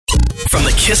From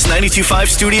the Kiss 92.5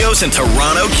 studios in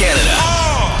Toronto, Canada.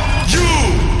 Are you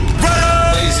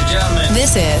ready? Ladies and gentlemen.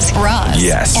 This is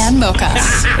Roz and Mocha.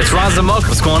 It's Roz and Mocha.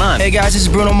 What's going on? Hey guys, this is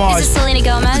Bruno Mars. This is Selena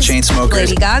Gomez. The Chainsmokers.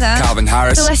 Lady Gaga. Calvin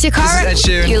Harris. Alessia Cara. This is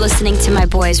Ed Sheeran. You're listening to my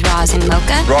boys Roz and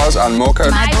Mocha. Roz and Mocha.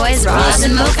 My boys Roz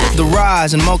and Mocha. The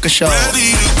Roz and Mocha Show.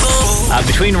 Ready to go.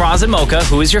 Between Roz and Mocha,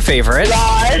 who is your favorite?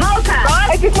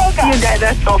 Mocha. You guys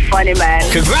are so funny, man.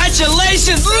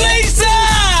 Congratulations, Lisa!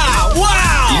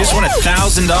 Wow! You just won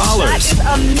 $1,000. That is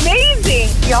amazing.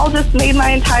 Y'all just made my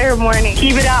entire morning.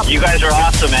 Keep it up. You guys are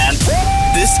awesome, man.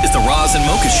 This is the Roz and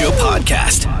Mocha Show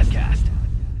podcast.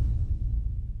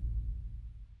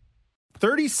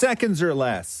 30 seconds or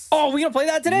less. Oh, we gonna play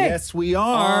that today? Yes, we Oh,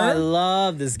 I are.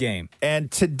 love this game.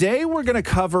 And today we're going to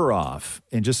cover off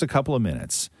in just a couple of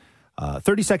minutes.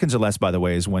 30 seconds or less, by the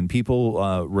way, is when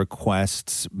people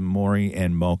request Maury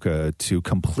and Mocha to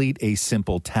complete a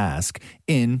simple task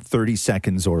in 30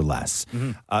 seconds or less.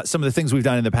 Some of the things we've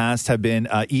done in the past have been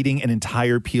eating an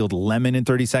entire peeled lemon in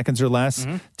 30 seconds or less,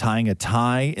 tying a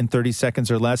tie in 30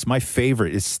 seconds or less. My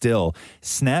favorite is still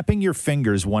snapping your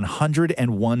fingers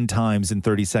 101 times in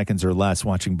 30 seconds or less,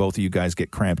 watching both of you guys get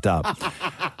cramped up.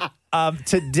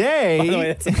 Today, By the way,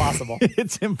 it's impossible.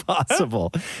 it's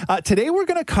impossible. Today, we're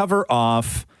going to cover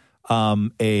off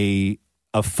a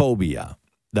phobia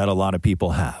that a lot of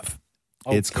people have.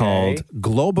 It's Okay. called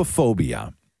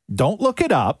globophobia. Don't look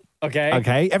it up. Okay.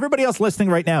 Okay. Everybody else listening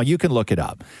right now, you can look it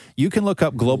up. You can look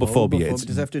up globophobia. It's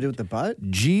Does it have to do with the butt?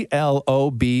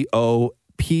 GLOBOPHOBIA.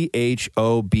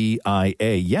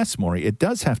 Yes, Maury, it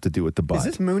does have to do with the butt. Is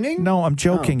this mooning? No, I'm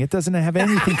joking. It doesn't have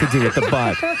anything to do with the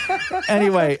butt.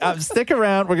 Anyway, stick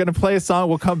around. We're going to play a song.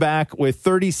 We'll come back with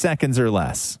 30 seconds or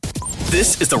less.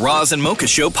 This is the Roz and Mocha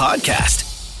Show podcast.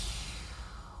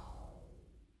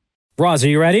 Roz, are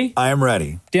you ready? I am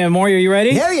ready. Dan Moore, are you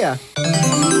ready? Hell yeah.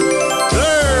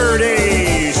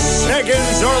 30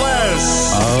 seconds or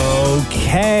less.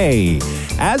 Okay.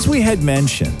 As we had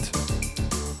mentioned,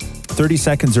 30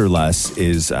 seconds or less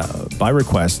is by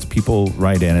request. People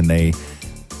write in and they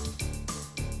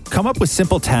come up with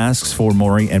simple tasks for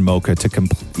Maury and Mocha to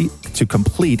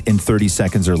complete in 30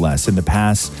 seconds or less. In the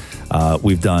past,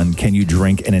 we've done, can you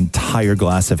drink an entire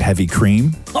glass of heavy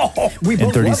cream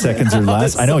in 30 seconds or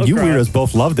less? I know, you weirdos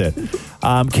both loved it.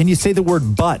 Can you say the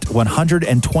word butt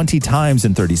 120 times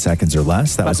in 30 seconds or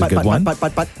less? That was a good one.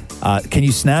 Can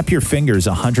you snap your fingers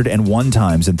 101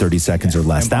 times in 30 seconds or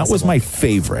less? That was my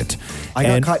favorite. I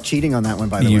got caught cheating on that one,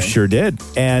 by the way. You sure did.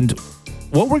 And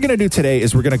what we're going to do today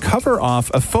is we're going to cover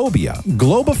off a phobia,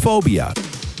 globophobia.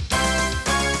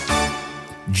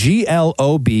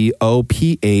 GLOBOPHOBIA.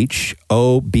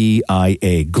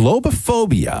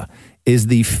 Globophobia is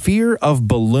the fear of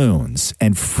balloons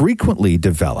and frequently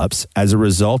develops as a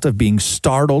result of being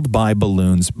startled by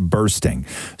balloons bursting.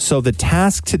 So the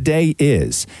task today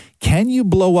is, can you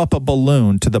blow up a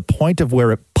balloon to the point of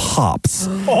where it pops?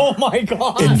 Oh my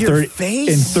God. In Your 30, face?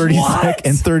 in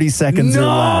 30 seconds or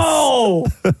less. No!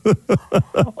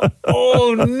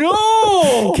 Oh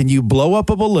no! Can you blow up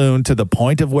a balloon to the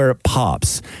point of where it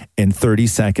pops in 30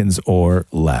 seconds or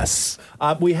less?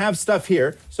 We have stuff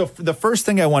here. So the first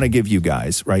thing I want to give you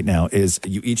guys right now is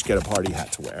you each get a party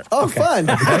hat to wear. Oh, fun.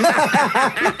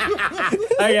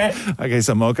 Okay. Okay,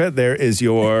 so Mocha, there's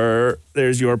your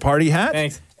party hat.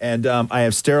 Thanks. And I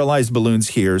have sterilized balloons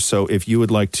here. So if you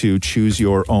would like to choose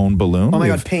your own balloon. Oh my we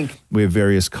God, have- pink. We have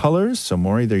various colors. So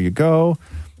Maury, there you go.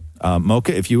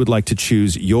 Mocha, if you would like to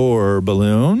choose your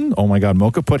balloon. Oh my God,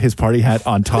 Mocha put his party hat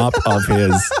on top of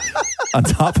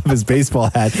his baseball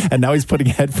hat, and now he's putting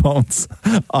headphones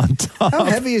on top. How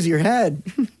heavy is your head?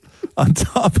 On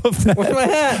top of that. Where's my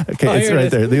hat? Okay, Oh, it's here it right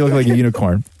is. there. They look like a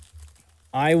unicorn.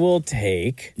 I will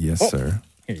take. Yes, sir.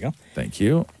 Here you go. Thank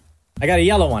you. I got a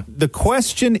yellow one. The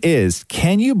question is,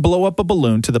 can you blow up a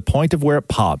balloon to the point of where it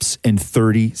pops in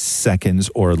 30 seconds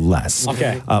or less?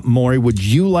 Okay. Maury, would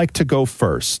you like to go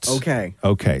first? Okay.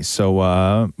 Okay,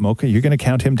 so Mocha, you're going to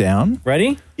count him down.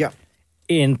 Ready? Yeah.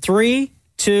 In 3,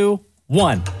 2,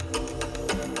 1.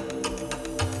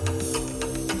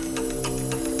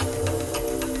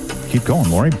 Keep going,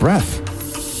 Maury. Breath.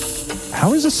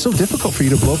 How is this so difficult for you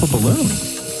to blow up a balloon?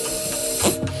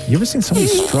 You ever seen somebody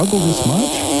struggle this much?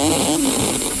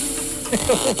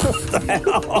 What the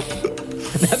hell?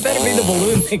 That better be the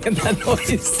balloon making that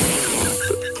noise.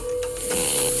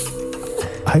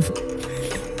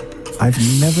 I've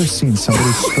never seen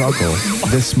somebody struggle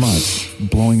this much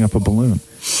blowing up a balloon.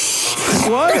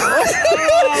 What? It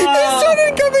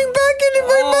started coming back into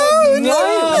my mouth.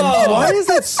 No. Why is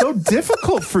that so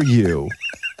difficult for you?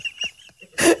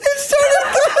 It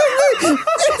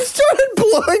started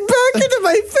blowing back into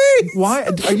my face. Why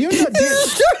are you not? It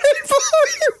started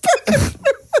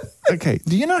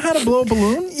Do you know how to blow a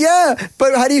balloon? Yeah,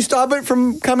 but how do you stop it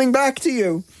from coming back to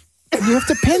you? You have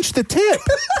to pinch the tip.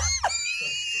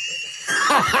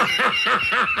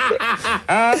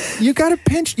 You got to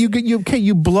pinch.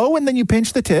 You blow and then you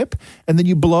pinch the tip, and then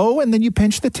you blow and then you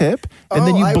pinch the tip, and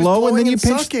then you blow and then you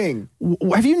pinch. Sucking.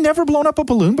 Have you never blown up a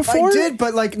balloon before? I did,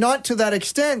 but like not to that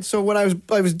extent. So when I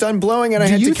was done blowing and I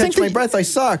had to catch my breath, I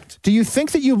sucked. Do you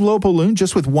think that you blow a balloon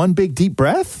just with one big deep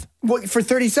breath? Well, for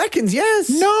 30 seconds, yes.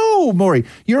 No, Maury.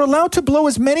 You're allowed to blow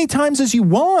as many times as you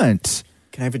want.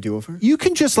 Can I have a do-over? You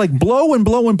can just like blow and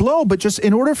blow and blow, but just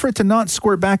in order for it to not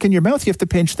squirt back in your mouth, you have to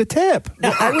pinch the tip.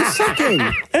 Well, I was sucking.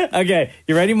 Okay.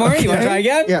 You ready, Maury? Okay. You want to try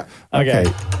again? Yeah. Okay.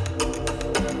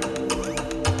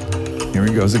 Here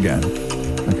he goes again.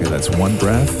 Okay, that's one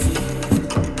breath.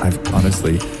 I've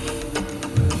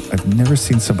never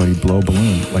seen somebody blow a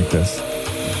balloon like this.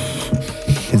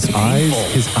 His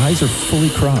eyes are fully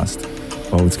crossed.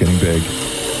 Oh, it's getting big.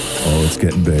 Oh, it's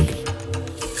getting big.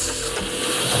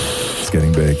 It's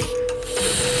getting big.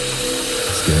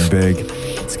 It's getting big.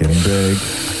 It's getting big.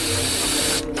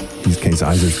 His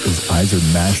eyes are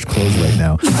mashed closed right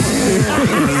now.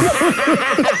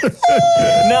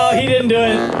 No, he didn't do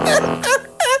it.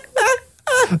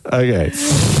 Okay.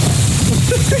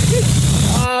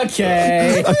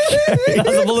 Okay. That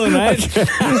was a balloon, right?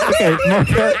 Okay,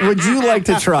 Mocha, would you like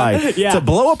to try to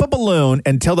blow up a balloon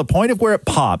until the point of where it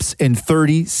pops in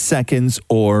 30 seconds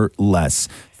or less?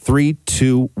 3,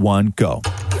 2, 1, go.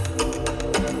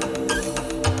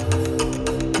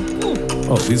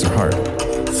 Oh, these are hard.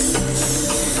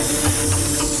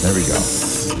 There we go.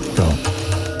 Go.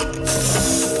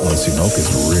 Oh, see, Mocha's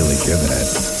really giving it.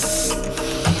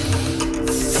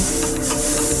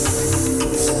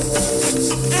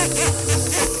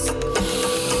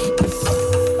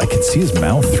 See his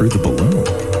mouth through the balloon.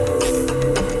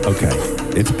 Okay,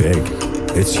 it's big.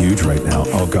 It's huge right now.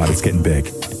 Oh God, it's getting big.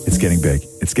 It's getting big.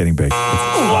 It's getting big.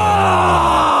 Wow.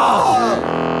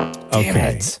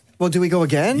 Okay. Well, do we go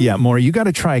again? Yeah, Maury, you got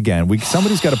to try again.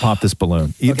 Somebody's got to pop this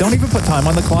balloon. You don't even put time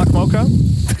on the clock, Mocha.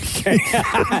 Okay.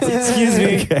 Excuse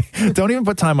me. Okay. Don't even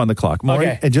put time on the clock,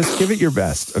 Maury, and just give it your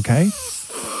best. Okay.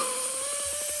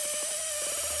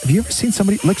 Have you ever seen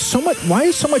somebody like so much? Why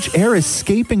is so much air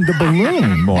escaping the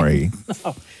balloon, Maury?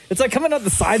 No, it's like coming out the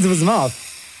sides of his mouth.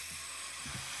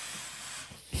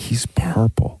 He's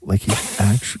purple. Like he's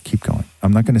actually. Keep going.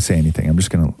 I'm not going to say anything. I'm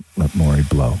just going to let Maury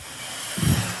blow.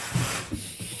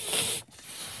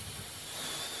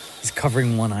 He's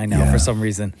covering one eye now for some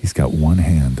reason. He's got one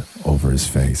hand over his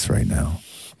face right now.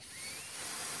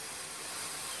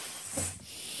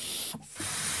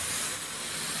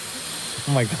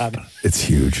 Oh my God. It's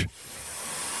huge.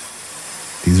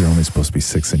 These are only supposed to be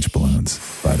 6-inch balloons,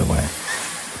 by the way.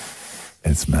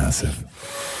 It's massive.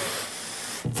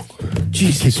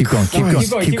 Jesus. Keep going.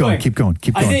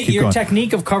 I think your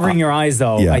technique of covering your eyes,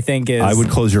 though, I think is. I would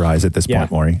close your eyes at this point,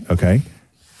 Maury. Okay.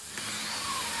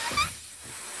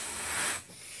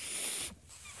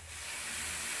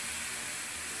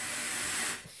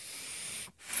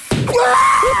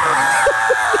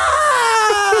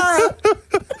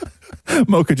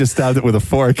 Mocha just stabbed it with a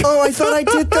fork. Oh, I thought I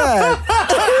did that.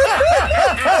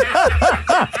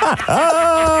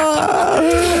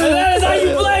 And that is how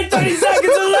you play 30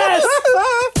 seconds or less.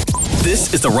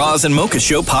 This is the Roz and Mocha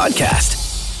Show podcast.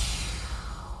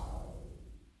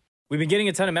 We've been getting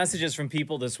a ton of messages from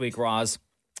people this week, Roz,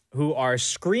 who are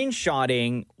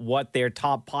screenshotting what their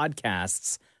top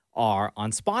podcasts are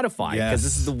on Spotify, because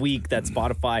this is the week that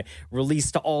Spotify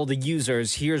released to all the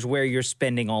users. Here's where you're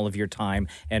spending all of your time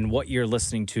and what you're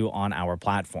listening to on our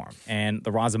platform. And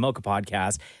the Roz and Mocha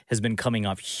podcast has been coming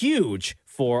up huge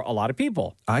for a lot of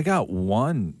people. I got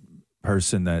one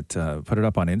person that put it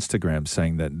up on Instagram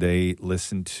saying that they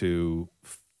listened to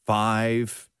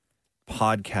 5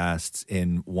 podcasts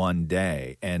in one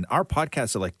day, and our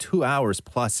podcasts are like 2 hours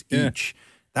plus each.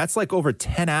 That's like over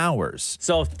 10 hours.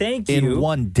 So thank you in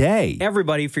one day,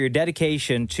 everybody, for your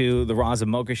dedication to the Roz and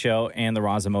Mocha Show and the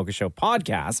Roz and Mocha Show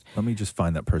podcast. Let me just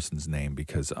find that person's name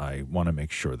because I want to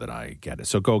make sure that I get it.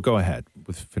 So go ahead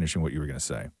with finishing what you were going to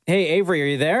say. Hey, Avery, are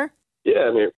you there? Yeah,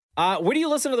 I'm here. Where do you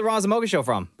listen to the Roz and Mocha Show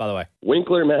from, by the way?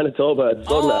 Winkler, Manitoba. It's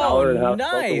about an hour and a half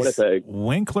from Winnipeg.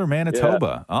 Winkler,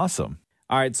 Manitoba. Yeah. Awesome.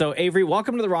 All right, so Avery,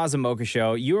 welcome to the Roz and Mocha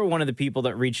Show. You are one of the people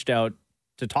that reached out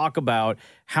to talk about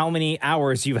how many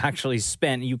hours you've actually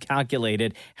spent. You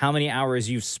calculated how many hours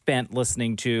you've spent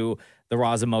listening to the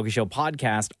Roz and Mocha Show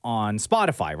podcast on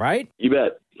Spotify, right? You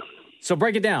bet. So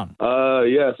break it down.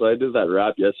 Yeah, so I did that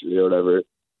rap yesterday or whatever.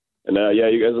 And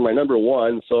you guys are my number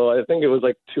one. So I think it was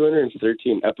like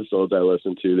 213 episodes I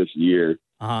listened to this year.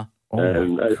 Uh-huh.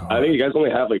 And I think you guys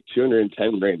only have like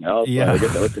 210 right now. So Yeah. I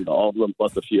guess I listen to all of them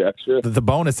plus a few extra. The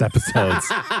bonus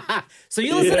episodes. So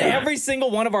you listen to every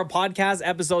single one of our podcast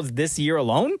episodes this year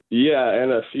alone? Yeah,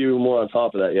 and a few more on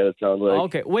top of that. Yeah, it sounds like.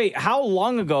 Okay. Wait, how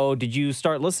long ago did you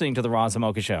start listening to the Roz and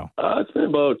Mocha Show? It's been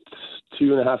about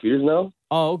 2.5 years now.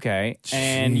 Oh, okay.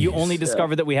 And you only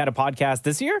discovered that we had a podcast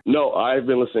this year? No, I've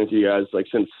been listening to you guys like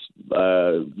since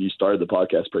you started the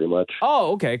podcast, pretty much.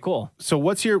 Oh, okay, cool. So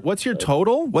what's your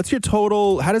total? What's your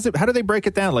total? How do they break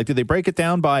it down? Like, do they break it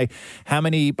down by how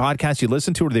many podcasts you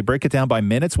listen to, or do they break it down by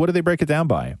minutes? What do they break it down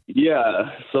by? Yeah,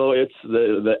 so it's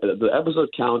the episode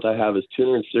count I have is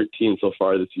 213 so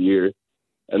far this year.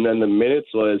 And then the minutes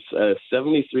was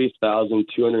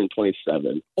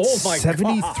 73,227. Oh my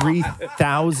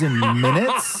 73,000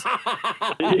 minutes?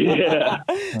 Yeah.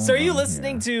 So are you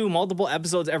listening to multiple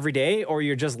episodes every day, or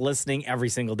you're just listening every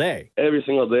single day? Every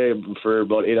single day for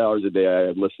about 8 hours a day I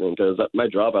am listening because my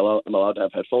job, I'm allowed to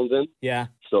have headphones in. Yeah.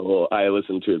 So I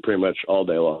listen to it pretty much all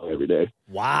day long, every day.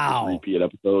 Wow. Repeat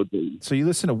episodes. So you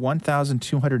listen to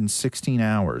 1,216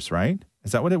 hours, right?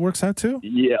 Is that what it works out to?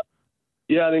 Yeah.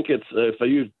 Yeah, I think it's, if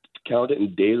you count it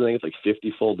in days, I think it's like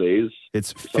 50 full days.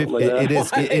 It's like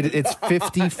that. it's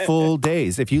 50 full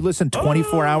days. If you listen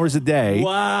 24 hours a day.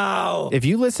 Wow. If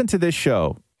you listen to this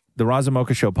show, the Roz and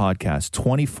Mocha Show podcast,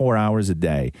 24 hours a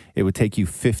day, it would take you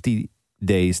 50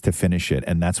 days to finish it,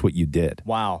 and that's what you did.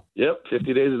 Wow. Yep,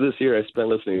 50 days of this year I spent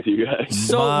listening to you guys.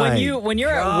 So when you're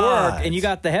at work and you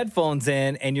got the headphones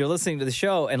in and you're listening to the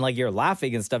show and like you're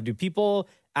laughing and stuff, do people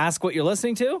ask what you're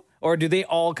listening to? Or do they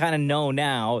all kind of know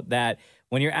now that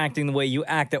when you're acting the way you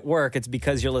act at work, it's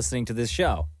because you're listening to this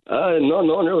show? No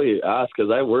one really asks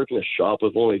because I work in a shop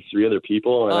with only 3 other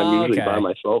people, and I'm usually by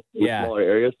myself in a smaller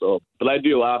area. So, but I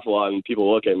do laugh a lot, and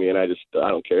people look at me, and I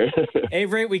don't care.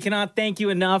 Avery, we cannot thank you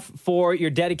enough for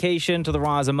your dedication to the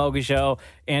Roz and Mocha Show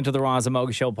and to the Roz and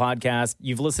Mocha Show podcast.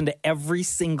 You've listened to every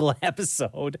single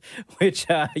episode, which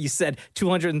you said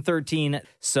 213.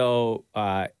 So,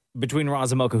 between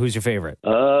Roz and Mocha, who's your favorite?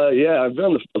 Yeah, I've been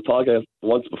on the podcast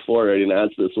once before already and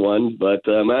answered this one, but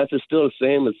my answer's still the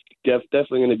same. It's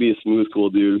definitely going to be a smooth, cool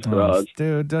dude, Roz.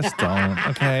 Dude, just don't,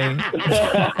 okay?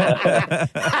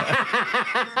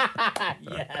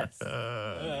 Yes.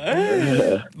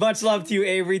 Much love to you,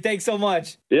 Avery. Thanks so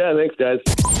much. Yeah, thanks, guys.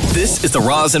 This is the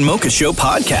Roz and Mocha Show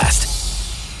podcast.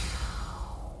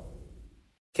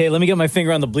 Okay, let me get my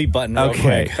finger on the bleep button real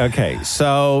quick. Okay.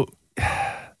 So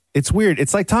it's weird.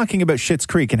 It's like talking about Schitt's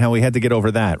Creek and how we had to get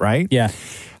over that, right? Yeah.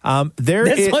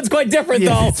 This one's quite different,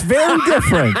 though. It's very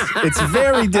different. It's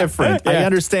very different. I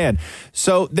understand.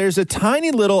 So there's a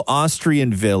tiny little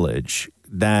Austrian village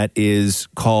that is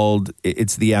called,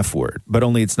 it's the F word, but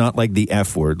only it's not like the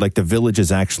F word. Like the village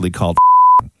is actually called.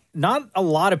 Not a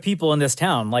lot of people in this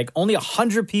town. Like only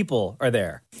 100 people are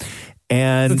there.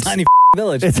 And it's a tiny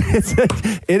village.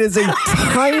 It is a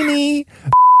tiny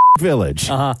village.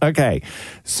 Okay.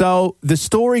 So the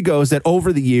story goes that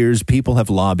over the years, people have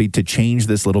lobbied to change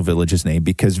this little village's name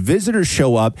because visitors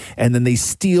show up and then they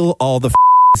steal all the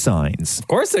signs. Of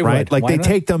course they would. Like Why they not?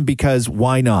 take them because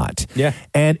why not? Yeah.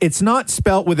 And it's not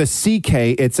spelt with a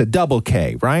CK, it's a double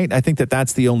K, right? I think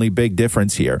that's the only big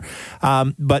difference here.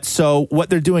 But so what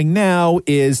they're doing now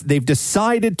is they've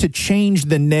decided to change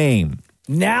the name.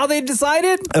 Now they've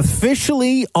decided?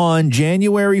 Officially on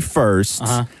January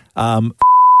 1st,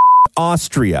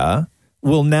 Austria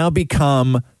will now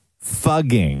become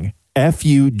Fugging.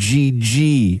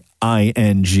 Fugging.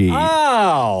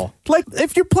 Oh. Like,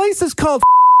 if your place is called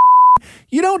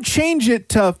you don't change it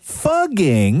to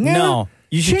Fugging. No.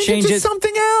 You should change it to it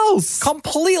something else.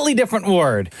 Completely different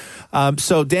word.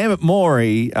 So Dammit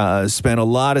Maury spent a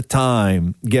lot of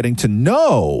time getting to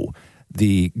know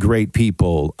the great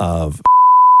people of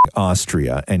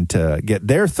Austria and to get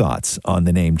their thoughts on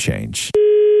the name change.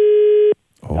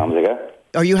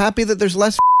 Are you happy that there's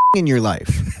less in your life?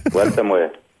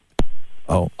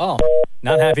 Oh,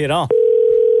 not happy at all.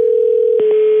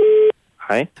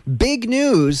 Hi. Big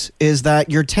news is that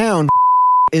your town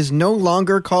is no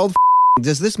longer called.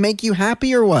 Does this make you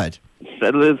happy or what?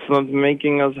 Sadly, it's not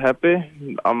making us happy.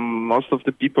 Most of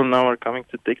the people now are coming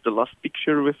to take the last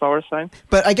picture with our sign.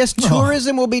 But I guess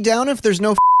tourism will be down if there's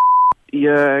no.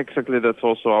 Yeah, exactly. That's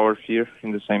also our fear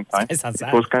in the same time. It sounds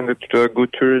sad. was kind of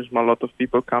good tourism, a lot of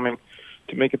people coming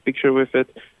to make a picture with it.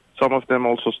 Some of them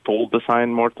also stole the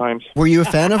sign more times. Were you a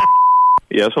fan of?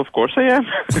 Yes, of course I am.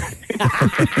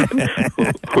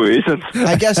 Who isn't?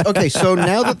 I guess, okay, so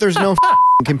now that there's no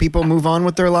can people move on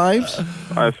with their lives?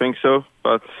 I think so,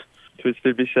 but it will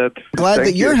still be sad. Glad Thank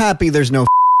that you're you. happy there's no.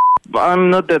 But I'm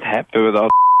not that happy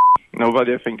without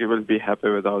Nobody, I think, will be happy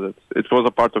without it. It was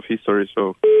a part of history,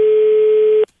 so...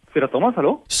 Thomas,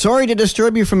 hello? Sorry to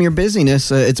disturb you from your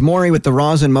busyness. It's Maury with the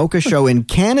Roz and Mocha Show in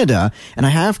Canada, and I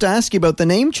have to ask you about the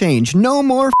name change. No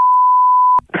more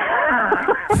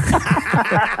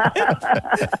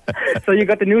So you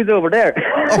got the news over there.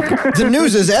 The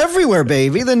news is everywhere,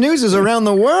 baby. The news is around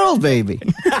the world, baby.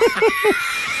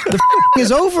 The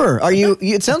is over. Are you?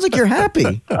 It sounds like you're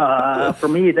happy. For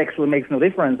me, it actually makes no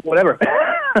difference. Whatever.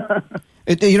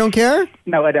 You don't care?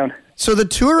 No, I don't. So the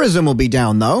tourism will be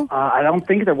down, though? I don't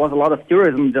think there was a lot of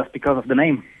tourism just because of the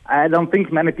name. I don't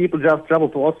think many people just travel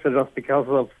to Austria just because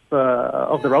of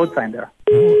the road sign there.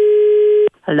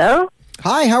 Hello?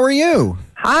 Hi, how are you?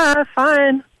 Hi,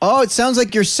 fine. Oh, it sounds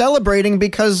like you're celebrating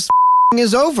because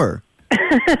is over.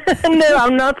 No,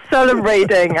 I'm not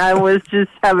celebrating. I was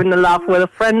just having a laugh with a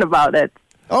friend about it.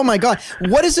 Oh, my God.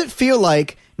 What does it feel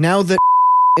like now that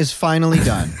is finally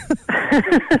done?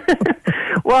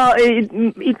 Well, it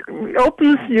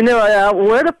opens,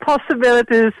 where the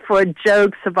possibilities for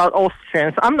jokes about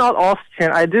Austrians. I'm not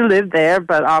Austrian. I do live there,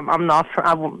 but I'm not.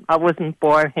 I wasn't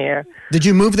born here. Did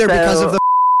you move there because of the?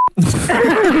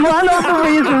 One of the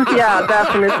reasons, yeah,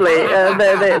 definitely.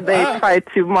 They try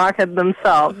to market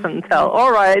themselves and tell,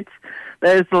 all right,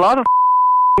 there's a lot of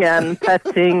and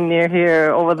petting near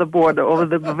here over the border, over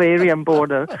the Bavarian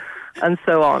border, and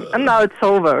so on. And now it's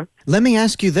over. Let me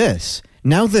ask you this.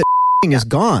 Now that is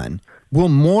gone, will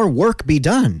more work be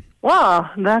done? Well,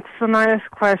 that's a nice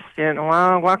question.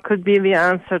 Well, what could be the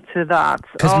answer to that?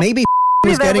 Because maybe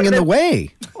was getting in the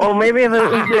way. Or maybe it was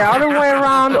the other way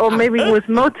around, or maybe it was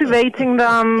motivating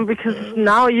them, because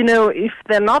now, if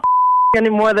they're not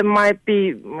anymore, they might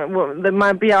be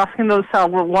asking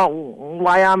themselves, well,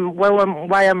 why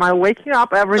am I waking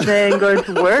up every day and going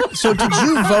to work? So did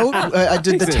you vote?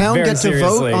 Did the town get to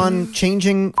vote on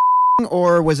changing,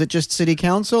 or was it just city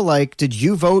council? Like, did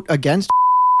you vote against?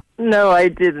 No, I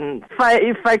didn't.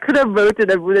 If I could have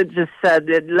voted, I would have just said,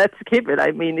 let's keep it.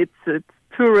 I mean, it's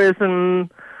tourism,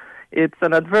 it's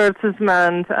an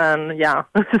advertisement, and yeah,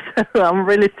 so I'm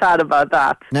really sad about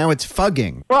that. Now it's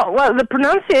fugging. Well, the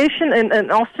pronunciation in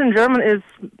Austrian German is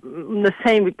the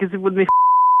same, because it would be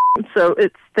so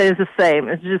it stays the same.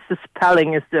 It's just the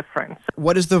spelling is different.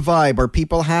 What is the vibe? Are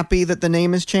people happy that the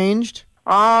name has changed?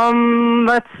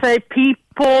 Let's say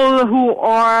people who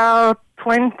are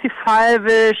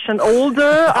 25-ish and older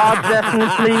are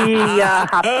definitely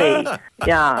happy.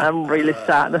 Yeah, I'm really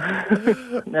sad.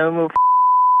 No more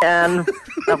and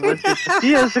that was just a few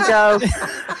years ago.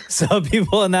 So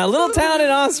people in that little town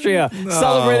in Austria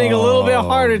celebrating a little bit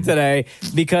harder today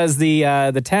because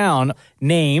the town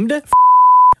named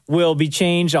will be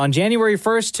changed on January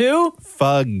 1st to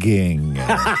fugging.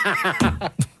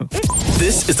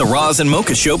 This is the Roz and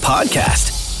Mocha Show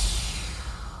podcast.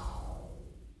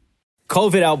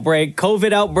 COVID outbreak.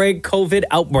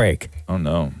 Oh,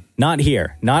 no. Not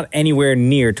here. Not anywhere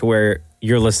near to where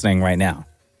you're listening right now.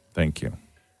 Thank you.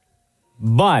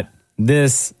 But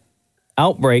this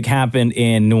outbreak happened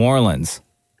in New Orleans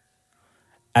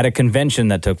at a convention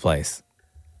that took place.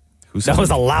 That was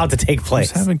allowed to take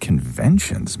place. Who's having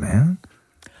conventions, man?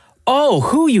 Oh,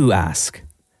 who, you ask?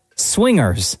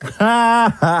 Swingers.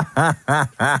 And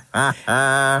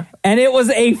it was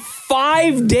a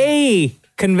 5-day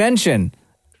convention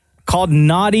called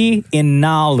Naughty in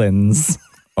Nolans.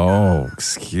 Oh,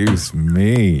 excuse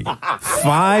me.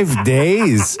 5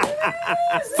 days?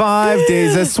 5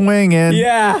 days of swinging.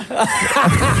 Yeah.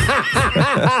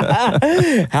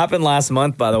 Happened last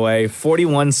month, by the way.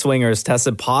 41 swingers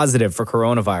tested positive for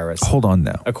coronavirus. Hold on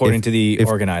now. According to the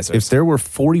organizers. If there were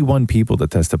 41 people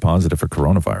that tested positive for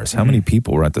coronavirus, how many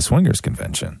people were at the swingers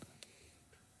convention?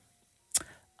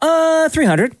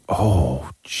 300. Oh,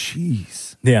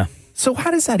 jeez. Yeah. So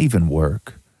how does that even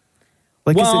work?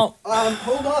 Like, hold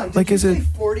on. Like, is it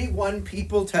 41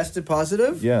 people tested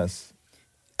positive? Yes.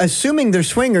 Assuming they're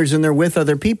swingers and they're with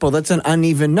other people, that's an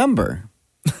uneven number.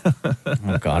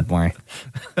 Oh, God, Maury.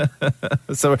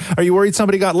 So are you worried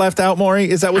somebody got left out, Maury?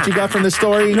 Is that what you got from the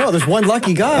story? No, there's one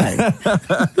lucky guy.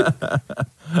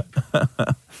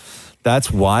 That's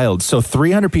wild. So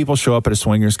 300 people show up at a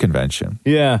swingers convention.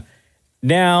 Yeah.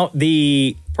 Now,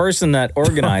 the person that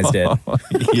organized it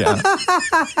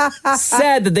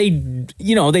said that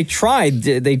they tried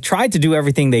to do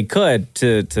everything they could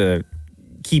to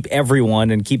keep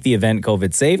everyone and keep the event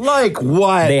COVID safe. Like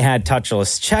what? They had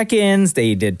touchless check-ins.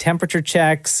 They did temperature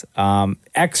checks,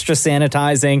 extra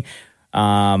sanitizing.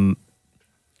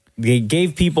 They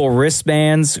gave people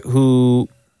wristbands to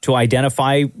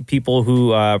identify people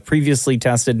who previously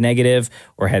tested negative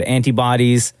or had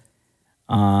antibodies.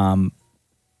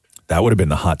 That would have been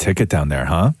the hot ticket down there,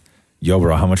 huh? Yo,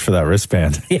 bro, how much for that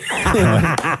wristband?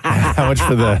 How much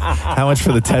for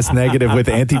the test negative with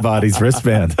antibodies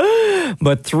wristband?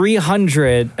 But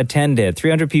 300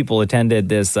 people attended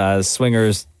this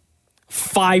swingers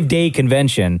 5-day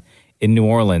convention in New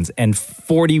Orleans, and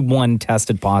 41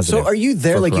 tested positive. So are you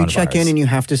there, like you check in and you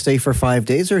have to stay for 5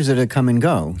 days, or is it a come and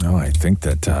go? No, I think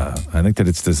that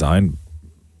it's designed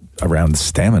around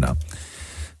stamina.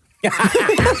 They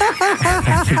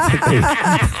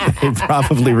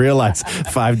probably realize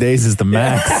 5 days is the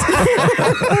max.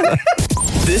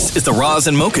 This is the Roz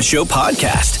and Mocha Show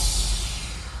podcast.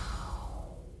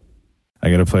 I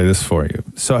got to play this for you.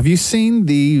 So have you seen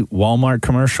the Walmart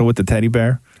commercial with the teddy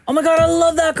bear? Oh my God, I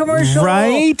love that commercial.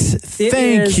 Right?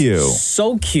 Thank you.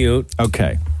 So cute.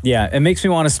 Okay. Yeah, it makes me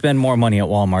want to spend more money at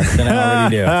Walmart than I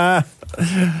already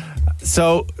do.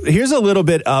 So here's a little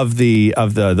bit of the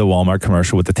Walmart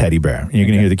commercial with the teddy bear. You're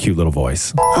going to hear the cute little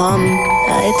voice.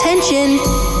 Attention.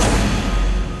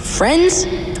 Friends,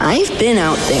 I've been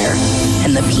out there,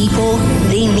 and the people,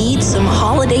 they need some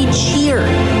holiday cheer.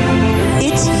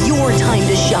 It's your time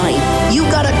to shine. You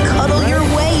gotta cuddle your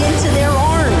way into their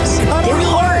arms, their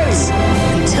hearts,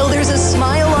 until there's a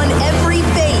smile on every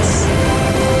face.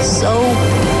 So,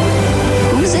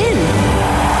 who's in?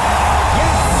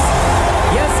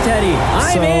 Yes, Teddy,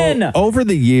 I'm in. Over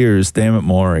the years, Dammit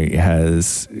Maury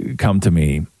has come to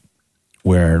me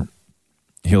where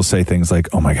he'll say things like,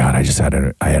 "Oh my God, I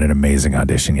had an amazing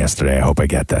audition yesterday. I hope I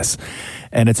get this,"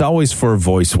 and it's always for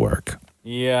voice work.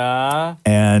 Yeah.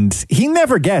 And he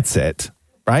never gets it,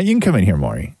 right? You can come in here,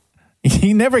 Maury.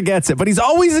 He never gets it, but he's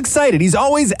always excited. He's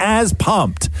always as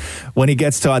pumped when he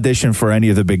gets to audition for any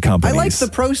of the big companies. I like the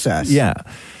process. Yeah.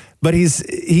 But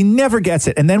he never gets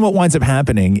it. And then what winds up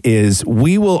happening is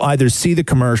we will either see the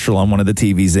commercial on one of the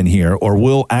TVs in here, or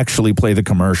we'll actually play the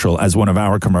commercial as one of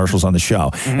our commercials on the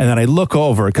show. Mm-hmm. And then I look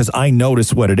over because I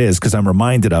notice what it is because I'm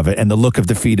reminded of it. And the look of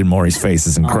defeat in Maury's face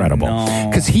is incredible.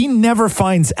 Because he never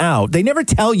finds out. They never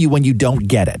tell you when you don't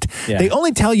get it. Yeah. They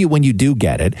only tell you when you do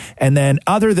get it. And then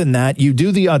other than that, you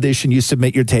do the audition, you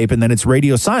submit your tape, and then it's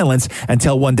radio silence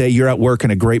until one day you're at work in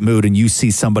a great mood and you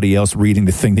see somebody else reading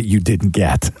the thing that you didn't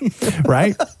get.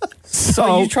 Right?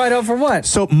 So you tried out for what?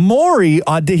 So Maury,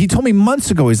 he told me months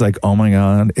ago, he's like, "Oh my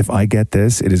God, if I get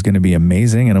this, it is going to be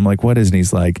amazing." And I'm like, "What is?" And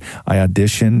he's like, "I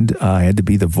auditioned. I had to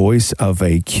be the voice of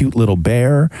a cute little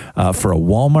bear for a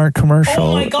Walmart commercial."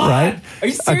 Oh my God. Right? Are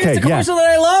you serious? Okay, the commercial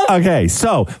that I love? Okay,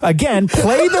 so again, go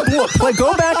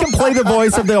back and play the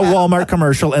voice of the Walmart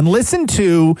commercial and listen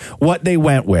to what they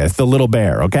went with, the little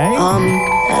bear, okay?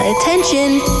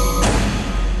 Attention.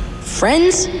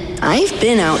 Friends, I've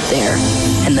been out there,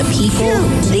 and the people,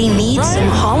 they need some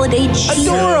holiday cheer.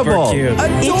 Adorable.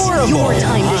 It's your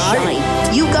time to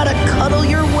shine. You gotta cuddle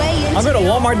your way into I'll go to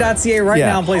walmart.ca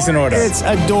now and place an order. It's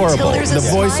adorable. The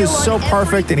voice is so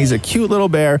perfect, and he's a cute little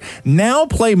bear. Now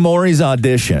play Maury's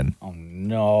audition. Oh,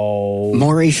 no.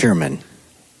 Maury Sherman.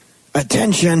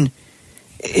 Attention.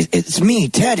 It's me,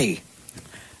 Teddy.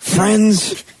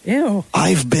 Friends, Ew.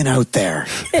 I've been out there.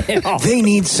 Ew. They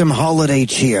need some holiday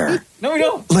cheer. No, we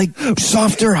don't. Like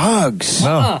softer hugs.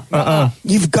 No.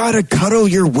 You've got to cuddle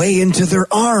your way into their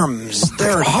arms,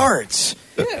 their hearts,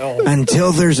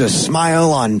 until there's a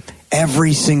smile on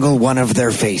every single one of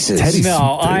their faces. Teddy's,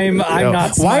 I'm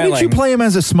not smiling. Why did you play him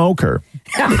as a smoker?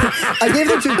 I gave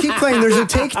it to keep playing. There's a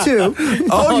take two.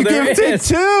 Oh, you gave take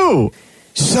two.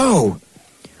 So,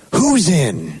 who's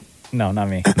in? No, not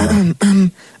me.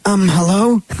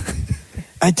 Hello?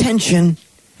 Attention.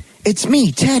 It's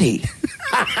me, Teddy.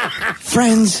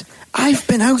 Friends, I've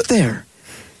been out there.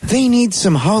 They need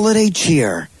some holiday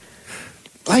cheer.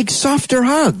 Like softer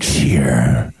hugs.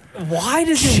 Cheer. Why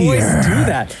does your voice do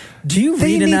that? Do you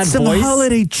read in that voice? They need some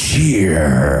holiday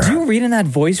cheer. Do you read in that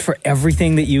voice for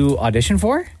everything that you audition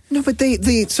for? No, but they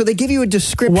give you a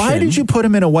description. Why did you put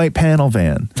him in a white panel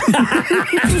van?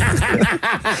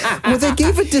 Well, they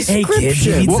gave a description. Hey, kid,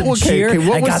 you need some cheer?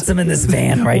 I got some in this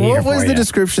van right here. What was the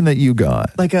description that you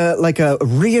got? Like a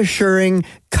reassuring,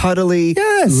 cuddly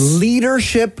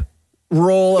leadership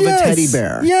role of a teddy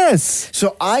bear. Yes.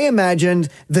 So I imagined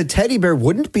the teddy bear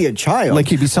wouldn't be a child. Like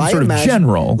he'd be some sort of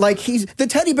general. Like the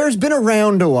teddy bear's been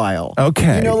around a while.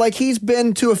 Okay. You know, like he's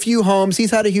been to a few homes.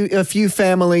 He's had a few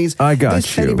families. I got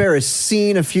this teddy bear has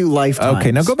seen a few lifetimes.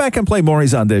 Okay, now go back and play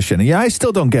Maury's audition. Yeah, I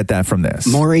still don't get that from this.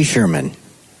 Maury Sherman.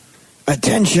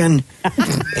 Attention.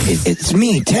 It's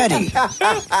me, Teddy.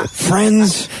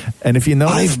 Friends. And if you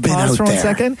notice, I've been pause out for 1 there.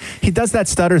 second, he does that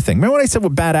stutter thing. Remember what I said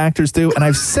what bad actors do? And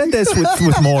I've said this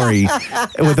with Maury,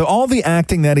 with all the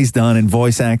acting that he's done and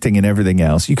voice acting and everything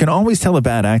else, you can always tell a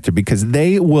bad actor because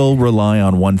they will rely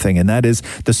on one thing, and that is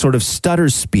the sort of stutter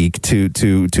speak to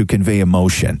convey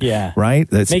emotion. Yeah. Right?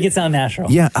 Make it sound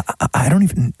natural. Yeah, I don't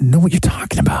even know what you're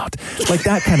talking about. Like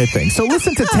that kind of thing. So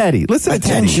listen to Teddy. Listen to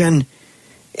Teddy. Attention.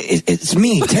 It's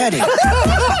me, Teddy.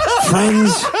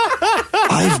 Friends,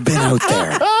 I've been out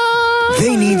there.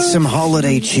 They need some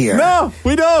holiday cheer. No,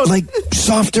 we don't. Like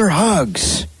softer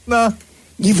hugs. No.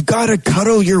 You've got to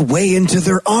cuddle your way into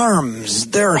their arms,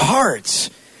 their hearts,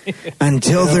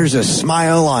 until there's a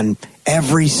smile on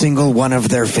every single one of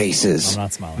their faces. I'm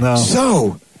not smiling. No.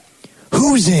 So,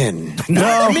 who's in?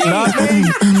 No, not me.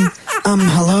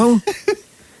 Hello?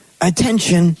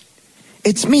 Attention.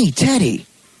 It's me, Teddy.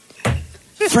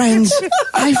 Friends,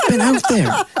 I've been out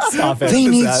there. Stop it. They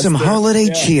need some holiday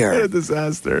cheer. A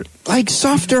disaster. Like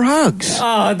softer hugs.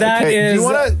 Oh, that Okay, is. do you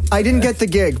wanna- I didn't get the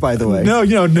gig, by the way. No.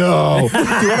 Do you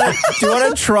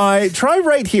want to try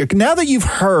right here? Now that you've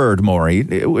heard, Maury,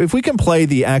 if we can play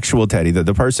the actual Teddy,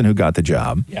 the person who got the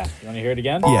job. Yeah. You want to hear it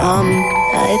again?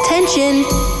 Yeah. Attention.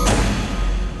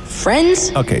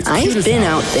 Friends, Okay, I've been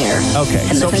out there. Okay.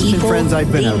 And the people, friends,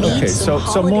 I've been they out there. need Okay, some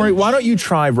so Maury, why don't you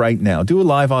try right now? Do a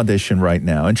live audition right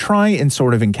now and try and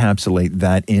sort of encapsulate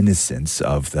that innocence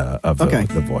of the voice.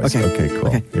 Okay. Cool.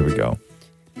 Okay. Here we go.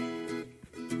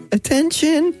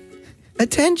 Attention,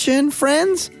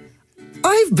 friends.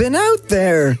 I've been out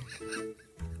there.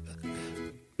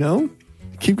 No?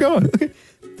 Keep going.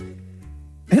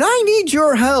 And I need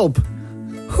your help.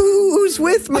 Who's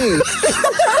with me?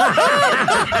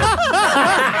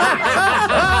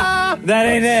 That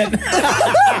ain't it.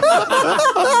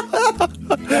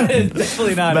 That is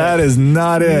definitely not That it. is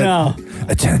not it. No.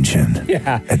 Attention.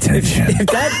 Yeah. Attention. If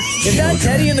that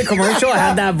Teddy in the commercial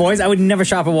had that voice, I would never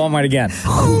shop at Walmart again.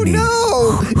 Oh,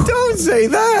 no. Don't say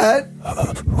that.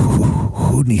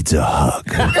 Who needs a hug?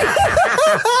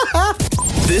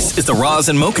 This is the Roz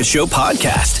and Mocha Show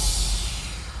podcast.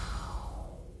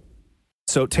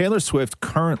 So Taylor Swift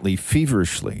currently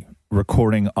feverishly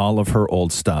recording all of her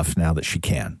old stuff now that she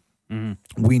can.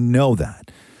 Mm-hmm. We know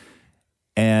that.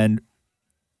 And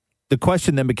the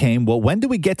question then became, well, when do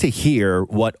we get to hear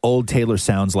what old Taylor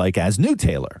sounds like as new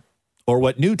Taylor? Or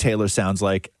what new Taylor sounds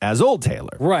like as old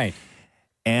Taylor? Right.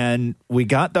 And we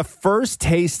got the first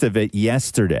taste of it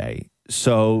yesterday.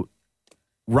 So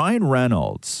Ryan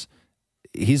Reynolds,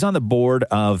 he's on the board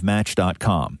of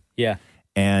Match.com. Yeah.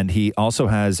 And he also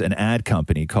has an ad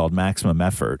company called Maximum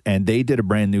Effort. And they did a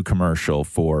brand new commercial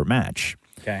for Match.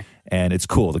 Okay. And it's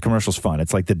cool. The commercial's fun.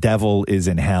 It's like the devil is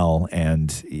in hell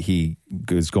and he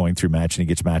is going through Match and he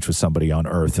gets matched with somebody on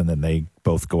Earth and then they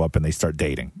both go up and they start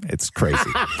dating. It's crazy.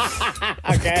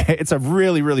 Okay. It's a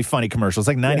really, really funny commercial. It's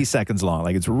like 90 seconds long.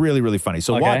 Like it's really, really funny.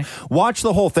 So Okay. watch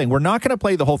the whole thing. We're not going to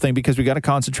play the whole thing because we got to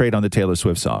concentrate on the Taylor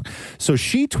Swift song. So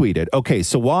she tweeted, okay,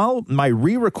 so while my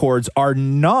re-records are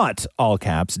not all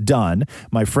caps done,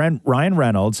 my friend Ryan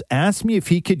Reynolds asked me if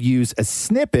he could use a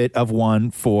snippet of one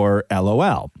for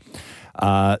LOL.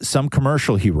 Some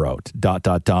commercial he wrote, ...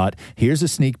 Here's a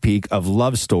sneak peek of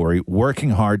Love Story,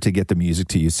 working hard to get the music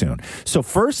to you soon. So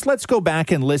first, let's go back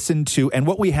and listen to, and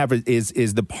what we have is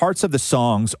the parts of the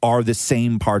songs are the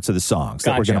same parts of the songs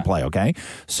that we're Gotcha. going to play, okay?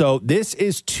 So this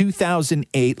is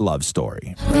 2008 Love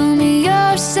Story.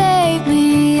 Romeo, save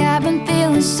me. I've been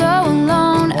feeling so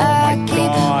alone. I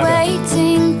keep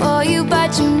waiting for you,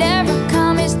 but you never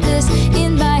come. Is this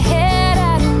in my head?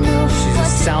 I don't know. She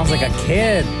just sounds like a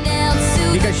kid.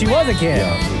 Because she was a kid.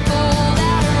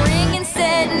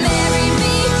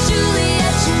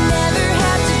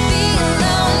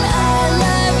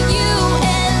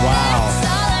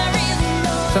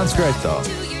 Wow. Sounds great, though.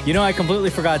 You know, I completely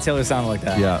forgot Taylor sounded like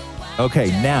that. Yeah.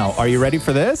 Okay, now, are you ready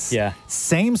for this? Yeah.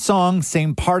 Same song,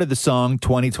 same part of the song,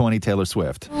 2020 Taylor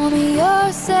Swift.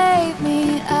 Romeo, save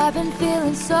me. I've been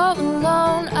feeling so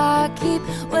alone. I keep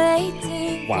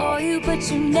waiting Wow. for you,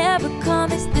 but you never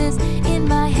come. Is this in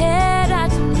my head? I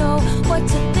don't know what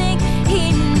to think.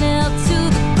 He knelt to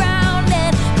the ground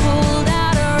and pulled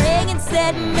out a ring and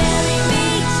said, marry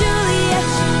me, Juliet.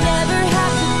 You never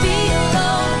have to be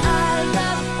alone. I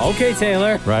love you. Okay,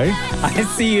 Taylor. Right? I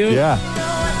see you. Yeah.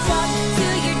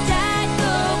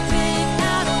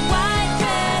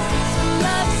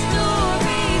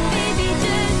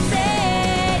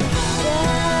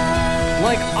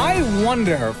 Like, I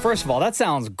wonder, first of all, that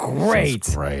sounds great.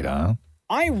 Sounds great, huh?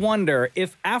 I wonder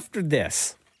if after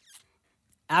this,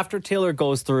 after Taylor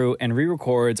goes through and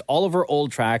re-records all of her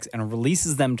old tracks and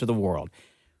releases them to the world,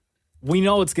 we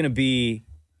know it's going to be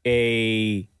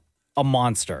a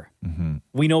monster.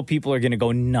 We know people are going to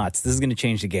go nuts. This is going to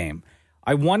change the game.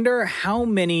 I wonder how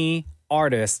many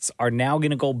artists are now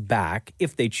going to go back,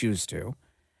 if they choose to,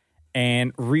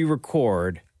 and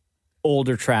re-record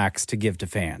older tracks to give to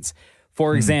fans.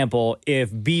 For example,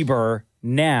 if Bieber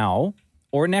now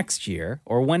or next year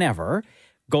or whenever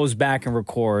goes back and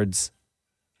records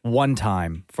one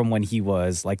time from when he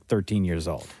was like 13 years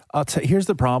old. Here's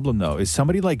the problem, though, is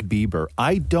somebody like Bieber,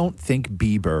 I don't think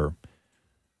Bieber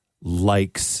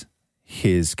likes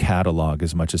his catalog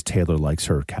as much as Taylor likes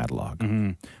her catalog.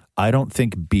 I don't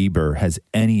think Bieber has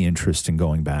any interest in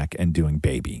going back and doing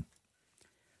Baby.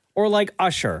 Or like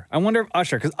Usher. I wonder if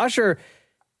Usher, because Usher,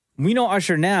 we know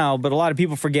Usher now, but a lot of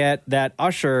people forget that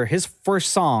Usher, his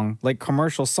first song, like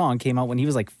commercial song, came out when he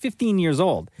was like 15 years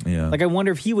old. Yeah. Like I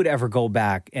wonder if he would ever go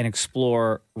back and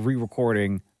explore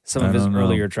re-recording some of his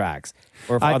earlier tracks.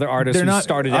 Or if other artists who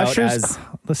started out as,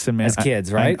 listen, man, as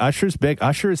kids, right? Usher's big.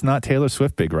 Usher is not Taylor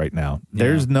Swift big right now.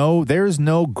 There's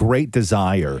no great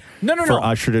desire for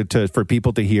Usher for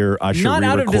people to hear Usher not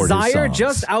out of re-record his desire, songs.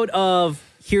 just out of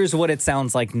here's what it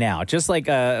sounds like now. Just like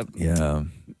a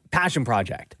passion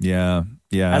project. Yeah.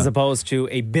 As opposed to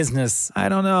a business. I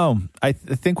don't know. I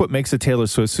think what makes the Taylor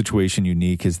Swift situation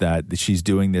unique is that she's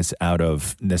doing this out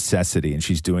of necessity, and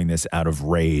she's doing this out of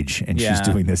rage, and she's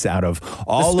doing this out of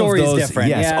all the of those. Different.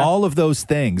 Yes, all of those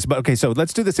things. But okay, so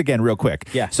let's do this again real quick.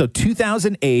 Yeah. So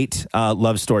 2008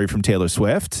 love story from Taylor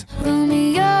Swift.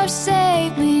 Romeo,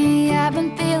 save me. I've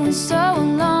been feeling so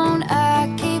alone.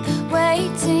 I keep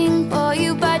waiting for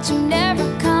you, but you never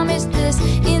come. Is this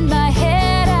in my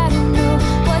head? I don't know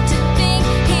what to think.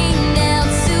 He knelt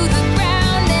to the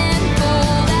ground and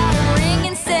pulled out a ring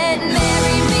and said,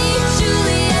 "Marry me,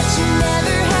 Juliet. You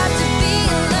never have to be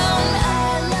alone.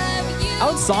 I love you."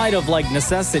 Outside of like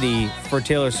necessity for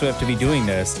Taylor Swift to be doing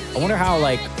this, I wonder how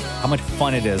much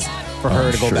fun it is for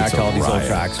her to go back to all these old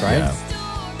tracks, right? Yeah.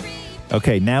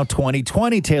 Okay, now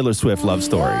 2020 Taylor Swift love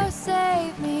story.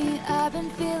 Save me. I've been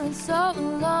feeling so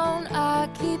alone. I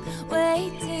keep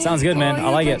waiting. Sounds good, man. for I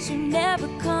like you, it. but you never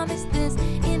come. Is this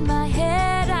in my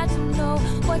head? I don't know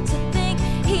what to think.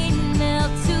 He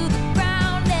knelt to the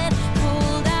ground and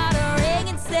pulled out a ring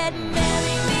and said,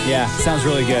 "Marry me." Yeah, sounds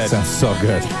really good. Sounds so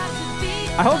good.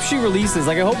 I hope she releases,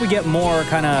 I hope we get more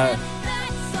kind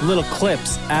of little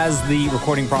clips as the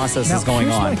recording process is going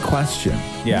here's on. my question.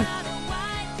 Yeah.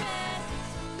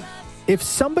 If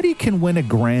somebody can win a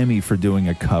Grammy for doing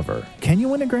a cover, can you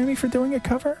win a Grammy for doing a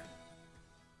cover?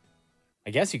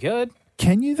 I guess you could.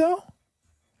 Can you, though?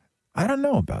 I don't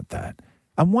know about that.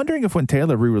 I'm wondering if when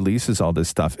Taylor re-releases all this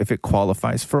stuff, if it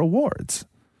qualifies for awards.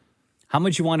 How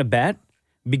much you want to bet?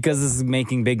 Because this is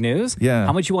making big news? Yeah.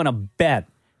 How much you want to bet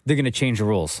they're going to change the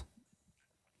rules?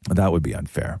 That would be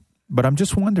unfair. But I'm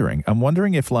just wondering. I'm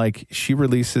wondering if, she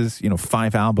releases,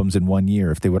 5 albums in 1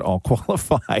 year, if they would all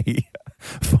qualify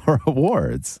for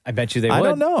awards. I bet you they would. I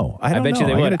don't know. I bet you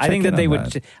they would. I think that they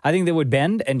would. That. I think they would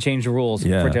bend and change the rules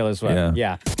for Taylor Swift.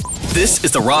 Yeah. This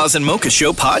is the Roz and Mocha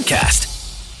Show podcast.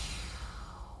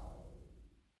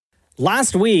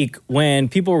 Last week, when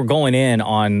people were going in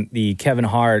on the Kevin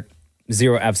Hart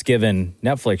Zero F's Given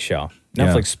Netflix show,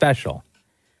 Netflix special,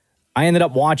 I ended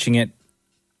up watching it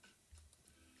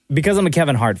because I'm a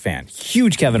Kevin Hart fan,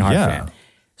 huge Kevin Hart fan.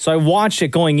 So I watched it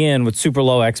going in with super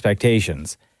low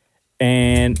expectations,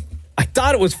 and I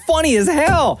thought it was funny as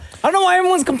hell. I don't know why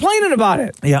everyone's complaining about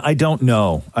it. Yeah, I don't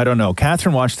know.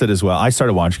 Catherine watched it as well. I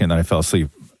started watching it and then I fell asleep.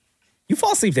 You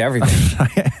fall asleep to everything.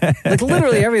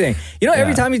 Literally everything.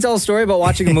 Every time you tell a story about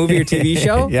watching a movie or TV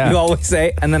show, you always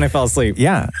say, and then I fell asleep.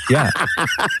 Yeah.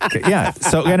 Yeah.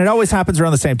 So, and it always happens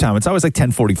around the same time. It's always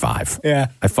 10:45. Yeah.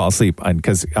 I fall asleep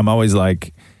because I'm always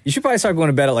like... You should probably start going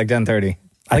to bed at 10:30.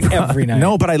 Every night.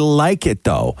 No, but I like it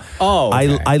though. Oh,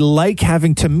 okay. I like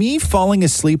having, to me, falling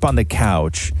asleep on the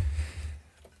couch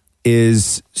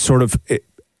is sort of,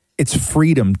 it's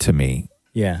freedom to me.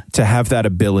 Yeah. To have that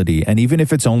ability. And even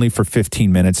if it's only for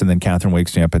 15 minutes and then Catherine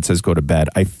wakes me up and says, go to bed,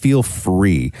 I feel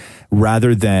free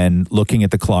rather than looking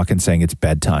at the clock and saying it's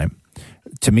bedtime.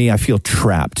 To me, I feel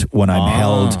trapped when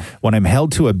I'm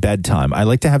held to a bedtime. I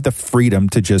like to have the freedom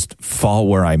to just fall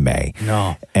where I may.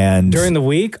 No. And during the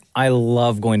week, I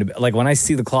love going to bed. When I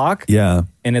see the clock, and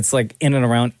it's in and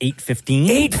around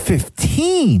 8:15.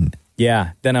 8:15.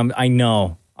 Yeah. Then I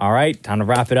know. All right, time to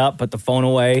wrap it up. Put the phone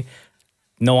away.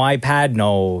 No iPad,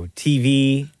 no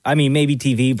TV. I mean, maybe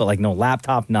TV, but no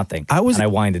laptop, nothing. And I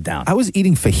wind it down. I was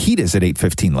eating fajitas at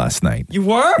 8:15 last night. You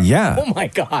were? Yeah. Oh my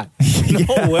God.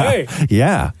 No way.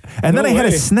 Yeah. And then I had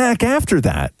a snack after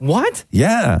that. What?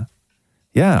 Yeah.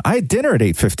 Yeah. I had dinner at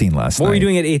 8:15 last night. What were you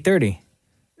doing at 8:30?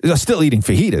 Still eating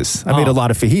fajitas. I made a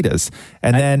lot of fajitas.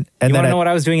 And then you want to know what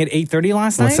I was doing at 8:30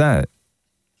 last night? What's that?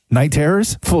 Night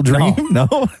terrors? Full dream? No.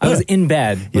 I was in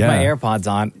bed with my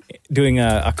AirPods on doing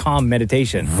a calm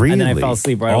meditation. Really? And then I fell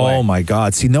asleep right away. Oh my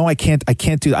God. See, no, I can't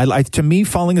do that. To me,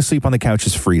 falling asleep on the couch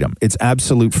is freedom. It's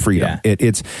absolute freedom.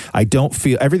 Yeah. I don't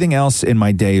feel, everything else in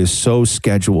my day is so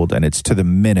scheduled and it's to the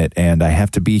minute and I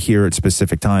have to be here at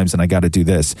specific times and I got to do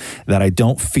this, that I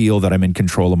don't feel that I'm in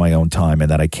control of my own time and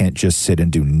that I can't just sit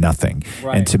and do nothing.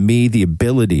 Right. And to me, the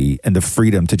ability and the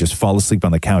freedom to just fall asleep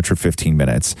on the couch for 15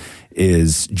 minutes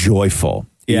is joyful.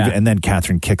 Yeah. And then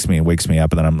Catherine kicks me and wakes me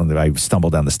up, and then I stumble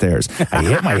down the stairs.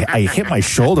 I hit my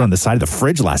shoulder on the side of the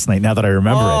fridge last night. Now that I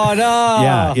remember it. Oh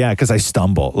no! Yeah, because I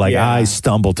stumble. I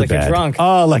stumbled to like bed. Like a drunk.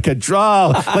 Oh, like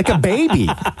a baby.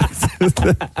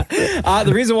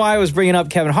 The reason why I was bringing up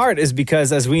Kevin Hart is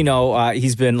because, as we know,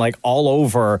 he's been like all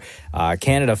over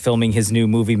Canada filming his new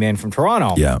movie, Man from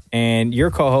Toronto. Yeah. And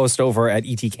your co-host over at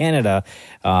ET Canada,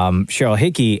 Cheryl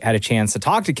Hickey, had a chance to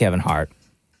talk to Kevin Hart,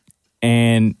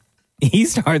 and he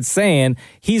starts saying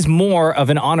he's more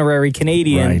of an honorary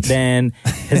Canadian than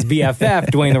his BFF,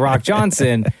 Dwayne "The Rock"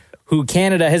 Johnson, who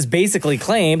Canada has basically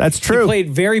claimed. That's true. He played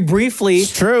very briefly.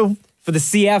 It's true. For the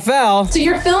CFL. So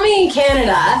you're filming in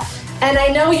Canada, and I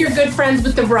know you're good friends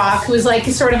with The Rock, who is like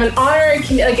sort of an honorary,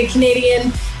 like a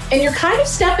Canadian, and you're kind of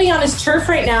stepping on his turf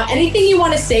right now. Anything you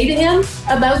want to say to him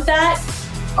about that?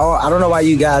 Oh, I don't know why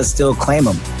you guys still claim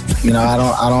him. You know,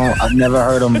 I've never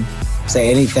heard him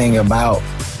say anything about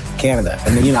Canada.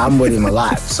 And, you know, I'm with him a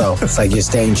lot. So it's like you're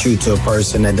staying true to a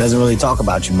person that doesn't really talk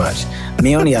about you much.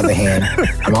 Me, on the other hand,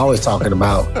 I'm always talking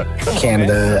about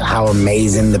Canada, how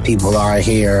amazing the people are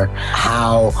here,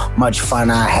 how much fun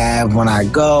I have when I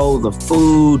go, the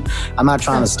food. I'm not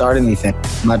trying to start anything.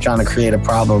 I'm not trying to create a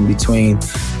problem between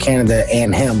Canada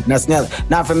and him. That's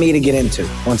not for me to get into,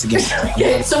 once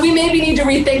again. So we maybe need to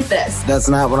rethink this. That's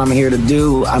not what I'm here to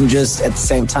do. I'm just, at the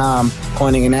same time,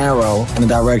 pointing an arrow in the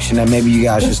direction that maybe you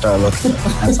guys should start looking at.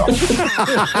 That's all.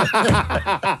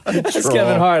 That's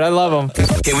Kevin Hart. I love him.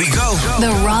 Here we go. The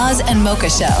Roz and Mocha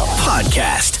Show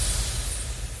podcast.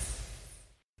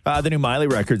 The new Miley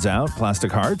record's out,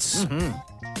 Plastic Hearts. Mm-hmm.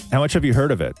 How much have you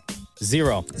heard of it?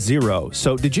 Zero.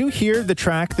 So did you hear the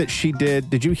track that she did?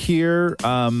 Did you hear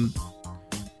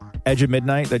Edge of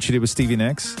Midnight that she did with Stevie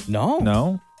Nicks?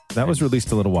 No? That was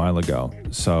released a little while ago.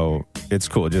 So it's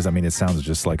cool. It sounds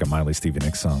just like a Miley Stevie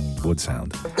Nicks song would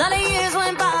sound. A lot of years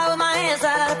went by with my hands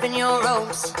up in your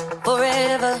ropes.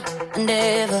 Forever and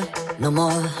ever, no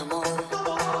more.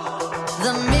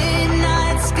 The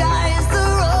midnight sky is the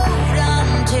road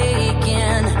I'm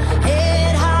taking.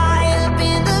 Head high up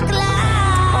in the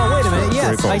clouds. Oh, wait a minute.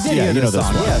 Yes, I did hear this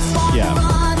song. Yes. Yeah.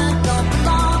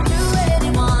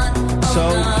 So,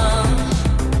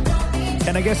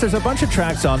 and I guess there's a bunch of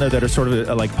tracks on there that are sort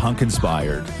of like punk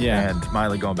inspired. Yeah. And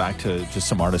Miley going back to just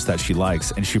some artists that she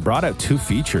likes. And she brought out 2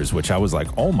 features, which I was like,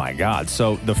 oh my God.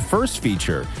 So the first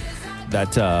feature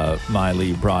that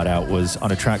Miley brought out was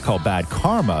on a track called Bad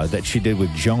Karma that she did with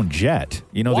Joan Jett.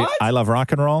 You know, the I Love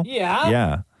Rock and Roll? Yeah.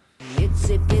 Yeah.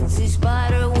 Itsy bitsy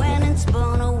spider went and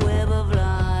spun a web of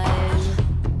lies.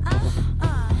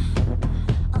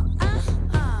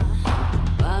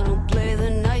 I don't play the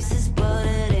nicest, but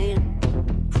it ain't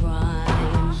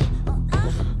crime.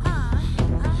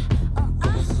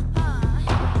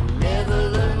 Never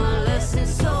learned my lesson,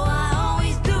 so I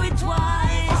always do it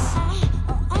twice.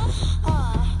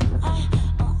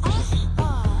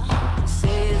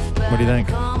 What do you think?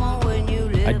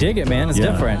 I dig it, man. It's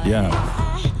different. Yeah.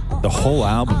 The whole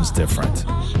album's different.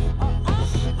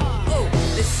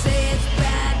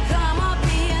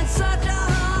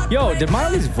 Yo, did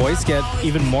Miley's voice get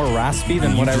even more raspy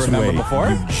than what I remember before?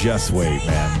 You just wait,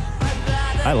 man.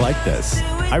 I like this.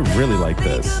 I really like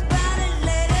this.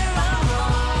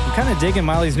 I'm kind of digging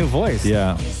Miley's new voice.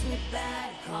 Yeah.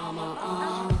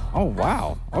 Oh,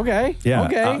 wow. Okay. Yeah.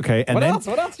 Okay. And What then, else?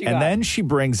 What else you got? And then she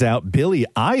brings out Billy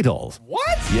Idol.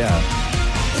 What? Yeah.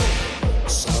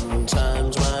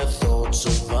 Sometimes my thoughts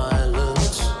are violent.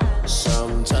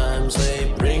 Sometimes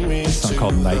they bring me It's a song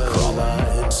called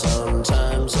Nightcrawler.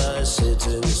 Sometimes I sit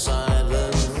in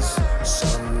silence.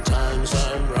 Sometimes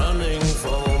I'm running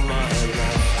for my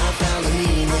life. I found the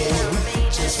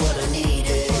meaning, just what I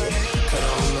needed. Cut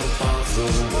on the path of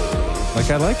the world. Like,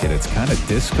 I like it. It's kind of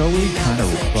disco-y, kind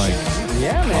of like...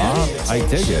 Yeah, man. I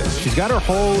dig it. She's got her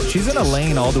whole... She's in a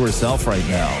lane all to herself right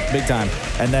now. Big time.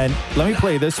 And then, let me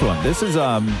play this one. This is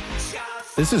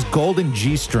Golden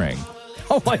G-String.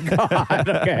 Oh, my God.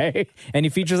 Okay. Any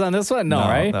features on this one? No,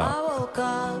 right? No. I woke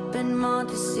up in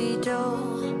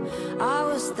Montecito. I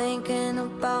was thinking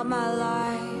about my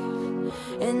life.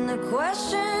 And the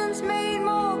questions made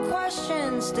more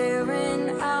questions,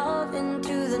 staring out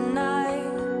into the night.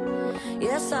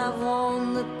 Yes, I've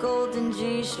worn the golden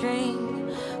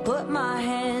G-string, put my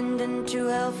hand into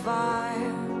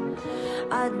hellfire.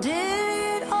 I did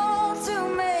it all to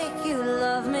make you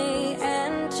love me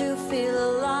and to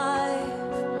feel alive.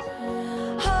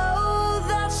 Oh,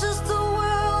 that's just the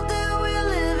world that we're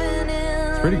living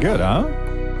in. Pretty good, huh?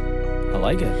 I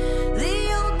like it.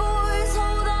 The old boys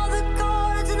hold all the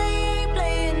cards and they ain't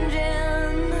playing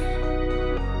gin.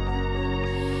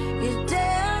 You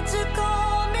dare to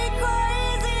call me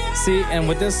crazy. See, and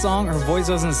with this song, her voice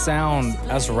doesn't sound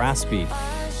as raspy.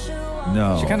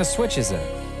 No. She kind of switches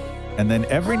it. And then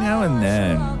every now and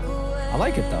then, I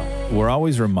like it though. We're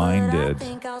always reminded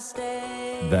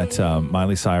that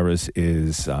Miley Cyrus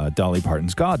is Dolly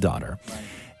Parton's goddaughter.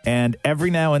 And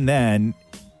every now and then,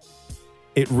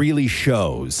 it really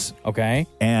shows. Okay.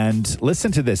 And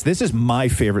listen to this. This is my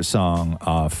favorite song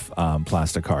off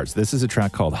Plastic Hearts. This is a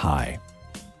track called High.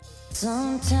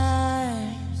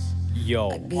 Sometimes Yo,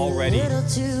 a already. little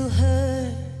too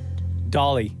hurt.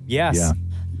 Dolly, yes. Yeah.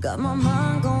 Got my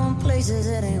mind going places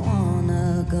it ain't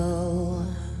wanna go.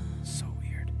 So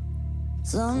weird.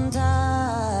 Sometimes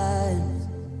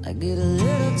I get a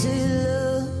little too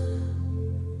low,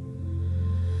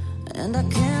 and I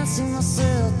can't see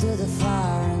myself through the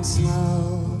fire and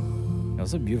snow. That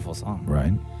was a beautiful song.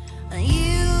 Right.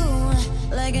 You,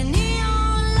 like a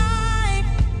neon light,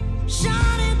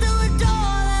 shining through a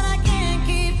door that I can't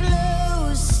keep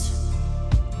closed.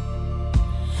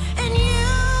 And you,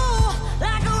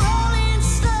 like a rolling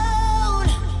stone,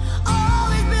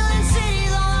 always building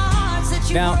cities on the hearts that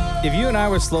you Now, if you and I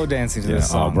were slow dancing to this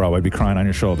Oh, song, bro, I'd be crying on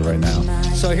your shoulder right now.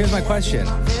 So here's my question.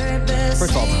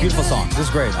 First of all, beautiful song. This is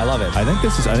great. I love it. I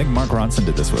think Mark Ronson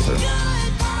did this with her.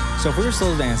 So if we were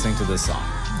slow dancing to this song,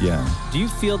 Yeah. do you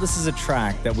feel this is a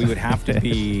track that we would have to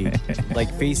be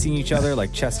like facing each other,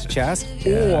 like chest to chest?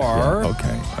 Or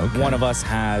Okay. one of us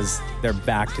has their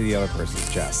back to the other person's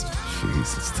chest?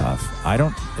 Jeez, it's tough.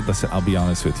 Listen, I'll be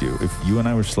honest with you. If you and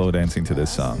I were slow dancing to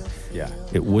this song, Yeah.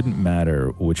 it wouldn't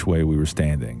matter which way we were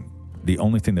standing. The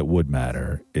only thing that would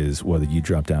matter is whether you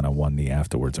dropped down on one knee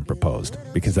afterwards and proposed,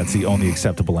 because that's the only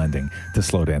acceptable ending to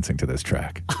slow dancing to this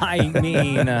track. I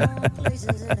mean, I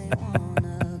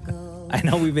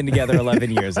know we've been together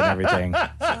 11 years and everything,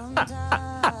 but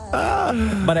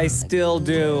I still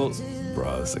do.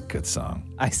 Bro, it's a good song.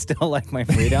 I still like my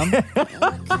freedom.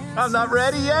 I'm not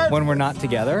ready yet. When we're not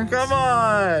together. Come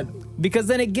on. Because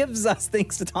then it gives us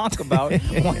things to talk about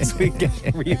once we get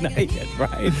reunited,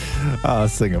 right? Oh,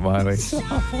 sing it, Miley.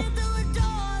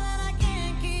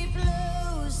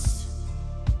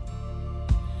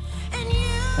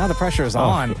 Now the pressure is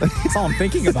on. That's all I'm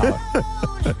thinking about.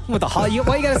 With the why you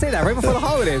gotta say that right before the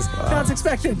holidays? Now it's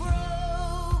expected.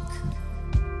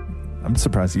 I'm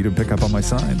surprised you didn't pick up on my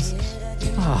signs.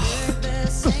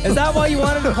 Is that why you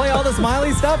wanted to play all this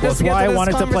Miley stuff? That's why I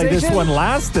wanted to play this one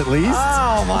last, at least.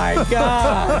 Oh my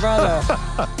God,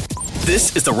 brother.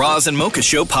 This is the Roz and Mocha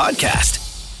Show podcast.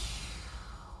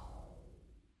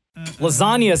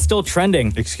 Lasagna is still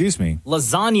trending. Excuse me.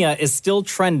 Lasagna is still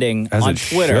trending As on it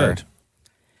Twitter. should.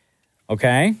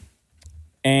 Okay.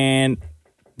 And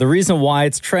the reason why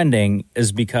it's trending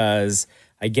is because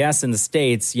I guess in the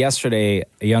States, yesterday,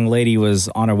 a young lady was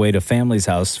on her way to family's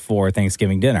house for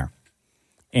Thanksgiving dinner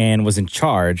and was in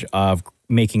charge of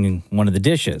making one of the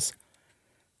dishes.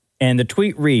 And the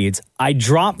tweet reads, "I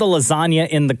dropped the lasagna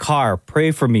in the car.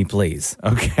 Pray for me, please."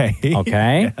 Okay.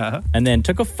 Okay. Yeah. And then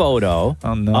took a photo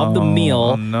of the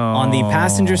meal on the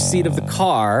passenger seat of the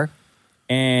car.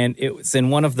 And it was in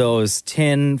one of those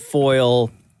tin foil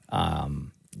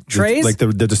trays. Like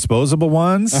the disposable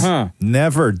ones? Uh-huh.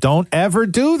 Never. Don't ever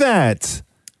do that.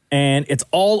 And it's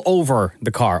all over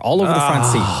the car, all over the front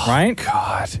seat, right?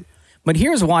 God. But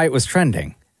here's why it was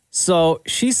trending. So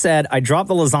she said, "I dropped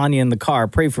the lasagna in the car.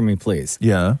 Pray for me, please."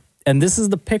 Yeah. And this is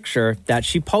the picture that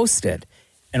she posted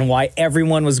and why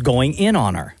everyone was going in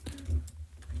on her.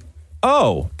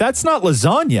 Oh, that's not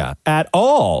lasagna at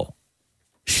all.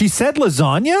 She said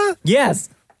lasagna? Yes.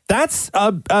 That's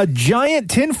a giant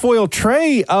tinfoil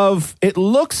tray of, it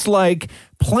looks like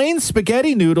plain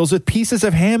spaghetti noodles with pieces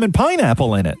of ham and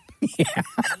pineapple in it. Yeah.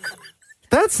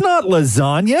 That's not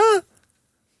lasagna.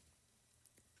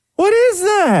 What is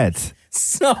that?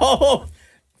 So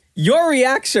your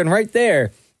reaction right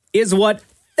there is what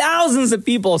thousands of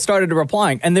people started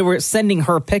replying, and they were sending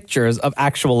her pictures of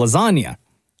actual lasagna,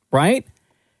 right?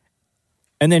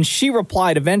 And then she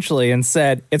replied eventually and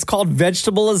said, it's called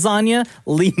vegetable lasagna.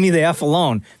 Leave me the F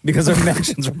alone, because her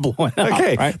mentions are blowing up.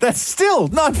 Okay, right? that's still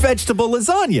not vegetable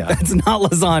lasagna. That's not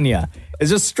lasagna. It's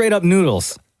just straight up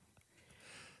noodles.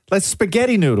 That's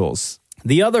spaghetti noodles.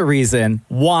 The other reason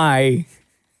why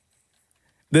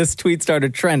this tweet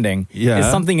started trending is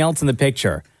something else in the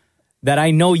picture that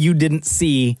I know you didn't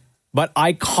see, but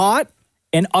I caught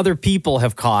and other people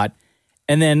have caught.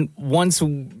 And then once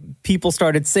people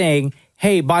started saying,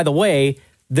 hey, by the way,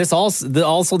 this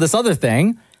also this other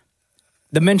thing,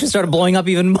 the mention started blowing up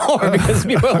even more because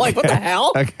people were like, what the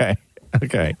hell? Okay.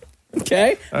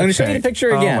 Okay. I'm going to show you the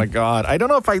picture again. Oh my God. I don't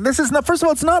know if this is not, first of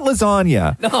all, it's not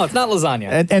lasagna. No, it's not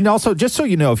lasagna. And also, just so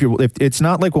you know, if it's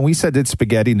not like when we said it's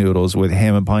spaghetti noodles with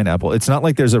ham and pineapple, it's not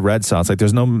like there's a red sauce. Like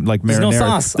there's no like marinara. There's no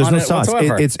sauce. There's no sauce.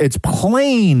 Whatsoever. It's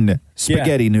plain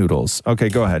spaghetti noodles. Okay,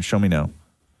 go ahead. Show me now.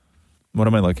 What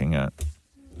am I looking at?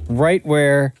 Right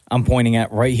where I'm pointing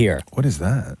at right here. What is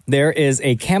that? There is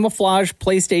a camouflage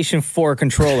PlayStation 4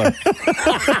 controller.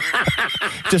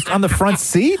 Just on the front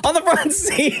seat? On the front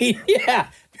seat, yeah.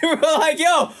 People were like,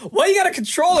 yo, why you got a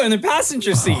controller in the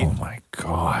passenger seat? Oh my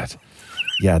God.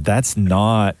 Yeah, that's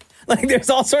not... Like, there's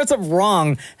all sorts of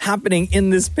wrong happening in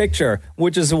this picture,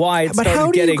 which is why it's But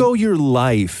how do you go your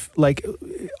life? Like,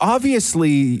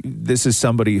 obviously, this is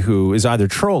somebody who is either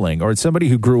trolling or it's somebody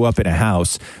who grew up in a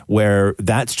house where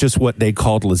that's just what they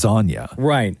called lasagna.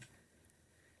 Right.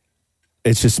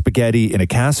 It's just spaghetti in a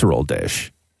casserole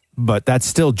dish. But that's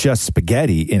still just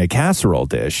spaghetti in a casserole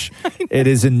dish. It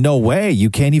is in no way, you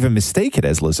can't even mistake it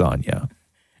as lasagna.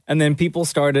 And then people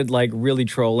started, like, really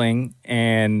trolling,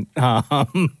 and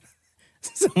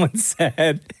someone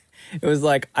said, it was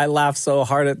like, I laughed so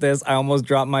hard at this, I almost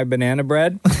dropped my banana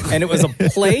bread. And it was a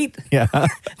plate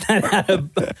that had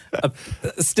a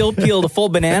still peeled a full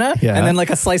banana and then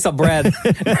like a slice of bread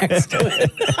next to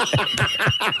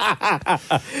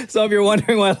it. So if you're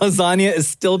wondering why lasagna is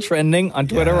still trending on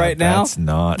Twitter right now, That's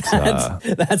not...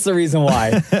 that's the reason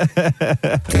why.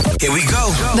 Here we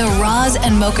go. The Roz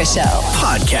and Mocha Show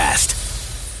Podcast.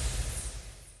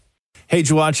 Hey, did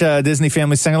you watch Disney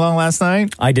Family Sing-Along last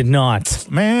night? I did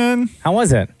not. Man. How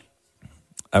was it?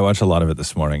 I watched a lot of it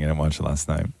this morning. I didn't watch it last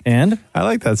night. And? I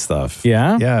like that stuff.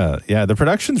 Yeah? Yeah. The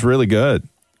production's really good.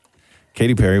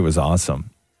 Katy Perry was awesome.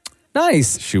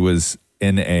 Nice. She was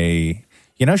in a...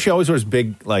 You know, she always wears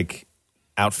big, like,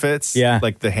 outfits. Yeah.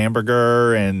 Like the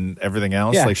hamburger and everything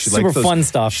else. Yeah, like she super likes those, fun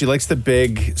stuff. She likes the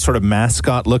big sort of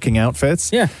mascot-looking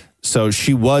outfits. Yeah. So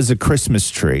she was a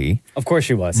Christmas tree. Of course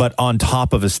she was. But on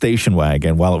top of a station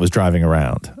wagon while it was driving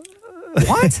around.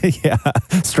 What? Yeah.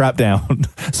 Strapped down.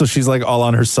 So she's like all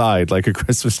on her side like a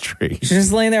Christmas tree. She's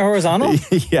just laying there horizontal?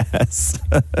 Yes.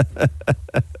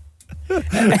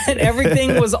 And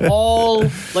everything was all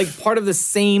like part of the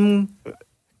same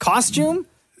costume?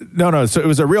 No. So it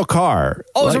was a real car.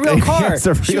 Oh, it was a real car.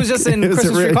 Yeah, She was just in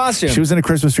Christmas tree costume. She was in a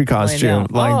Christmas tree costume,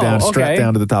 lying down, strapped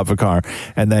down to the top of a car.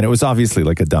 And then it was obviously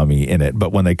like a dummy in it.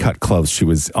 But when they cut close, she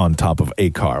was on top of a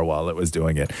car while it was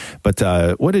doing it. But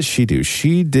what did she do?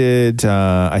 She did,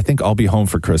 I think, I'll Be Home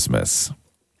for Christmas.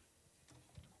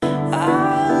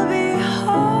 I'll be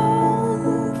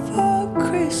home for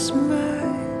Christmas.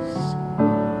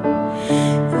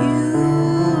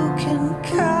 You can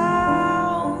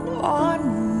count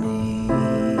on me.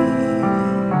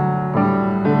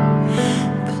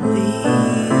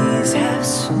 Please have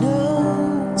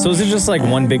snow. So is it just like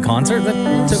one big concert that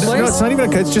took place? No, it's not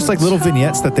even. It's just like little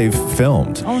vignettes that they've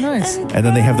filmed. Oh, nice. And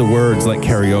then they have the words like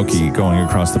karaoke going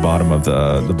across the bottom of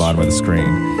the bottom of the screen.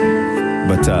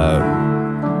 But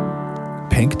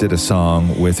Pink did a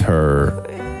song with her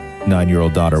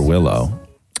 9-year-old daughter Willow.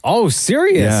 Oh,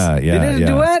 serious? Yeah. They did a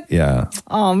duet? Yeah.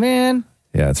 Oh, man.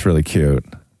 Yeah, it's really cute.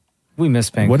 We miss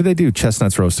Pink. What do they do?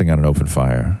 Chestnuts roasting on an open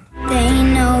fire. They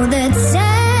know that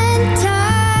Santa's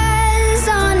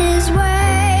on his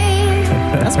way.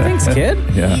 That's Pink's kid?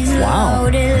 Yeah. He's Wow.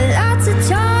 loaded lots of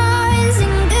toys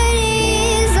and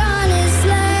goodies on his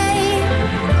sleigh.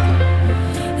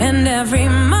 And every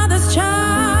mother's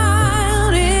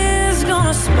child is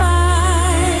gonna spy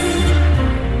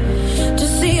to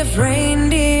see if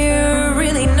reindeer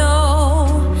really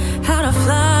know how to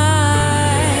fly.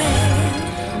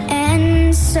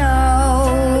 And so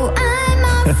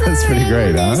I'm That's pretty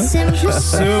great, huh?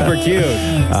 Super cute.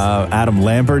 Adam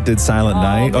Lambert did Silent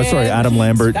Night. Oh, sorry. Adam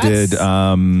Lambert did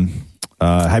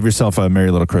Have Yourself a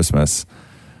Merry Little Christmas.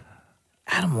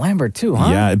 Adam Lambert, too,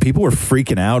 huh? Yeah, and people were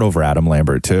freaking out over Adam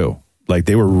Lambert, too. Like,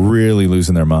 they were really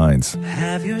losing their minds.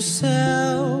 have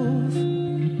yourself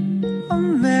a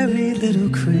merry little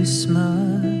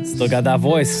Christmas. Still got that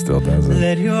voice. Still does it.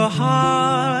 Let your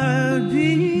heart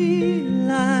be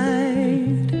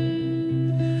light.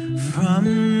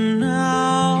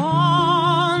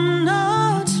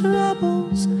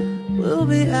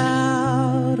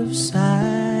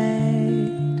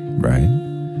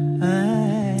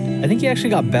 think he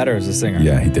actually got better as a singer.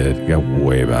 Yeah, he did. He got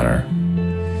way better.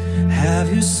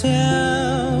 Have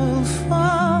yourself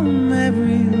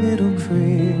every little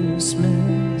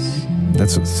Christmas.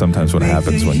 That's sometimes what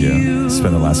happens when you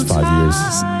spend the last 5 years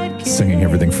singing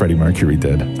everything Freddie Mercury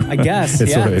did. I guess, It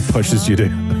yeah. pushes you to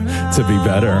be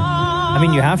better. I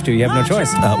mean, you have to. You have no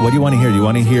choice. What do you want to hear? Do you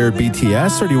want to hear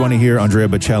BTS or do you want to hear Andrea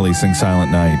Bocelli sing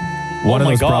Silent Night? One of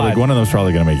them's probably going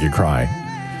to make you cry.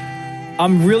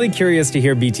 I'm really curious to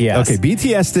hear BTS. Okay,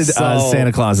 BTS did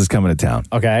Santa Claus is Coming to Town.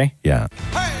 Okay. Yeah.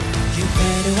 You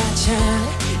better watch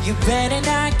out. You better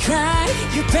not cry.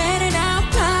 You better not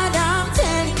pout. I'm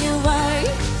telling you why.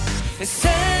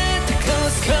 Santa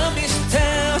Claus coming to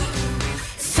town.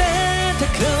 Santa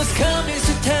Claus coming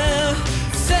to town.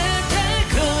 Santa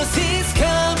Claus is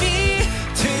coming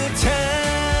to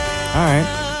town. All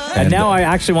right. And now I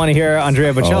actually want to hear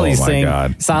Andrea Bocelli sing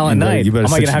Silent Night. Am I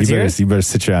going to have tears? You better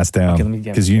sit your ass down Okay, let me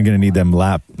get- because you're going to need them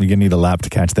lap. You're going to need a lap to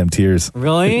catch them tears.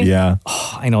 Really? Yeah.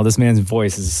 Oh, I know. This man's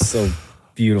voice is so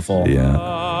beautiful.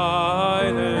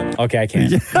 Yeah. Okay, I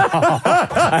can't.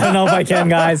 I don't know if I can,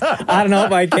 guys. I don't know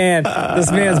if I can. This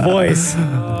man's voice.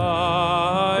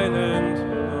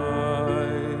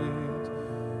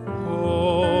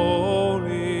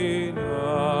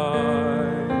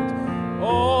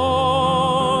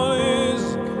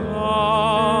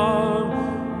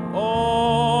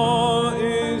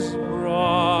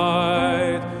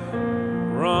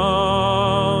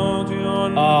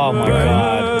 Oh my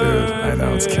God. Dude, I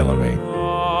know. It's killing me.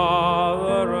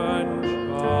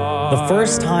 The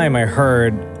first time I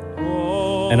heard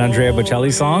an Andrea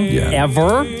Bocelli song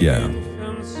ever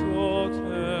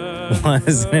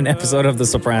was in an episode of The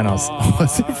Sopranos.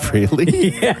 Was it really?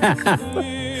 Yeah.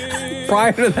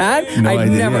 Prior to that, No I'd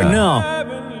idea. never know.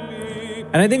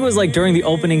 And I think it was like during the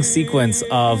opening sequence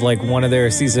of like one of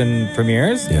their season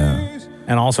premieres. Yeah.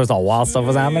 And all sorts of wild stuff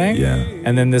was happening. Yeah.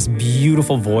 And then this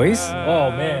beautiful voice.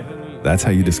 Oh, man. That's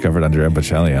how you discovered Andrea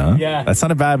Bocelli, huh? Yeah. That's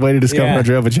not a bad way to discover Yeah.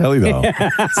 Andrea Bocelli, though. Yeah.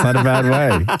 It's not a bad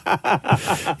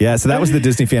way. Yeah, so that was the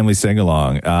Disney Family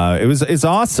Sing-Along. It's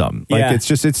awesome. Like, Yeah.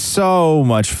 it's so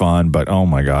much fun, but oh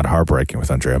my God, heartbreaking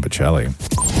with Andrea Bocelli.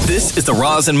 This is the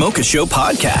Roz and Mocha Show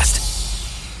podcast.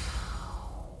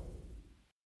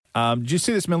 Did you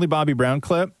see this Millie Bobby Brown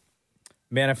clip?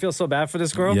 Man, I feel so bad for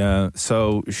this girl. Yeah,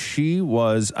 so she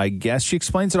was, I guess, she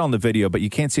explains it on the video, but you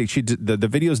can't see it. The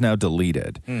video is now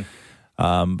deleted.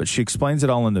 But she explains it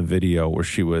all in the video where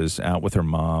she was out with her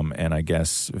mom, and I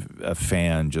guess a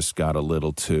fan just got a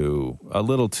little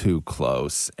too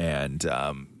close, and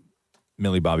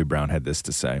Millie Bobby Brown had this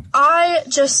to say. I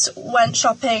just went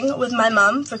shopping with my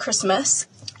mum for Christmas,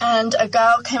 and a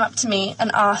girl came up to me and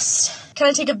asked, "Can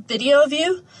I take a video of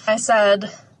you?" I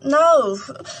said, "No.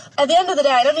 At the end of the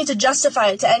day, I don't need to justify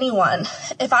it to anyone.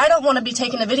 If I don't want to be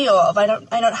taken a video of, I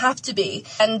don't have to be."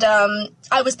 And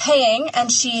I was paying,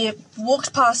 and she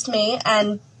walked past me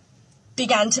and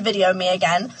began to video me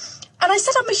again. And I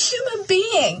said, "I'm a human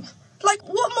being. Like,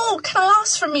 what more can I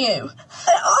ask from you?"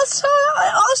 I asked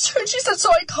her, and she said,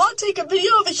 "So I can't take a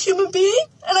video of a human being?"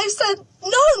 And I said,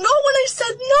 "No, not when I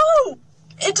said no.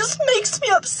 It just makes me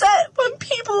upset when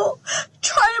people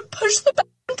try and push the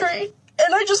boundary.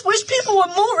 And I just wish people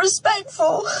were more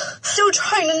respectful. Still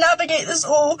trying to navigate this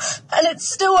all, and it's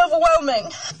still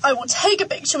overwhelming. I will take a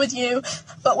picture with you,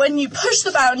 but when you push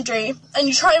the boundary and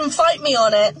you try and fight me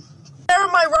on it, there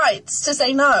are my rights to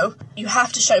say no. You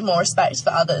have to show more respect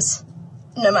for others.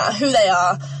 No matter who they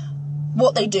are,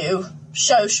 what they do,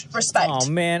 show respect." Oh,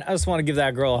 man. I just want to give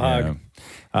that girl a hug.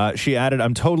 She added,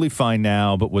 "I'm totally fine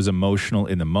now, but was emotional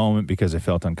in the moment because I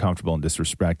felt uncomfortable and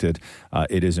disrespected.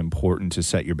 It is important to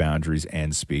set your boundaries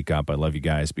and speak up. I love you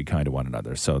guys. Be kind to one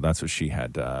another." So that's what she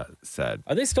had said.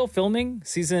 Are they still filming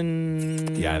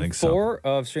season Yeah, I think so. 4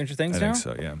 of Stranger Things I now? think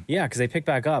so, yeah. Yeah, because they picked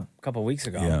back up a couple of weeks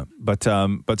ago. Yeah,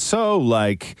 but so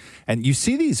like, and you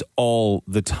see these all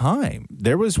the time.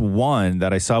 There was one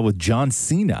that I saw with John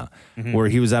Cena where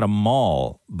he was at a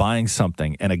mall buying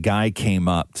something, and a guy came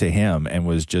up to him and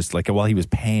was just like, while he was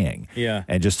paying,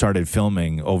 and just started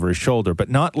filming over his shoulder, but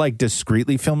not like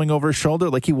discreetly filming over his shoulder.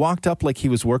 Like he walked up like he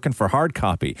was working for Hard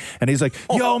Copy, and he's like,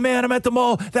 "Yo, man, I'm at the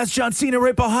mall. That's John Cena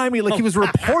right behind me." Like he was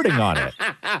reporting on it.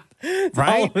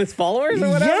 Right? All of his followers or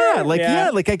whatever?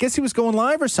 Like I guess he was going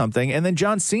live or something, and then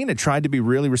John Cena tried to be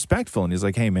really respectful, and he's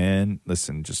like, "Hey man,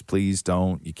 listen, just please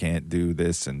don't, you can't do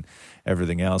this," and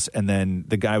everything else. And then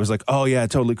the guy was like, "Oh yeah,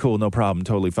 totally cool, no problem,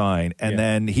 totally fine." And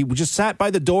then he just sat by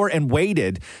the door and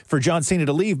waited for John Cena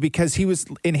to leave because he was,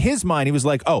 in his mind, he was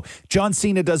like, "Oh, John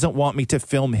Cena doesn't want me to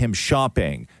film him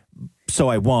shopping, so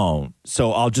I won't.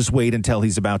 So I'll just wait until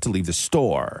he's about to leave the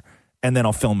store." and then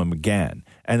I'll film him again.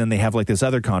 And then they have like this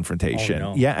other confrontation.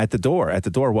 Oh, no. Yeah, at the door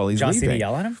while he's John leaving. Cena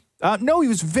yell at him? No, he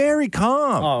was very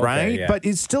calm, Oh, okay, right? yeah. But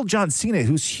it's still John Cena,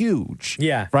 who's huge.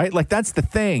 Yeah. Right? Like, that's the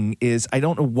thing is I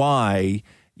don't know why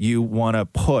you want to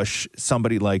push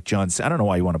somebody like John Cena. I don't know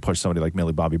why you want to push somebody like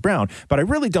Millie Bobby Brown, but I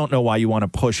really don't know why you want to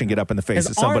push and get up in the face His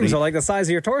of somebody. arms are like the size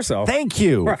of your torso. Thank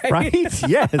you. Right?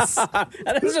 Yes. And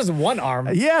it's just one arm.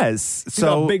 Yes. He's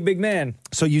So a big man.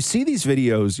 So you see these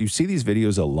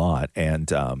videos a lot,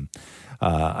 and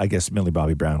I guess Millie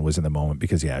Bobby Brown was in the moment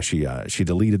because she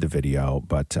deleted the video,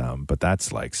 but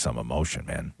that's like some emotion,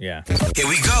 man. Yeah. Here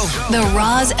we go. The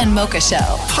Roz and Mocha Show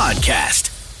Podcast.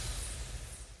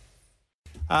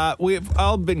 We've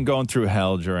all been going through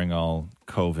hell during all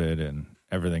COVID and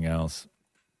everything else,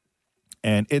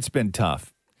 and it's been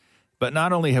tough. But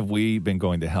not only have we been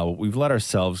going to hell, we've let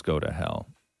ourselves go to hell.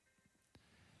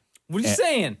 What are you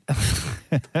saying?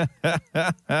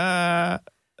 I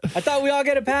thought we all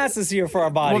get a pass this year for our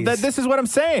bodies. Well, this is what I'm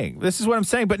saying.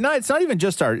 But no, it's not even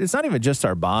just our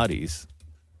bodies.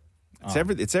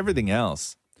 It's everything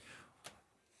else.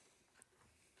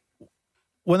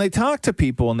 When they talk to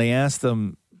people and they ask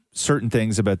them certain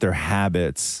things about their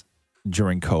habits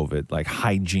during COVID, like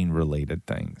hygiene related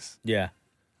things. Yeah.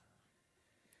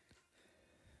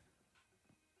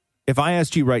 If I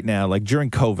asked you right now, like during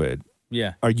COVID,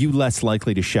 Yeah. are you less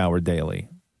likely to shower daily?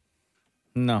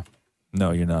 No.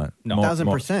 No, you're not. No.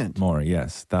 1,000%. More,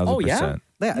 yes. 1,000%.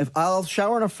 Yeah, if I'll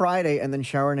shower on a Friday and then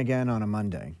shower again on a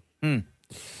Monday.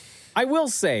 I will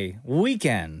say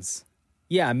weekends.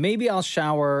 Yeah, maybe I'll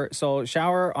shower. So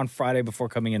shower on Friday before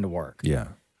coming into work. Yeah.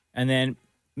 And then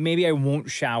maybe I won't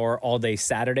shower all day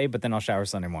Saturday, but then I'll shower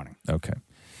Sunday morning. Okay.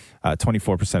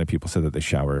 24% of people said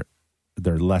that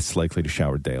they're less likely to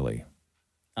shower daily.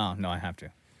 Oh, no, I have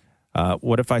to.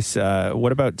 What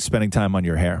about spending time on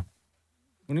your hair?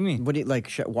 What do you mean? What do you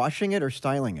like? Washing it or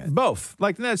styling it? Both.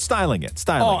 Like styling it.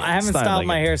 I haven't styled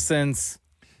my hair since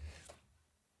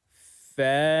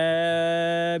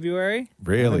February.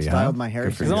 Really? Styled my hair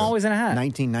Because I'm always in a hat.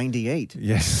 1998.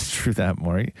 Yes, true that,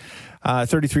 Maury.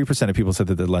 33% of people said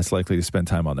that they're less likely to spend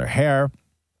time on their hair.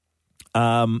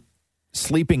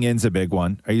 Sleeping in's a big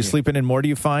one. Are you sleeping in more, do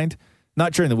you find?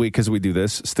 Not during the week because we do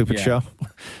this stupid show.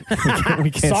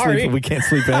 we can't Sorry. sleep. We can't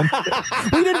sleep in.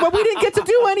 we didn't get to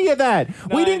do any of that.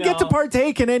 No, we didn't get to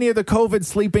partake in any of the COVID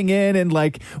sleeping in and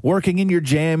like working in your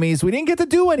jammies. We didn't get to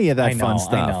do any of that fun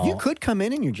stuff. You could come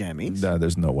in your jammies. No,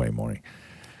 there's no way, Maury.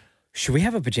 Should we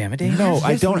have a pajama day? No,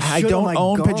 I Yes, don't. we I should. don't Oh my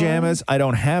own God. pajamas. I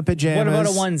don't have pajamas. What about a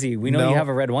onesie? We know you have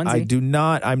a red onesie. I do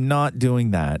not. I'm not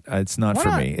doing that. It's not Why for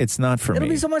not? me. It's not for It'll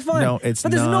me. be so much fun. No, it's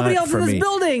But there's not nobody else for in this me.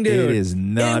 building, dude. It is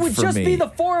not It would for just me. be the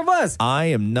four of us. I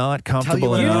am not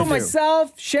comfortable You, enough.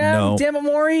 myself, Chef, No.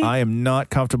 Damamori. I am not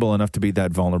comfortable enough to be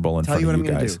that vulnerable in Tell front you of what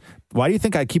you I'm gonna guys. do. Why do you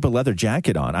think I keep a leather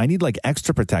jacket on? I need like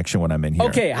extra protection when I'm in here.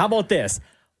 Okay, how about this?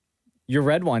 Your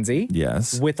red onesie.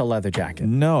 Yes. With a leather jacket.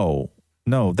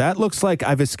 No, that looks like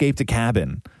I've escaped a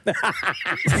cabin.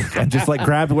 I just like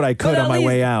grabbed what I could But at on my least-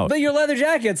 way out. But your leather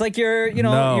jacket's like your,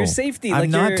 No. your safety. I'm like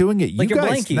not your, doing it. Like You your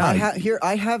guys- blankie. no.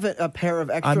 I have a pair of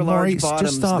extra I'm large Maurice, bottoms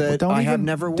just stop. that Don't I even, have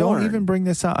never worn. Don't even bring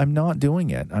this up. I'm not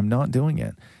doing it. I'm not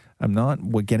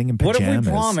getting in pajamas. What if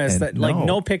we promise and that like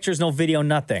no pictures, no video,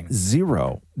 nothing?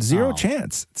 Zero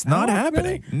chance. It's not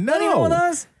happening. Really? No. Not even with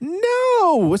us?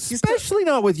 No, especially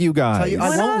not with you guys. Tell you,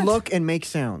 I won't look and make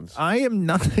sounds. I am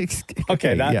not.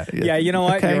 Okay, yeah, you know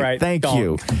what? Okay, You're right. Thank Don't.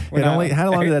 you. We're It not- only how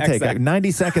long did that X take? that.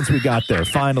 90 seconds we got there.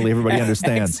 Finally, everybody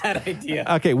understands. That idea.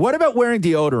 Okay, what about wearing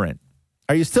deodorant?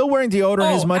 Are you still wearing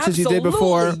deodorant as much as you did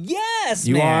before? Absolutely. Yes,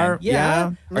 You man. are?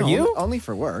 Yeah. Are No, you? Only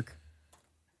for work.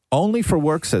 Only for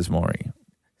work, says Maury.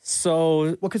 So,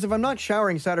 well, because if I'm not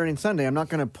showering Saturday and Sunday, I'm not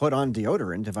going to put on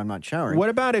deodorant if I'm not showering. What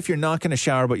about if you're not going to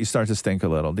shower but you start to stink a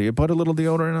little? Do you put a little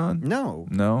deodorant on? No.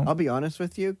 No? I'll be honest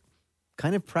with you.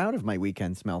 Kind of proud of my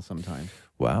weekend smell sometimes.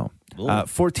 Wow.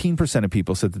 14% of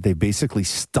people said that they basically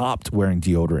stopped wearing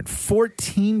deodorant.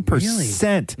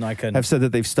 14% No, I couldn't. have said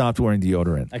that they've stopped wearing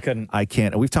deodorant. I couldn't. I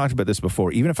can't. We've talked about this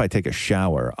before. Even if I take a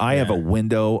shower, I have a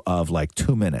window of like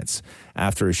 2 minutes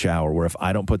after a shower where if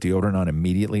I don't put deodorant on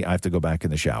immediately, I have to go back in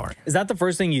the shower. Is that the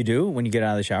first thing you do when you get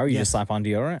out of the shower? You just slap on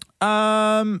deodorant?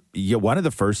 Yeah, one of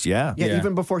the first, yeah. Yeah,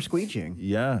 even before squeegeeing.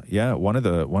 Yeah. One of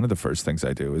the first things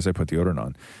I do is I put deodorant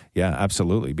on. Yeah,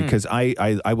 absolutely. Because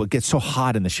I will get so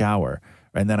hot in the shower,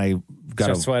 and then I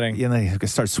Start sweating. Yeah, and I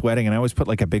start sweating, and I always put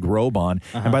like a big robe on.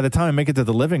 Uh-huh. And by the time I make it to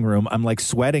the living room, I'm like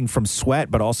sweating from sweat,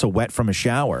 but also wet from a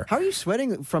shower. How are you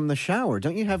sweating from the shower?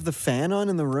 Don't you have the fan on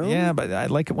in the room? Yeah, but I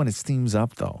like it when it steams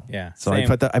up, though. Yeah, So I same.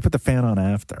 put the fan on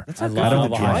after. That's I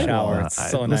love a hot shower. It's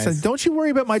so nice. Listen, don't you worry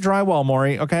about my drywall,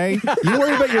 Maury. Okay, you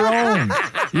worry about your own.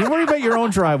 You worry about your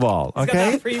own drywall. It's got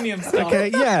Okay. that premium stuff. Okay.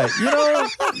 Yeah. You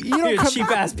don't Your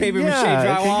cheap-ass paper mache okay,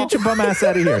 drywall. Get your bum ass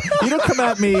out of here. You don't come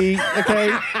at me.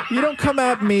 Okay. You don't come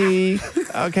at me.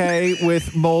 Okay,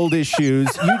 with mold issues.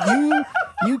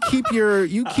 You keep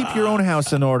your own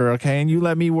house in order. Okay, and you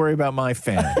let me worry about my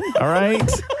fan. All right.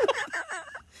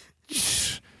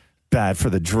 Bad for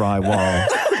the drywall.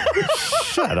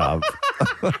 Shut up.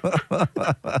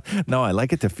 No, I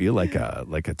like it to feel like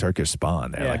a Turkish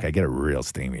spawn there. Yeah. Like I get it real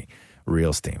steamy.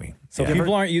 So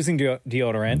people aren't using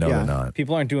deodorant. No, they're not.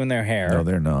 People aren't doing their hair. No,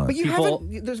 they're not. But you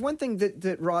haven't. There's one thing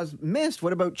that Roz missed.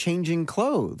 What about changing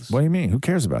clothes? What do you mean? Who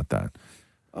cares about that?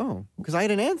 Oh, because I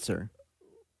had an answer.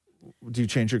 Do you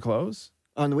change your clothes?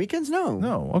 On the weekends? No.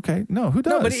 No. Okay. No, who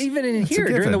does? No, but even in It's a here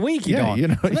during given. the week, you Yeah, don't. you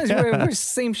know, Sometimes yeah. you wear the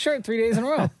same shirt 3 days in a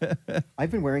row. I've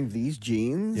been wearing these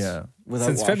jeans without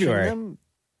Since washing February. them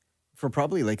for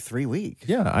probably like 3 weeks.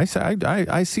 Yeah, I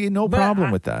see no But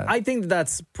problem with that. I think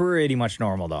that's pretty much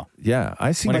normal, though. Yeah,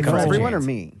 I see When no it comes to problem. Everyone or jeans.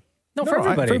 me? No, for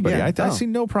everybody. I Oh. see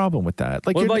no problem with that.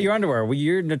 Like, What you're- about your underwear? Well,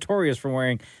 you're notorious for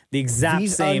wearing the exact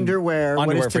These same underwear.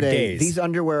 What is for today? days. These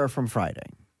underwear are from Friday.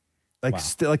 like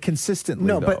still like consistently?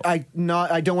 No, though. but I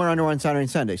don't wear underwear on Saturday and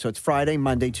Sunday. So it's Friday,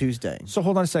 Monday, Tuesday. So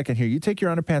hold on a second here. You take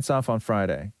your underpants off on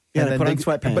Friday. Yeah, and I then put on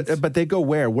sweatpants. But they go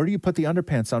where? Where do you put the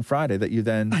underpants on Friday that you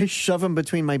then I shove them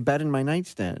between my bed and my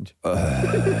nightstand.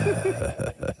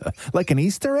 like an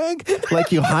Easter egg?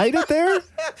 Like you hide it there?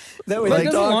 That way But the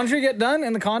doesn't dog- laundry get done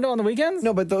in the condo on the weekends?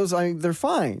 No, but those they're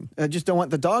fine. I just don't want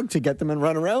the dog to get them and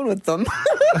run around with them.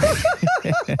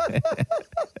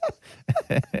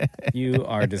 You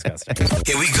are disgusting.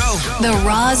 Here we go. The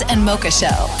Roz and Mocha Show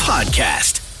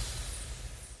Podcast.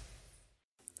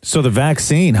 So the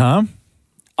vaccine, huh?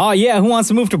 Oh, yeah. Who wants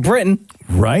to move to Britain?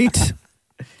 Right?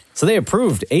 So they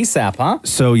approved ASAP, huh?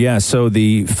 So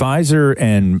the Pfizer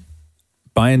and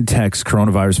BioNTech's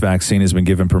coronavirus vaccine has been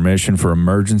given permission for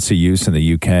emergency use in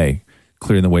the UK,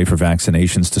 clearing the way for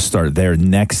vaccinations to start there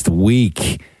next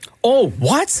week. Oh,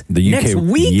 what? The UK, Next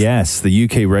week? Yes, the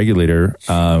UK regulator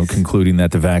concluding that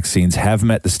the vaccines have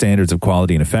met the standards of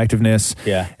quality and effectiveness,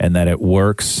 and that it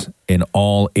works in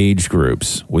all age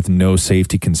groups with no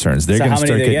safety concerns. They're So going how to many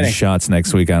start are they getting getting? shots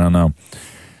next week. I don't know.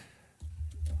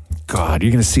 God,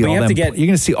 you're going to see But you all have them. to get- You're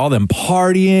going to see all them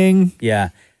partying. Yeah.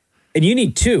 And you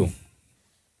need 2,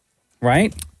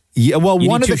 right? Yeah, well, You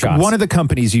one need of 2 shots. one of the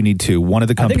companies you need 2. One of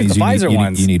the I think companies it's the Pfizer you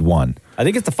ones. need 1. I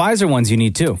think it's the Pfizer ones you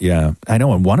need 2. Yeah, I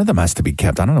know, and one of them has to be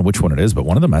kept. I don't know which one it is, but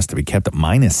one of them has to be kept at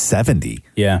minus 70.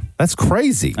 Yeah. That's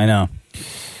crazy. I know. But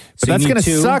So you that's need going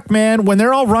to 2. suck, man. When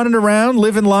they're all running around,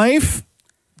 living life,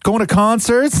 going to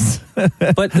concerts.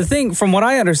 But the thing, from what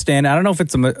I understand, I don't know if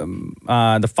it's the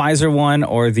Pfizer one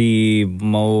or the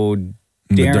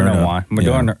Moderna one.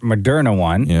 Moderna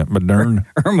one. Yeah, Moderna.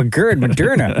 Or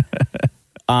Moderna.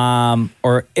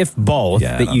 Or if both,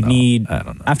 that you need,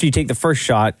 after you take the first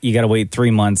shot, you got to wait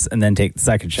 3 months and then take the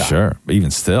second shot. Sure, but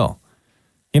even still.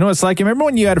 You know what it's like? You remember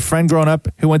when you had a friend growing up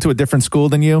who went to a different school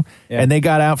than you, and they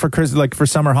got out for for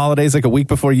summer holidays like a week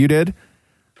before you did?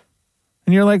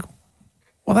 And you're like,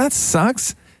 well, that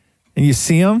sucks. And you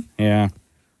see them. Yeah.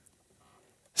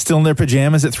 Still in their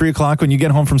pajamas at 3 o'clock when you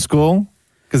get home from school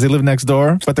because they live next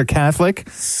door, but they're Catholic.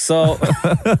 So,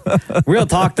 real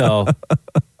talk though.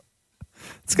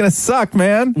 It's going to suck,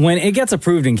 man. When it gets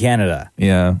approved in Canada,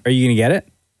 Yeah. are you going to get it?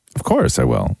 Of course I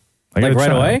will. I Like gotta right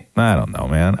try. away? I don't know,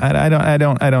 man.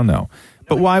 I don't know.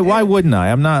 But why wouldn't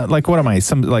I? I'm not like, what am I? I'm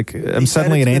suddenly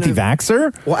an it's gonna-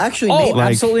 anti-vaxxer? Well, actually,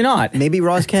 absolutely not. Maybe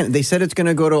Roz can't. They said it's going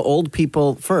to go to old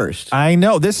people first. I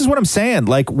know. This is what I'm saying.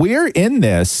 Like, we're in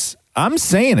this, I'm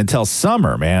saying, until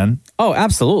summer, man. Oh,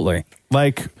 absolutely.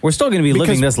 Like, we're still going to be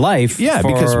living this life. Yeah,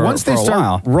 because once they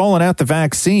start rolling out the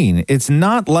vaccine, it's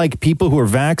not like people who are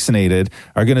vaccinated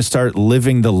are going to start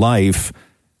living the life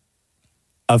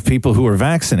of people who are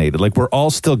vaccinated. Like, we're all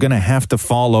still going to have to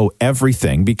follow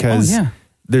everything because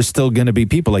there's still going to be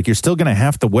people. Like, you're still going to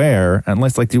have to wear,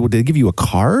 unless, like, do they give you a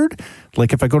card?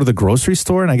 Like, if I go to the grocery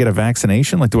store and I get a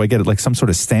vaccination, like, do I get like some sort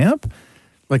of stamp?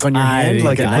 Like on your hand?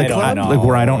 Like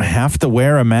where I don't have to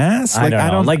wear a mask? I Like,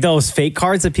 don't know. Like those fake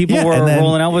cards that people were and then-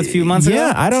 rolling out with a few months ago?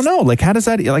 Yeah, I don't know. Like, how does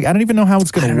that, like, I don't even know how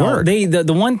it's going to work.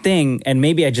 The one thing, and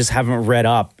maybe I just haven't read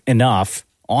up enough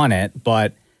on it,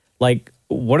 but like,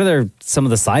 what are some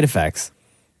of the side effects?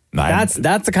 That's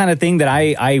the kind of thing that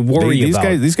I worry these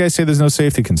about. These guys say there's no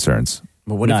safety concerns.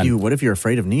 But what if you're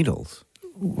afraid of needles?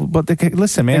 But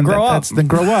listen, man, Then grow up. Then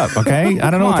grow up, okay? I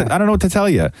don't know. I don't know what to tell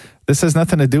you. This has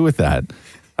nothing to do with that.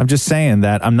 I'm just saying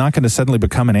that I'm not going to suddenly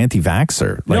become an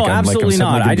anti-vaxxer. No, absolutely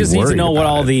not. I just need to know what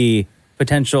all the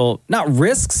potential, not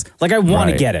risks. Like I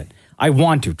want to get it. I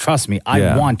want to. Trust me.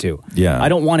 I want to. Yeah. I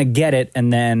don't want to get it.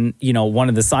 And then, one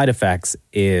of the side effects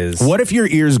is. What if your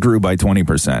ears grew by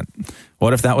 20%?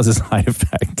 What if that was a side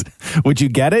effect? Would you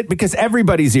get it? Because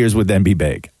everybody's ears would then be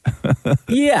big.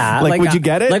 Yeah. Would you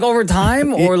get it? Like over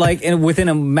time or within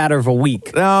a matter of a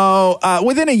week? No,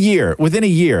 within a year. Within a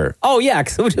year. Oh, yeah,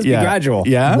 because it would just be gradual.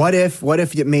 Yeah. What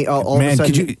if you made all of a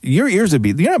sudden... could your ears would be...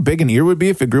 You know how big an ear would be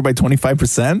if it grew by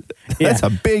 25%? That's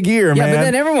a big ear, yeah,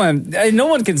 man. but then no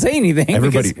one can say anything.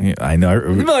 Everybody... I know.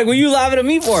 You'd be like, what are you laughing at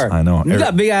me for? I know. You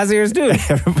got big ass ears, too.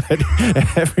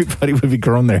 Everybody would be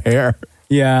growing their hair.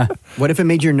 Yeah. What if it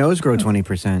made your nose grow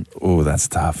 20%? Oh, that's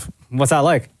tough. What's that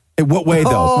like? In what way,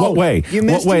 though? What way? You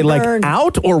missed what way? your Like turn.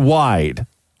 out or wide?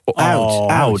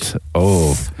 Out.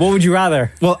 Oh. What would you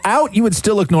rather? Well, out, you would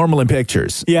still look normal in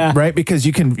pictures. Yeah. Right? Because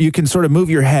you can sort of move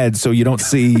your head so you don't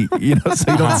see, so you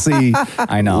don't see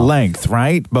I know. length,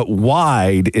 right? But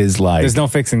wide is like... There's no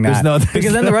fixing that.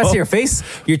 Because then the rest of your face,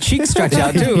 your cheeks stretch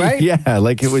out too, right? Yeah,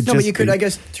 like it would No, just but you could, be- I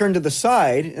guess, turn to the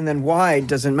side, and then wide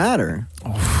doesn't matter.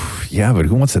 Yeah, but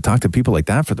who wants to talk to people like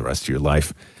that for the rest of your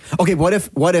life? Okay, what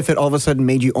if it all of a sudden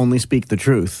made you only speak the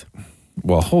truth?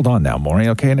 Well, hold on now, Maury,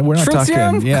 okay? And we're not Truth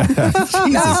talking... serum? Yeah. Jesus.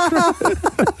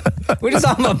 We're just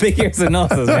talking about big ears and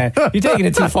noses, man. You're taking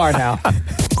it too far now.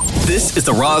 This is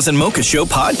the Roz and Mocha Show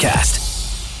podcast.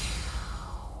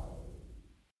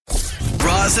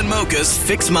 Roz and Mocha's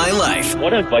Fix My Life.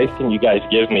 What advice can you guys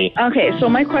give me? Okay, so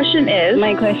my question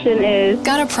is...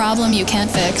 Got a problem you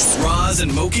can't fix? Roz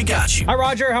and Mocha got you. Hi,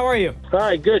 Roger. How are you?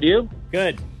 Hi, good. You?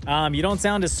 Good. You don't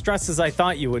sound as stressed as I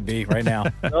thought you would be right now.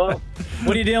 No.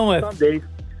 What are you dealing with? Some days.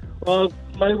 Well,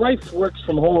 my wife works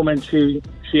from home, and she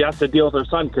has to deal with her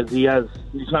son because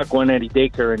he's not going to any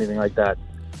daycare or anything like that.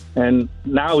 And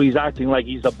now he's acting like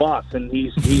he's the boss, and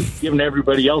he's giving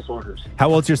everybody else orders. How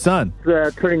old's your son?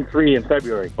 He's turning 3 in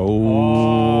February.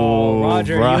 Oh,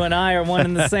 Roger, you and I are one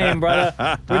and the same, brother.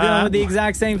 We're dealing with the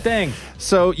exact same thing.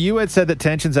 So you had said that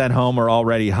tensions at home are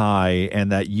already high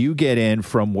and that you get in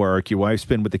from work, your wife's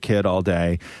been with the kid all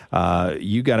day,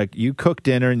 you cook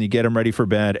dinner and you get him ready for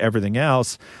bed, everything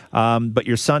else, but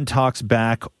your son talks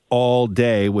back all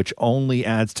day, which only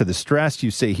adds to the stress. You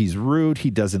say he's rude, he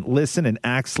doesn't listen, and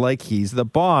acts like he's the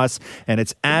boss, and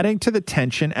it's adding to the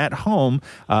tension at home.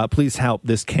 Please help.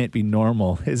 This can't be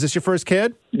normal. Is this your first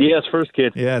kid? Yes, first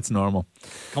kid. Yeah, it's normal.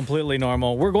 Completely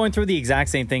normal. We're going through the exact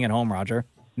same thing at home, Roger.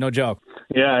 No joke.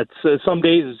 Yeah, it's some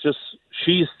days it's just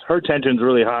her tension's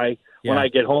really high when I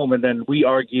get home, and then we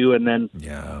argue, and then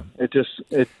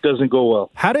it doesn't go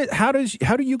well. How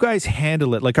do you guys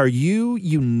handle it? Like, are you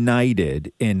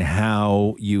united in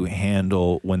how you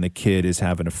handle when the kid is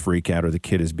having a freak out or the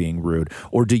kid is being rude,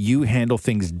 or do you handle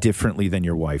things differently than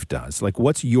your wife does? Like,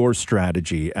 what's your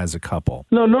strategy as a couple?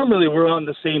 No, normally we're on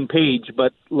the same page,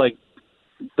 but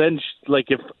then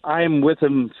if I'm with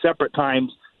him separate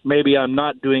times, maybe I'm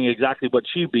not doing exactly what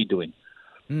she'd be doing.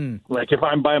 Like if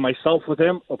I'm by myself with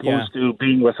him, opposed to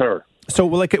being with her.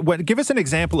 So, give us an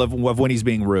example of when he's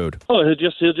being rude. Oh, he'll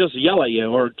just yell at you,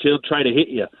 or he'll try to hit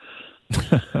you.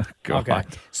 Okay.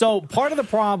 So part of the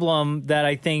problem that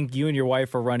I think you and your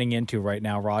wife are running into right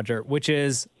now, Roger, which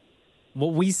is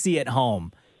what we see at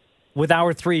home with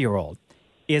our 3-year-old,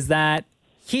 is that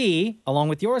he, along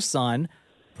with your son,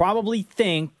 probably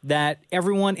think that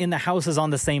everyone in the house is on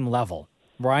the same level,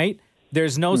 right?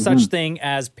 There's no such thing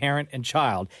as parent and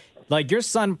child. Like your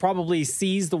son probably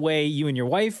sees the way you and your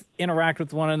wife interact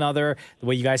with one another, the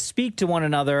way you guys speak to one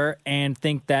another, and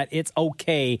think that it's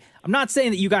okay. I'm not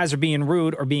saying that you guys are being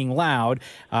rude or being loud,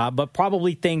 but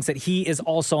probably thinks that he is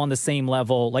also on the same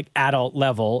level, like adult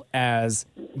level, as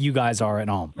you guys are at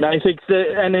home. I think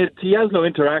he has no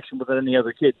interaction with any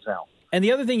other kids now. And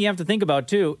the other thing you have to think about,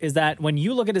 too, is that when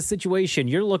you look at a situation,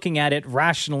 you're looking at it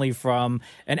rationally from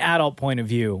an adult point of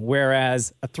view,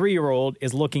 whereas a 3-year-old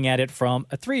is looking at it from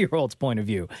a 3-year-old's point of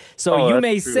view. So you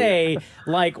may say,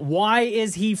 why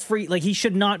is he he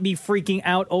should not be freaking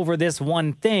out over this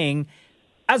one thing.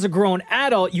 As a grown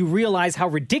adult, you realize how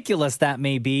ridiculous that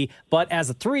may be, but as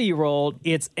a 3-year-old,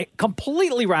 it's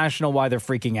completely rational why they're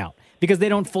freaking out, because they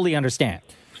don't fully understand.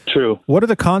 True. What are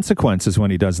the consequences when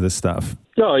he does this stuff?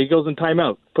 No, he goes in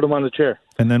timeout. Put him on the chair.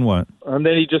 And then what? And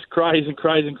then he just cries and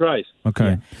cries and cries. Okay.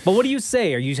 Yeah. But what do you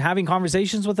say? Are you having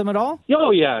conversations with him at all?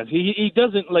 Oh, yeah. He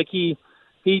doesn't, he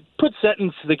puts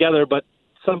sentences together, but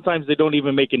sometimes they don't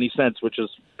even make any sense, which is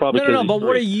probably No, he's but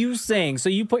what are three. you saying? So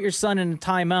you put your son in a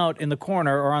timeout in the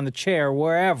corner or on the chair,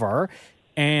 wherever,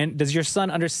 and does your son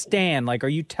understand? Like, are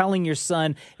you telling your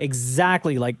son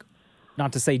exactly, like,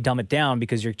 not to say dumb it down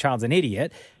because your child's an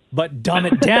idiot, but dumb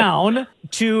it down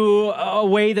to a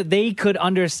way that they could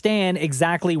understand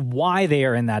exactly why they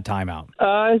are in that timeout?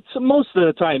 It's most of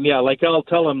the time, yeah. Like, I'll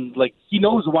tell him, like, he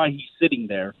knows why he's sitting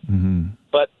there,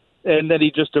 but and then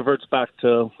he just diverts back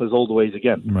to his old ways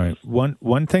again. Right.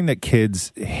 One thing that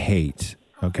kids hate,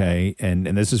 okay, and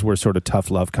this is where sort of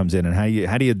tough love comes in, and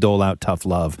how do you dole out tough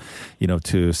love,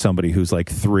 to somebody who's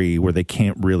like 3, where they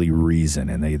can't really reason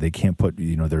and they can't put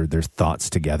their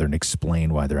thoughts together and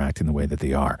explain why they're acting the way that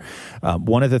they are.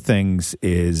 One of the things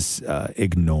is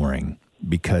ignoring,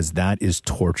 because that is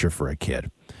torture for a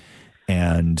kid.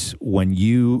 And when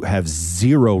you have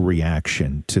zero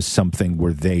reaction to something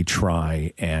where they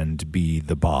try and be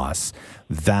the boss,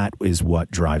 that is what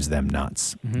drives them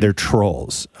nuts. They're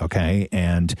trolls, okay?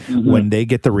 And when they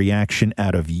get the reaction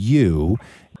out of you,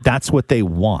 that's what they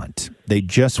want. They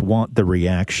just want the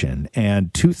reaction.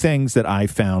 And 2 things that I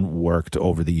found worked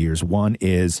over the years. One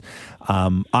is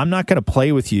I'm not going to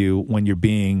play with you when you're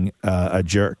being a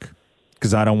jerk,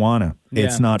 because I don't want to.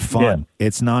 It's not fun.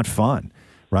 It's not fun.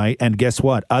 Right? And guess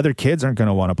what? Other kids aren't going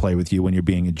to want to play with you when you're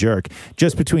being a jerk.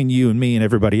 Just between you and me and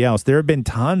everybody else, there have been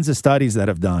tons of studies that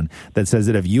have done that says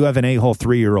that if you have an a-hole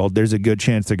 3-year-old, there's a good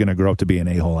chance they're going to grow up to be an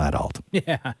a-hole adult.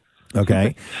 Yeah.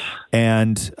 Okay.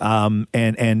 and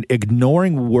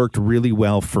ignoring worked really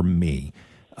well for me.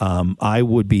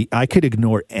 I could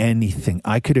ignore anything.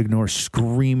 I could ignore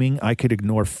screaming. I could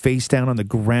ignore face down on the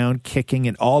ground, kicking,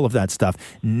 and all of that stuff.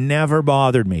 Never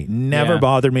bothered me.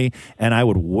 Bothered me. And I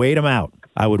would wait them out.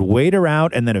 I would wait her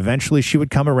out, and then eventually she would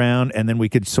come around, and then we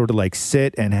could sort of like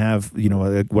sit and have,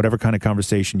 whatever kind of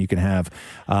conversation you can have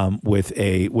with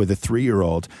a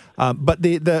 3-year-old. But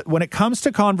the when it comes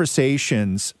to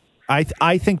conversations,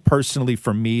 I think personally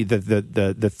for me,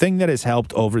 the thing that has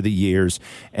helped over the years,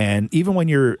 and even when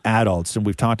you're adults, and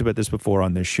we've talked about this before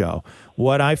on this show,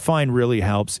 what I find really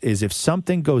helps is if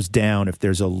something goes down, if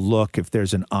there's a look, if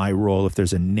there's an eye roll, if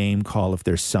there's a name call, if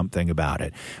there's something about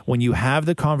it. When you have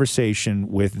the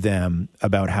conversation with them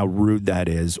about how rude that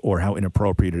is, or how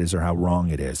inappropriate it is, or how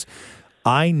wrong it is,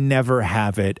 I never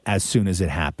have it as soon as it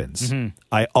happens.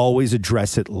 I always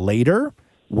address it later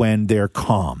when they're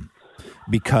calm.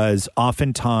 Because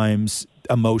oftentimes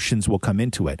emotions will come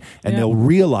into it, and they'll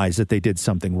realize that they did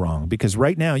something wrong. Because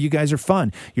right now, you guys are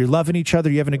fun. You're loving each other.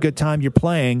 You're having a good time. You're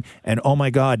playing. And oh my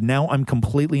God, now I'm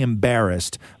completely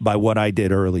embarrassed by what I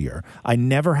did earlier. I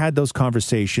never had those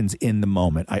conversations in the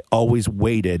moment. I always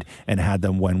waited and had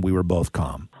them when we were both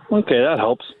calm. Okay, that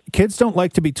helps. Kids don't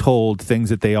like to be told things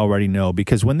that they already know,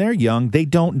 because when they're young, they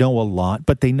don't know a lot,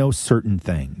 but they know certain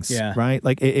things. Yeah. Right?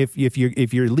 Like if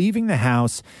you're leaving the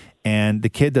house and the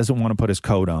kid doesn't want to put his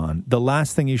coat on, the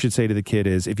last thing you should say to the kid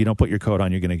is, if you don't put your coat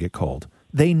on, you're going to get cold.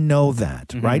 They know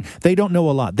that, right? They don't know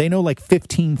a lot. They know like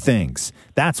 15 things.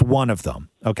 That's one of them,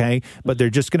 okay? But they're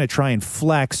just going to try and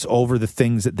flex over the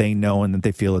things that they know and that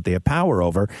they feel that they have power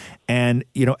over. And,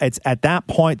 it's at that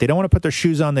point, they don't want to put their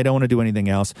shoes on. They don't want to do anything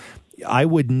else. I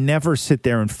would never sit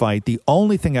there and fight. The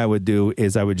only thing I would do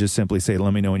is I would just simply say,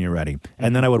 let me know when you're ready.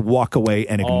 And then I would walk away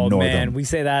and ignore them. Oh, man, we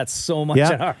say that so much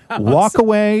at our house. Walk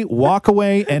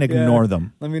away and ignore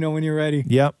them. Let me know when you're ready.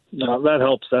 Yep. No, that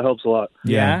helps. That helps a lot.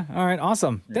 Yeah. All right.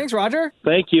 Awesome. Thanks, Roger.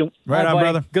 Thank you. Right on, buddy.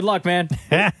 brother. Good luck, man.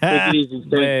 Take it easy.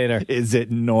 Later. Is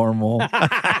it normal? Roz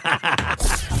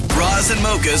and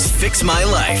Mocha's Fix My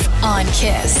Life. On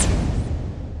Kiss.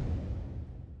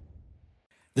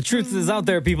 The truth is out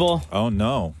there, people. Oh,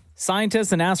 no.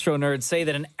 Scientists and astro nerds say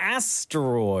that an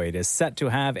asteroid is set to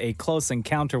have a close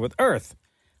encounter with Earth,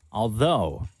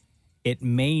 although it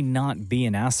may not be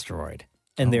an asteroid,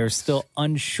 and they're still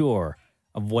unsure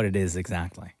of what it is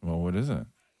exactly. Well, what is it?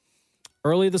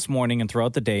 Early this morning and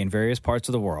throughout the day in various parts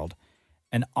of the world,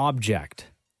 an object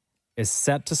is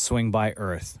set to swing by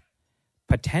Earth,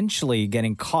 potentially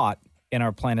getting caught in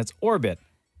our planet's orbit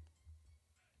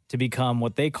to become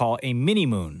what they call a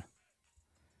mini-moon.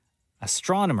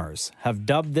 Astronomers have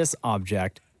dubbed this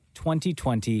object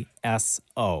 2020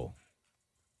 SO.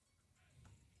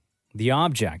 The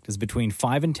object is between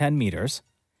 5 and 10 meters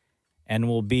and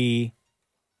will be,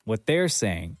 what they're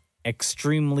saying,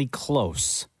 extremely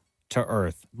close to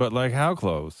Earth. But like how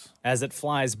close? As it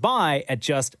flies by at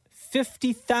just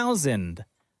 50,000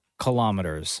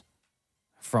 kilometers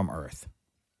from Earth.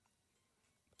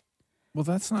 Well,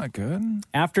 that's not good.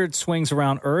 After it swings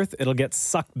around Earth, it'll get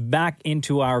sucked back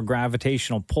into our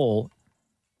gravitational pull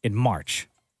in March.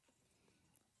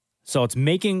 So it's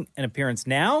making an appearance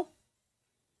now,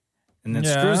 and then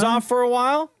Yeah. screws off for a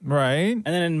while. Right. And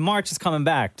then in March, it's coming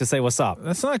back to say what's up.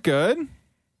 That's not good.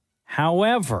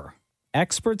 However,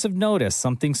 experts have noticed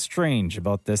something strange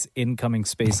about this incoming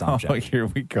space object. Oh, here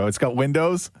we go. It's got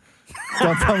windows.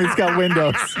 Don't tell me it's got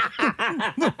windows.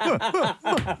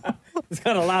 It's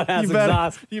got a loud ass You better-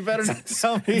 exhaust. you better not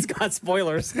tell me. It's got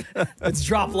spoilers. It's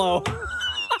drop low.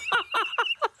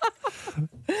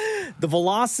 The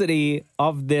velocity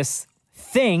of this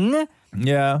thing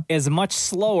is much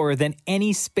slower than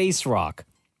any space rock,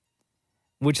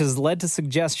 which has led to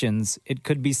suggestions it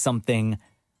could be something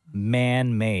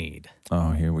man-made.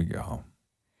 Oh, here we go.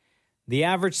 The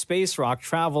average space rock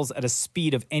travels at a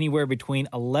speed of anywhere between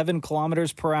 11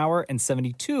 kilometers per hour and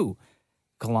 72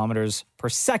 kilometers per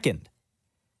second.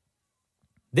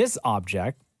 This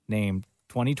object, named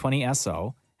 2020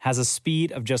 SO, has a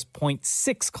speed of just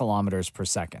 0.6 kilometers per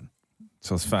second.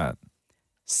 So it's fat.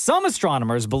 Some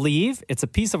astronomers believe it's a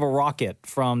piece of a rocket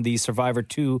from the Survivor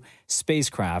 2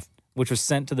 spacecraft, which was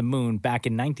sent to the moon back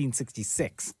in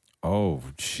 1966. Oh,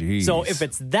 jeez. So if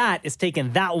it's that, it's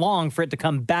taken that long for it to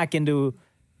come back into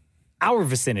our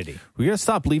vicinity. We got to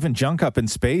stop leaving junk up in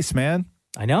space, man.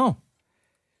 I know.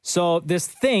 So this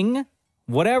thing,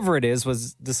 whatever it is,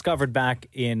 was discovered back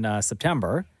in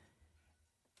September,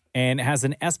 and it has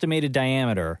an estimated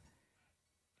diameter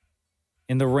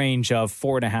in the range of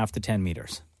 4.5 to 10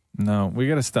 meters. No, we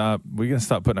got to stop. We got to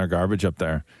stop putting our garbage up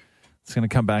there. It's going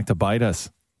to come back to bite us.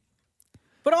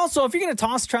 But also, if you're going to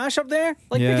toss trash up there,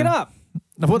 pick Yeah. it up.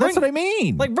 Well, that's what I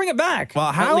mean. Bring it back. Well,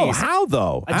 at how? least. How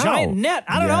though? A How? giant net.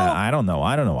 I don't know. I don't know.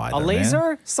 I don't know either. A laser?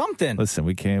 man. Something. Listen,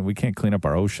 we can't clean up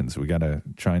our oceans. We got to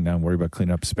try and not worry about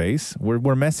cleaning up space.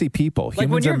 We're messy people. Like when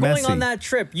Humans you're are going messy. on that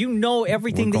trip, you know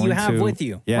everything We're that you going have to- with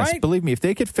you. Yes, Right? believe me, if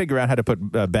they could figure out how to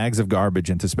put bags of garbage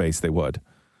into space, they would.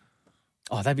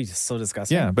 Oh, that'd be just so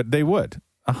disgusting. Yeah, but they would.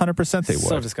 100% they would.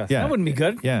 So disgusting. Yeah. That wouldn't be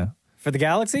good. Yeah. For the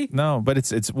galaxy? No, but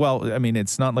it's well, I mean,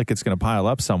 it's not like it's going to pile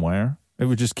up somewhere. It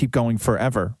would just keep going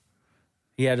forever.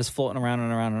 Yeah, just floating around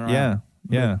and around and around. Yeah.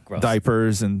 Yeah. Gross.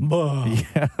 Diapers and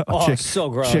yeah. Oh, so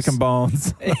gross. Chicken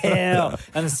bones. Ew. And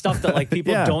the stuff that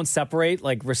people Yeah. don't separate,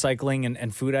 like recycling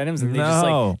and food items, and they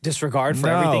just disregard for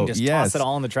everything, just toss it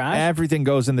all in the trash. Everything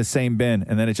goes in the same bin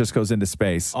and then it just goes into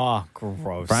space. Oh,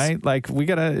 gross. Right? Like we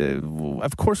gotta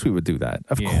of course we would do that.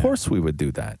 Of course we would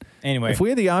do that. Anyway. If we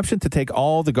had the option to take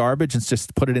all the garbage and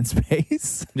just put it in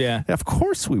space, Yeah. of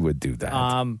course we would do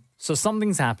that. So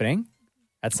something's happening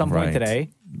at some point Right. today,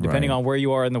 depending Right. on where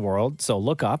you are in the world. So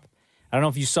look up. I don't know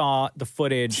if you saw the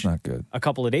footage a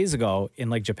couple of days ago in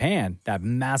Japan, that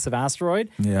massive asteroid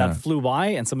that flew by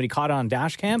and somebody caught it on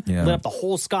dash cam, Yeah. lit up the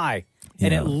whole sky.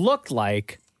 And it looked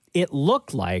like,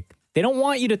 they don't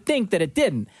want you to think that it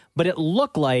didn't, but it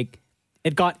looked like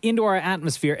it got into our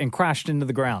atmosphere and crashed into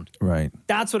the ground. Right.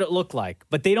 That's what it looked like.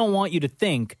 But they don't want you to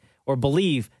think or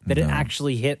believe that it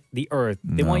actually hit the earth.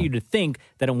 They want you to think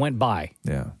that it went by.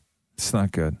 Yeah. It's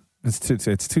not good. It's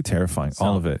too terrifying.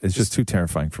 All of it. It's just too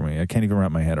terrifying for me. I can't even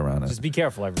wrap my head around it. Just be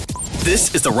careful, everyone.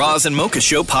 This is the Roz and Mocha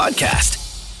Show podcast.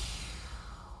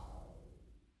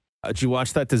 Did you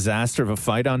watch that disaster of a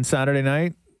fight on Saturday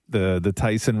night? The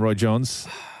Tyson Roy Jones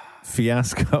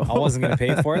fiasco. I wasn't going to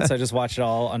pay for it, so I just watched it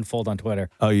all unfold on Twitter.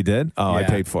 Oh, you did? Oh, I Yeah.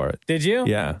 paid for it. Did you?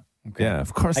 Yeah. Okay. Yeah,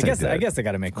 of course I guess did. I guess they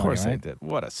got to make Of course money, I right? did.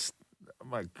 Oh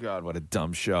my God, what a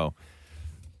dumb show.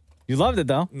 You loved it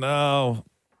though. No.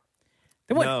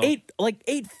 They went No.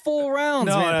 eight full rounds.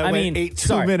 No, man. I went 8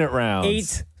 2-minute rounds.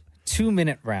 8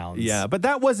 2-minute rounds. Yeah, but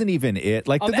that wasn't even it.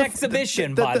 Like Of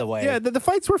exhibition, by the way. Yeah, the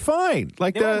fights were fine.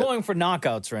 Like They weren't going for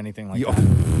knockouts or anything like Yeah,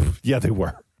 that. yeah, they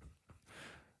were.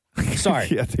 Sorry.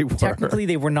 Yeah, they were. Technically,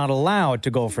 they were not allowed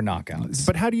to go for knockouts.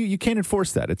 But how do you can't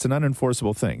enforce that? It's an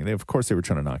unenforceable thing. Of course, they were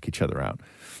trying to knock each other out.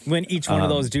 When each one of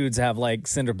those dudes have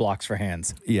cinder blocks for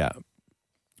hands. Yeah.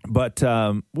 But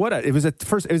it was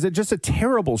just a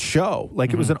terrible show.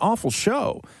 Like it was an awful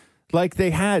show. Like they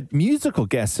had musical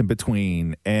guests in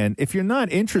between. And if you're not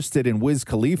interested in Wiz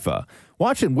Khalifa,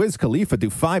 watching Wiz Khalifa do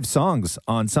 5 songs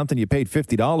on something you paid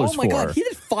 $50 for. Oh my God, he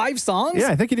did 5 songs? Yeah,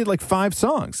 I think he did like 5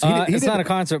 songs. He it's did- not a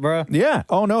concert, bro. Yeah.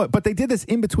 Oh no. But they did this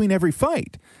in between every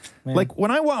fight. Like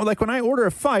when I order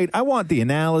a fight, I want the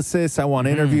analysis, I want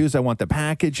interviews, I want the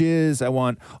packages, I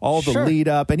want all the Sure. lead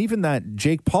up, and even that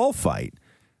Jake Paul fight,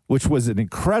 which was an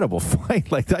incredible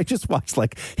fight. Like I just watched,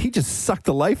 he just sucked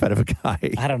the life out of a guy.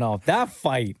 I don't know. That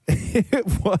fight. It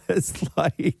was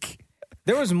like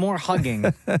there was more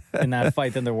hugging in that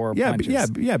fight than there were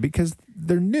punches. Yeah, because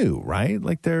they're new, right?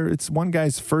 Like it's one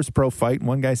guy's first pro fight and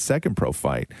one guy's second pro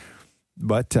fight.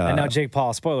 But and now Jake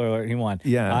Paul, spoiler alert, he won.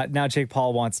 Yeah. Now Jake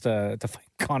Paul wants to fight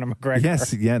Conor McGregor.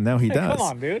 yes, yeah, now he does. Come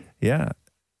on, dude. Yeah.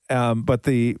 but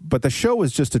the show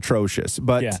was just atrocious.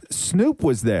 But Yeah. Snoop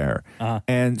was there,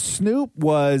 and Snoop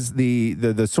was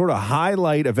the sort of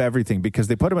highlight of everything because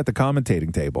they put him at the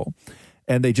commentating table,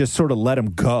 and they just sort of let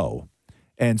him go.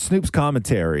 And Snoop's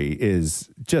commentary is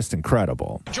just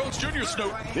incredible. Jones Jr.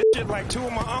 Snoop. This shit like two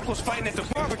of my uncles fighting at the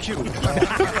barbecue.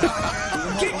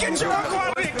 get your uncle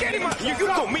out of here. Get him out. You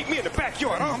go meet me in the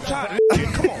backyard. I'm tired of this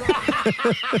shit. Come on.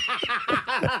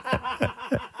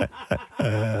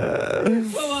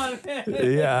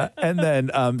 Yeah, and then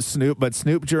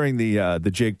Snoop during the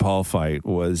Jake Paul fight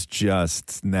was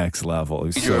just next level. It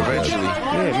was so good.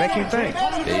 Yeah, make him think.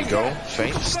 There you go.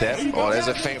 Feint, step. Oh, there's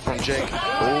a feint from Jake.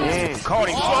 Caught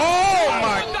him. Oh,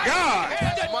 my God.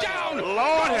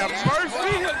 Lord have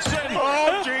mercy.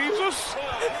 Oh, Jesus.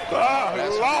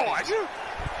 Oh, Lord.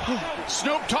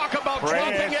 Snoop, talk about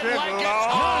dropping it like it's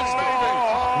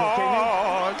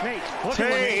hot, baby. Take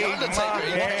my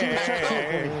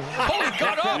hand. Oh, he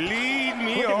got up. Lead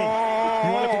me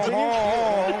on.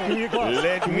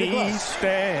 Let me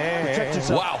stand.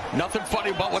 Wow, nothing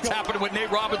funny about what's happening with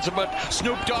Nate Robinson, but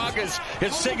Snoop Dogg is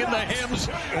singing the hymns.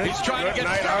 He's trying to get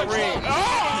started.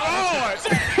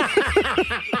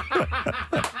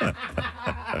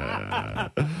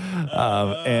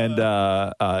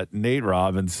 Nate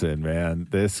Robinson, man,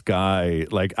 this guy,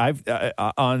 like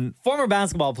on former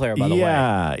basketball player, by the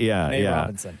way. Nate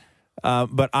Robinson.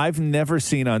 But I've never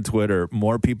seen on Twitter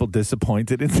more people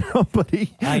disappointed in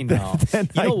somebody. I know. Than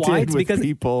You know I why? did It's with because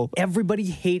people. everybody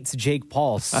hates Jake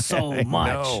Paul so I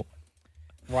much. know.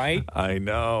 Right? I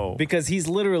know. Because he's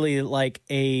literally like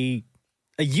a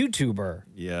YouTuber.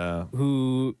 Yeah.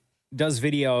 Who does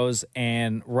videos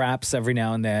and raps every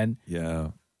now and then.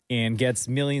 Yeah. And gets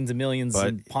millions and millions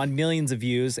upon millions of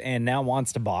views and now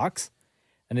wants to box.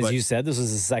 And as you said, this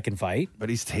was his second fight. But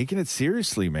he's taking it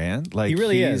seriously, man. Like he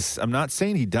really is. I'm not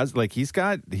saying he does. Like he's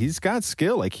got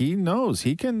skill. Like he knows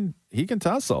he can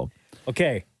tussle.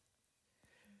 Okay.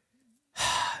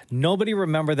 Nobody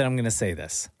remember that I'm going to say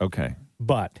this. Okay.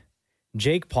 But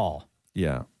Jake Paul.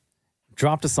 Yeah.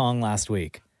 Dropped a song last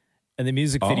week, and the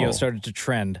music video started to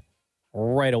trend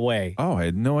right away. Oh, I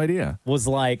had no idea. Was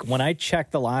like when I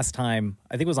checked the last time,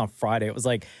 I think it was on Friday. It was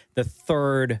like the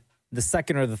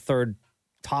second or the third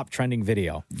top trending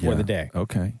video for the day.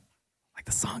 Okay. Like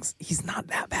the songs, he's not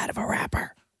that bad of a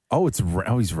rapper. Oh,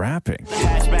 he's rapping.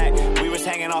 Hatchback, we was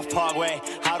hanging off Parkway.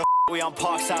 How the we on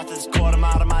Park South, this quarter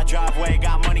mile of my driveway.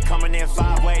 Got money coming in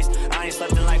 5 ways. I ain't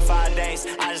slept in like 5 days.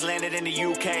 I just landed in the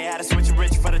UK. Had to switch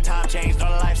rich for the time change. Know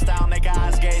the lifestyle, make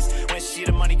eyes gaze. When she see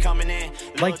the money coming in.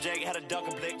 Like,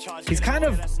 he's kind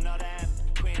of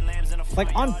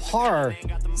like on par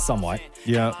somewhat.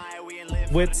 Yeah.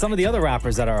 With some of the other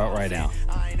rappers that are out right now.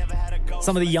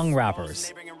 Some of the young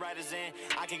rappers.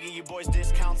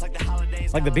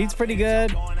 Like the beat's pretty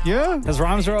good. Yeah. His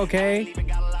rhymes are okay.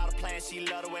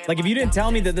 Like if you didn't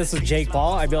tell me that this was Jake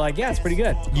Paul, I'd be like, yeah, it's pretty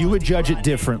good. You would judge it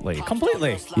differently.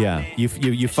 Completely. Yeah.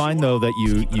 You find though that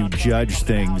you judge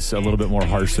things a little bit more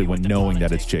harshly when knowing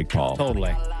that it's Jake Paul.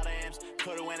 Totally.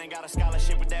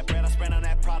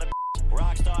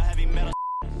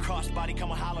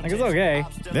 Like it's okay.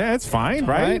 Yeah, it's fine,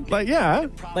 right? Like, yeah.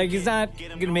 Like he's not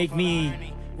gonna make me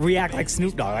react like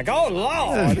Snoop Dogg. Like, oh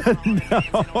Lord. No.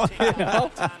 You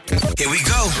know? Here we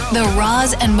go. The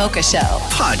Roz and Mocha Show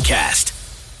Podcast.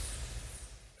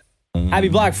 Happy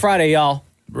Black Friday, y'all.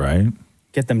 Right.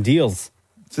 Get them deals.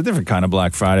 It's a different kind of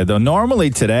Black Friday, though. Normally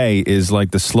today is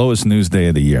like the slowest news day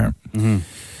of the year. Mm-hmm.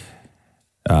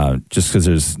 Just because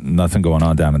there's nothing going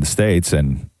on down in the States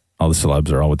and all the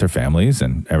celebs are all with their families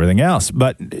and everything else.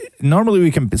 But normally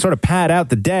we can sort of pad out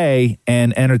the day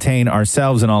and entertain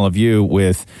ourselves and all of you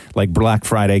with like Black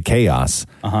Friday chaos.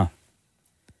 Uh-huh.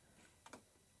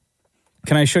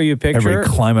 Can I show you a picture? Everybody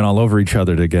climbing all over each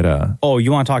other to get a... Oh,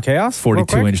 you want to talk chaos?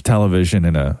 42-inch television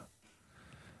and a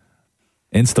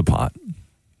Instapot.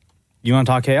 You want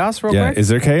to talk chaos real quick? Is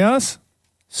there chaos?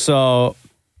 So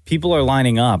people are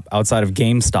lining up outside of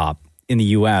GameStop in the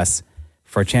U.S.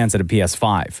 for a chance at a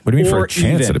PS5. What do you mean for a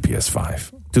chance at a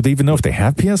PS5? Do they even know if they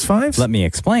have PS5s? Let me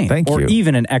explain. Thank you. Or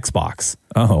even an Xbox.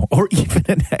 Oh, or even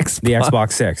an Xbox. The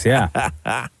Xbox 6, yeah.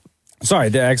 Sorry,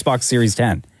 the Xbox Series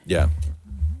 10. Yeah.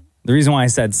 The reason why I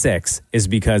said 6 is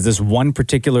because this one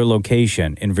particular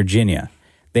location in Virginia,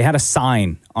 they had a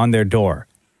sign on their door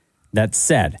that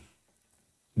said,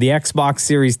 the Xbox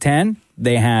Series 10,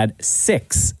 they had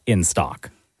 6 in stock.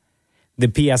 The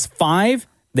PS5,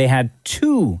 they had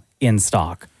 2 in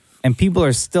stock. And people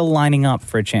are still lining up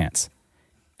for a chance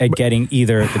at getting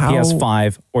either the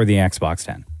PS5 or the Xbox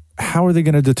 10. How are they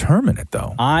going to determine it,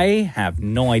 though? I have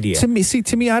no idea. To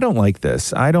me, I don't like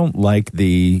this. I don't like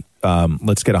the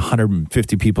let's get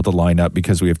 150 people to line up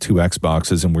because we have 2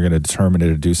 Xboxes and we're going to determine it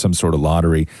to do some sort of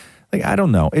lottery. Like, I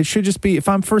don't know. It should just be, if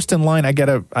I'm first in line, I get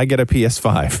a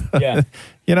PS5. Yeah.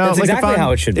 You know, That's like exactly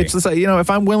how it should be. It's just like, you know, if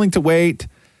I'm willing to wait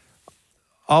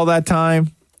all that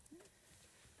time,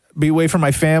 be away from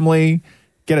my family,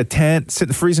 get a tent, sit in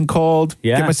the freezing cold,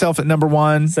 get myself at number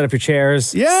 1. Set up your chairs,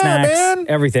 snacks, man.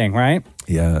 everything, right?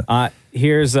 Yeah.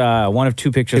 Here's one of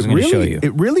 2 pictures I'm going to show you.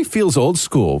 It really feels old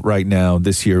school right now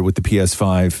this year with the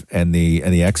PS5 and the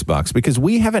Xbox, because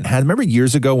we haven't had. Remember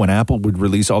years ago when Apple would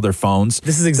release all their phones?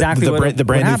 This is exactly the what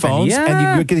brand new happened. phones, Yeah. and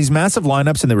you would get these massive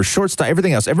lineups, and there were short stock,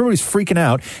 everything else. Everybody's freaking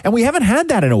out, and we haven't had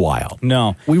that in a while.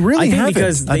 No, we really I think haven't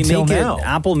because they until make now. it.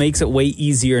 Apple makes it way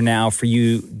easier now for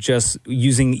you just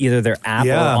using either their app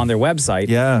or on their website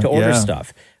to order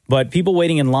stuff. But people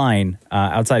waiting in line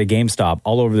outside of GameStop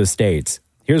all over the States.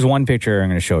 Here's one picture I'm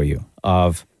going to show you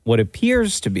of what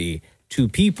appears to be 2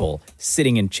 people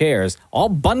sitting in chairs, all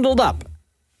bundled up.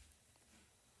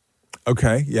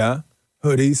 Okay, yeah.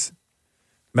 Hoodies,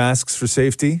 masks for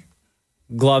safety,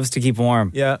 gloves to keep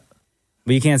warm. Yeah.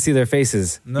 But you can't see their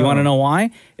faces. No. You want to know why?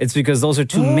 It's because those are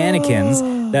 2 mannequins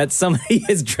that somebody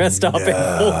is dressed up in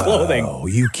full clothing. Oh,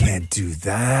 you can't do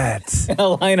that. In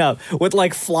a lineup with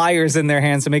like flyers in their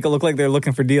hands to make it look like they're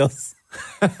looking for deals.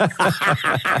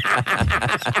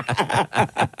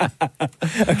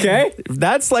 Okay,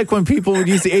 that's like when people would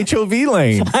use the HOV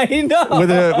lane. I know,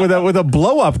 with a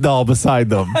blow up doll beside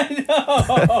them. I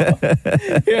know.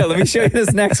 Here, let me show you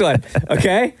this next one.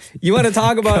 Okay, you want to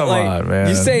talk about Come on, man.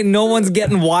 you say no one's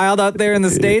getting wild out there in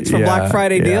the States for Black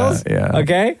Friday deals? Yeah.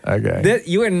 Okay. Okay.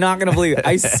 You are not going to believe it.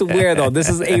 I swear though, this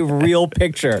is a real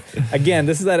picture. Again,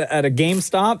 this is at a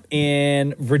GameStop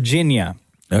in Virginia.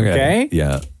 Okay.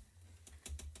 Yeah.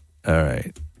 All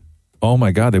right. Oh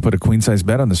my God, they put a queen size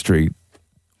bed on the street.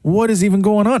 What is even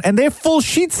going on? And they have full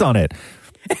sheets on it.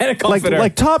 And a comforter.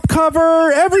 Like top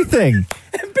cover, everything.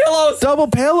 And pillows. Double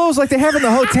pillows like they have in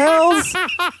the hotels.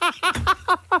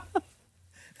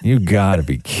 You gotta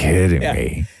be kidding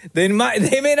me. They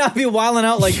may not be wilding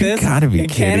out like this gotta be in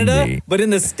kidding Canada, me. but in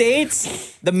the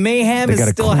States, the mayhem They is got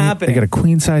a still queen, happening. They got a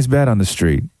queen size bed on the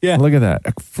street. Yeah. Look at that.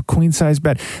 A queen size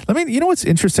bed. You know what's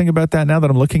interesting about that now that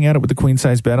I'm looking at it with the queen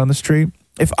size bed on the street?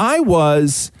 If I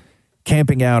was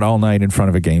camping out all night in front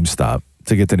of a GameStop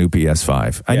to get the new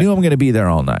PS5, I knew I'm going to be there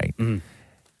all night. Mm-hmm.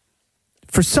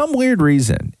 For some weird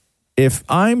reason, if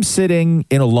I'm sitting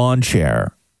in a lawn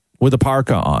chair with a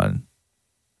parka on,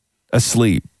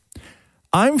 asleep,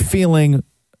 I'm feeling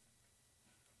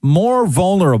more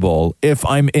vulnerable if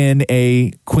I'm in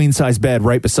a queen size bed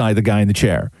right beside the guy in the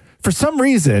chair. For some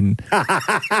reason,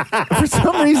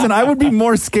 I would be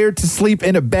more scared to sleep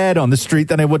in a bed on the street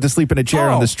than I would to sleep in a chair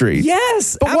on the street.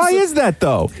 Yes. But why is that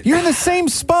though? You're in the same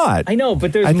spot. I know,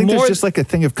 but I think more. there's just like a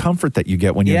thing of comfort that you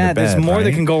get when you're in the bed. There's more right?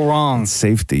 that can go wrong.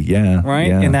 Safety, yeah. Right?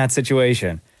 Yeah. In that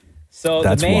situation. So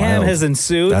That's the mayhem wild. has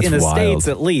ensued That's in the wild. States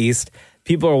at least.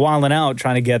 People are wilding out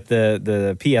trying to get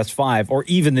the PS5 or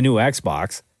even the new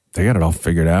Xbox. They got it all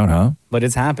figured out, huh? But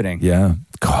it's happening. Yeah.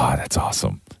 God, that's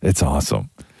awesome. It's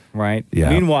awesome. Right? Yeah.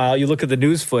 Meanwhile, you look at the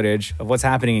news footage of what's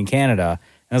happening in Canada, and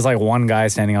there's like one guy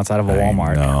standing outside of a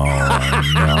Walmart.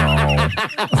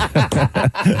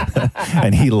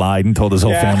 And he lied and told his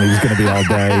whole family he was going to be all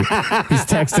day. He's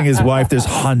texting his wife, there's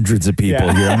hundreds of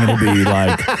people here. I'm going to be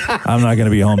I'm not going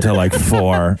to be home till like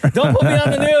 4. Don't put me on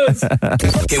the news.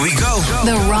 Here we go.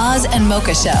 The Roz and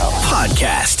Mocha Show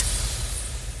Podcast.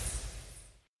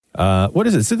 What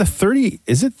is it?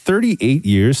 Is it 38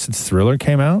 years since Thriller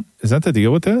came out? Is that the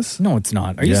deal with this? No, it's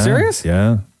not. Are you serious?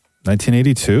 Yeah.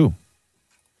 1982.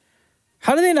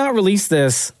 How do they not release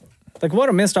this? Like, what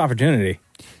a missed opportunity.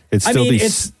 It's still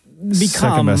it's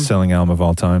second best-selling album of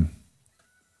all time.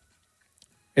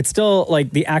 It's still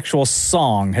like the actual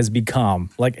song has become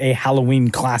like a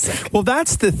Halloween classic. Well,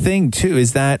 that's the thing too,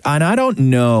 is that, and I don't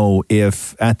know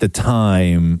if at the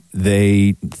time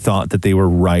they thought that they were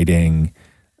writing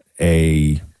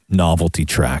a novelty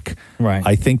track. Right.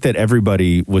 I think that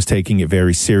everybody was taking it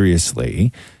very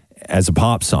seriously as a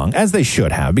pop song, as they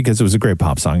should have, because it was a great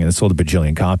pop song and it sold a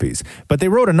bajillion copies. But they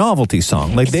wrote a novelty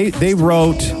song. Like they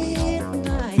wrote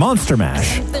Monster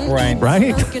Mash. Right.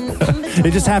 Right?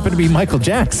 It just happened to be Michael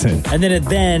Jackson. And then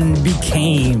it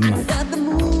became the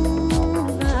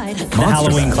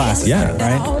Halloween Mash. classic. Yeah.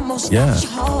 Right? Yeah.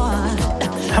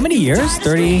 How many years?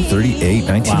 30? 38,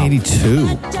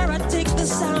 1982.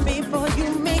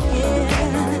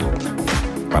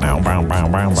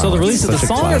 So the release of the Such a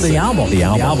song or the classic. album? The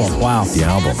album. Wow. The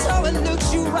album.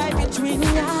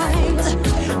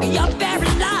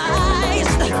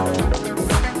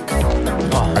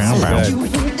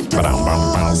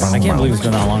 I can't believe it's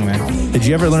been that long, man. Did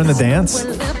you ever learn the dance?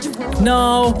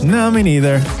 No. No, me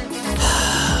neither.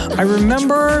 I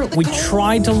remember we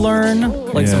tried to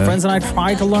learn, like some friends and I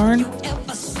tried to learn,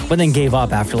 but then gave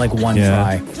up after like one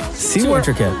try. See, Too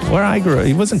intricate. Where I grew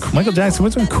up, Michael Jackson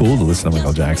wasn't cool to listen to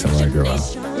Michael Jackson when I grew up.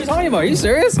 What are you talking about? Are you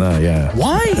serious? No, yeah.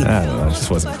 Why? I don't know. It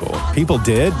just wasn't cool. People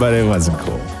did, but it wasn't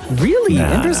cool. Really?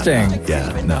 Interesting.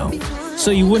 Yeah, no. So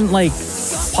you wouldn't like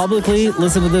publicly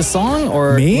listen to this song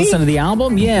or Me? listen to the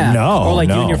album? Yeah. No, Or like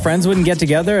you no. and your friends wouldn't get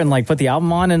together and like put the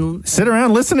album on and sit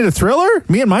around listening to Thriller?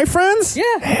 Me and my friends? Yeah.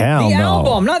 Hell the no.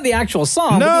 album, not the actual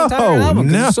song, No, but the entire album.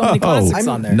 'Cause there's so many no. classics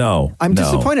on there. No. I'm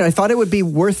disappointed. I thought it would be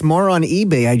worth more on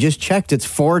eBay. I just checked. It's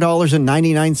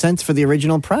 $4.99 for the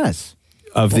original press.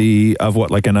 Of what,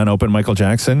 like an unopened Michael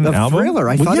Jackson album? Thriller.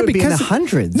 I thought it would be in the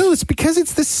hundreds. No, it's because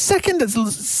it's the second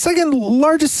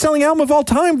largest selling album of all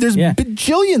time. There's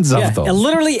bajillions of them. And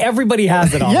literally everybody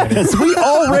has it already. Yes, we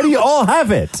already all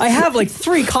have it. I have like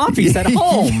 3 copies at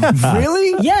home. Yeah.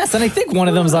 Really? Yes, and I think one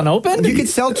of them's unopened. You could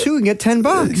sell 2 and get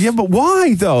 $10. Yeah, but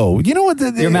why though? You know what?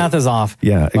 Your math is off.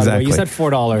 Yeah, by the way. exactly. You said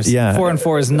 $4. Yeah. 4 and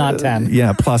 4 is not 10.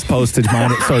 Yeah, plus postage,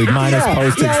 minus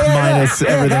postage, minus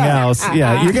everything else.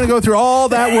 Yeah, you're going to go through all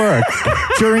that work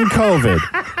during COVID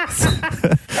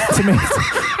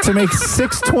to make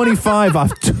 $625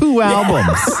 off 2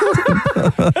 albums.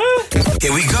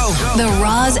 Here we go. The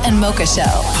Roz and Mocha Show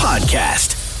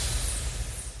Podcast.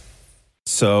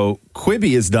 So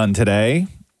Quibi is done today.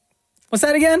 What's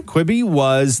that again? Quibi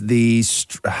was the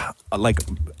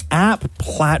app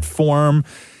platform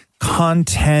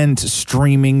content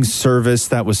streaming service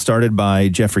that was started by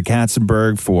Jeffrey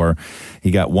Katzenberg he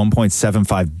got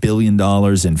 $1.75 billion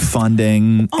in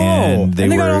funding. Oh, and they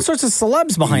got all sorts of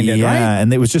celebs behind it, right? Yeah,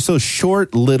 and it was just those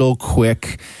short, little,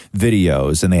 quick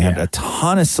videos, and they had a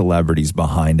ton of celebrities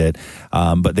behind it.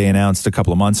 But they announced a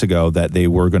couple of months ago that they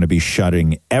were going to be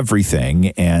shutting everything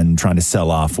and trying to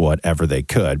sell off whatever they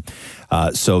could.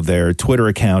 So their Twitter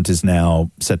account is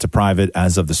now set to private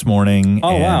as of this morning.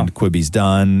 Oh, wow. And Quibi's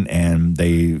done, and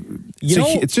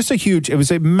it's just it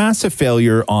was a massive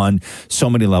failure on so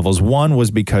many levels. One was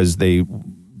because they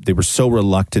were so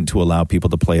reluctant to allow people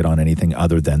to play it on anything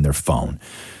other than their phone.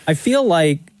 I feel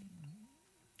like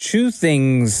 2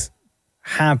 things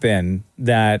happen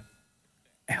that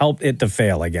helped it to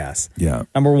fail, I guess. Yeah.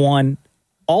 Number one,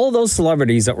 all of those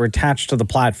celebrities that were attached to the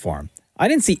platform, I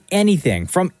didn't see anything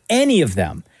from any of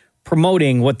them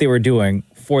promoting what they were doing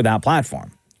for that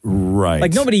platform. Right.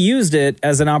 Like nobody used it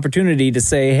as an opportunity to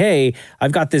say, hey,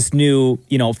 I've got this new,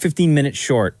 15-minute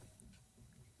short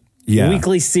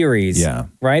weekly series,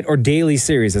 right? Or daily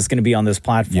series that's going to be on this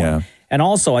platform. Yeah. And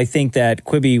also, I think that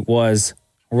Quibi was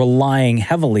relying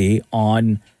heavily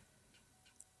on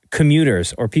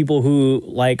commuters or people who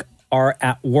are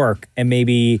at work and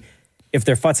maybe if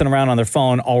they're futzing around on their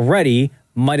phone already,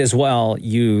 might as well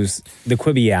use the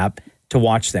Quibi app to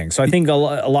watch things. So I think a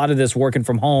lot of this working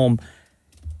from home,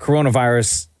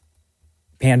 coronavirus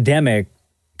pandemic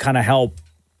kind of helped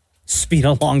speed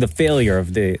along the failure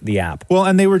of the app. Well,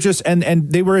 and they were just and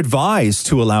they were advised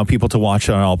to allow people to watch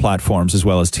on all platforms as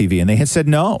well as TV, and they had said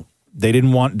no. They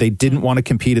didn't want to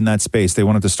compete in that space. They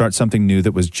wanted to start something new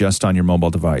that was just on your mobile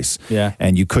device. Yeah.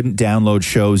 And you couldn't download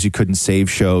shows, you couldn't save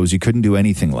shows, you couldn't do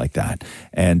anything like that.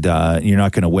 And you're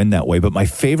not going to win that way. But my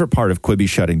favorite part of Quibi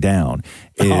shutting down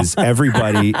is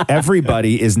everybody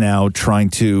is now trying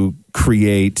to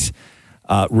create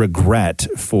regret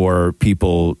for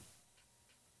people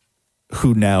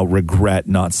who now regret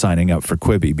not signing up for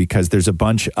Quibi, because there's a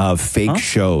bunch of fake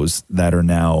shows that are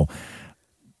now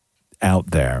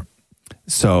out there.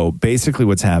 So basically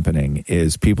what's happening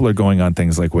is people are going on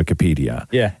things like Wikipedia.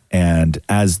 Yeah. And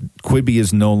as Quibi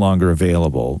is no longer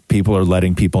available, people are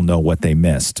letting people know what they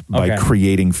missed by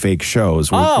creating fake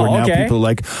shows. Where now people are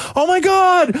like, oh my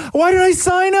God, why did I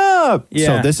sign up? Yeah.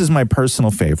 So this is my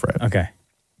personal favorite. Okay.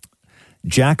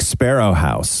 Jack Sparrow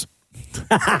House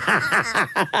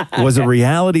was a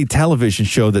reality television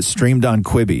show that streamed on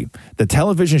Quibi. The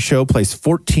television show placed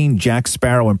 14 Jack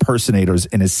Sparrow impersonators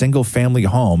in a single family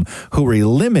home who were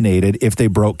eliminated if they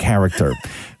broke character.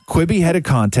 Quibi head of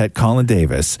content Colin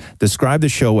Davis described the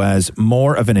show as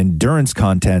more of an endurance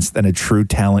contest than a true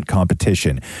talent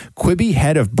competition. Quibi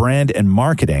head of brand and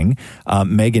marketing,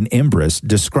 Megan Imbris,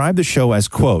 described the show as,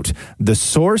 quote, the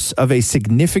source of a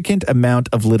significant amount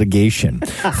of litigation.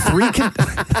 Three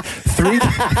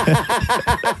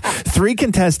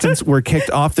contestants were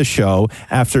kicked off the show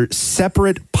after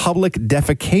separate public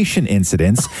defecation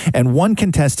incidents, and one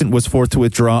contestant was forced to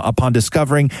withdraw upon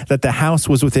discovering that the house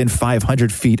was within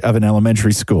 500 feet of an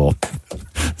elementary school.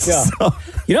 Yeah.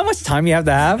 You know how much time you have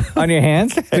to have on your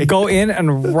hands to go in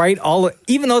and write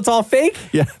even though it's all fake?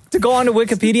 Yeah. To go onto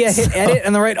Wikipedia, hit edit,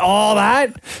 and then write all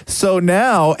that? So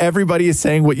now everybody is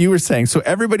saying what you were saying. So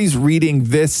everybody's reading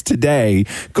this today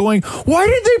going, why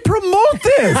did they promote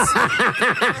this?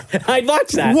 I'd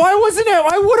watch that. Why wasn't it?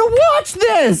 I would have watched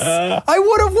this. I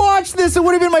would have watched this. It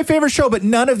would have been my favorite show. But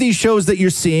none of these shows that you're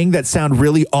seeing that sound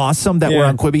really awesome that were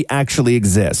on Quibi actually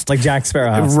exist. Like Jack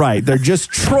Sparrow House. Right. They're just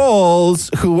trolls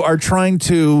who are trying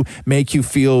to make you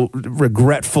feel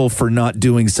regretful for not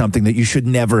doing something that you should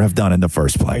never have done in the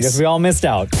first place. I guess we all missed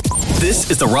out. This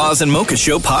is the Roz and Mocha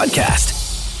Show podcast.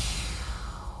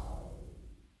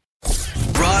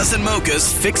 Roz and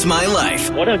Mocha's Fix My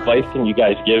Life. What advice can you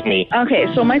guys give me? Okay,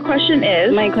 so my question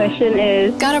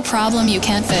is... Got a problem you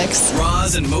can't fix?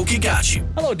 Roz and Mocha got you.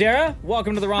 Hello, Dara.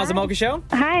 Welcome to the Roz and Mocha Show.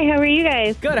 Hi, how are you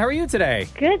guys? Good. How are you today?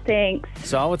 Good, thanks.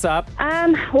 So, what's up?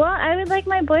 Well, I would like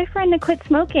my boyfriend to quit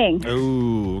smoking.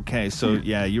 Ooh, okay. So,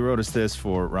 yeah, you wrote us this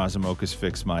for Roz and Mocha's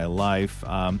Fix My Life.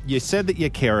 You said that you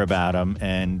care about him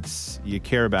and you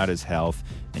care about his health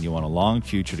and you want a long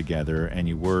future together and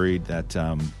you're worried that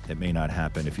it may not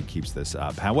happen if he keeps this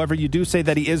up. However, you do say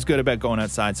that he is good about going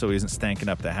outside so he isn't stanking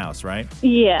up the house, right?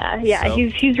 Yeah, So-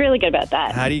 he's really good about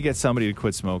that. How do you get somebody to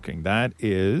quit smoking? That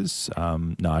is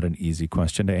not an easy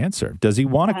question to answer. Does he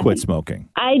want to quit smoking?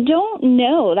 I don't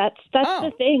know. That's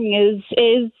the thing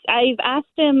is I've asked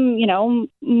him,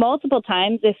 multiple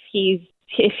times if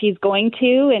he's going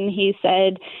to, and he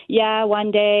said, yeah,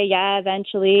 one day, yeah,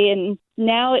 eventually. And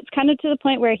now it's kind of to the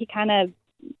point where he kind of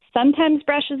sometimes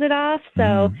brushes it off.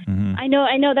 So I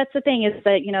know that's the thing is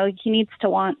that, he needs to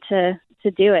want to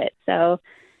do it. So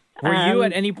Were you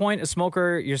at any point a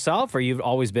smoker yourself, or you've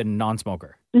always been a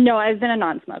non-smoker? No, I've been a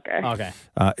non-smoker. Okay.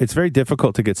 It's very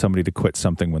difficult to get somebody to quit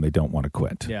something when they don't want to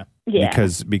quit. Yeah.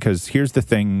 Because here's the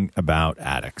thing about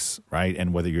addicts, right?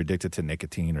 And whether you're addicted to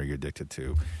nicotine or you're addicted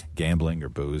to gambling or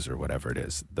booze or whatever it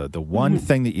is, the one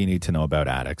thing that you need to know about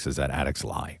addicts is that addicts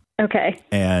lie. Okay.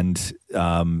 And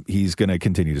he's going to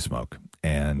continue to smoke.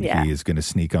 And he is going to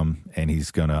sneak them. And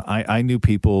he's going to... I knew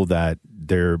people that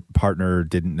their partner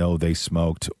didn't know they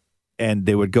smoked. And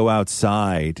they would go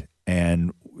outside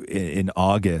and in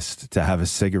August to have a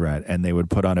cigarette. And they would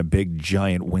put on a big,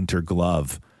 giant winter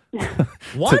glove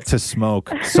to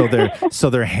smoke. So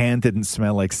their hand didn't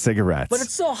smell like cigarettes. But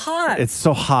it's so hot. It's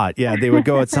so hot. Yeah, they would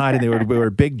go outside and they would wear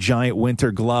a big giant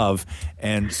winter glove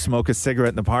and smoke a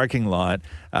cigarette in the parking lot,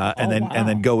 and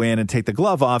then go in and take the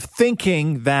glove off,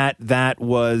 thinking that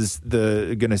was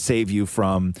going to save you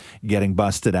from getting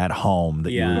busted at home.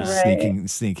 That you were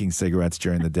sneaking cigarettes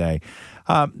during the day.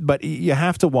 But you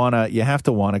have to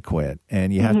wanna quit,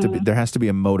 and you have to. There has to be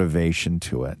a motivation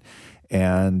to it.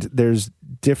 And there's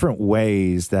different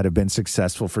ways that have been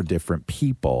successful for different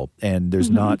people, and there's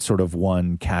not sort of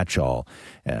one catch-all.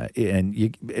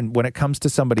 And when it comes to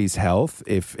somebody's health,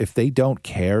 if they don't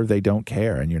care, they don't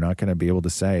care, and you're not going to be able to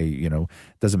say, it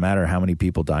doesn't matter how many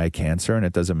people die of cancer, and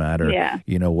it doesn't matter,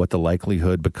 what the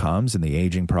likelihood becomes and the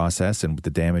aging process and the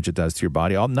damage it does to your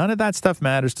body. None of that stuff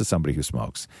matters to somebody who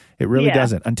smokes. It really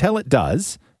doesn't until it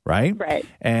does. Right?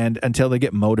 And until they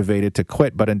get motivated to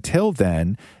quit. But until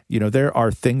then, there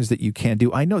are things that you can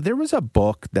do. I know there was a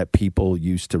book that people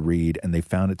used to read and they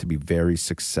found it to be very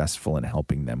successful in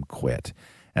helping them quit.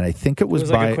 And I think it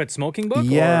was by like a quit smoking book?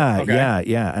 Yeah, Okay.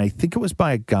 yeah. And I think it was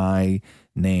by a guy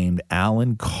named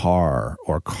Alan Carr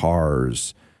or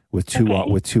Cars with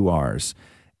two R's.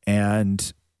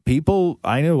 And people,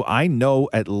 I know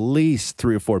at least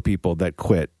 3 or 4 people that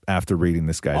quit after reading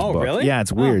this guy's book. Really? Yeah,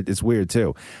 it's weird. It's weird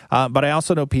too. But I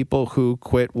also know people who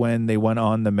quit when they went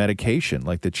on the medication,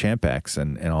 like the Champex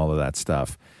and all of that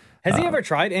stuff. Has he ever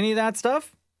tried any of that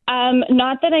stuff?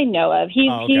 Not that I know of.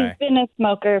 He's been a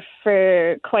smoker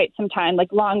for quite some time,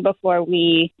 like long before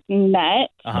we met.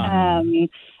 And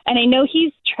I know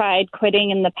he's tried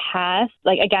quitting in the past,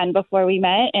 like again before we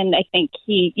met, and I think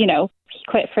he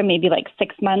quit for maybe like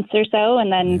 6 months or so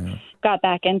and then got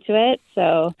back into it.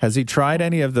 So has he tried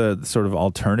any of the sort of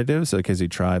alternatives? Like has he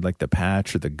tried like the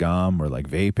patch or the gum or like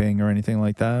vaping or anything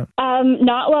like that?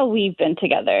 Not while we've been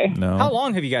together. No. How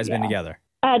long have you guys been together?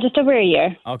 Just over a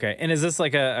year. Okay. And is this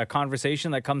like a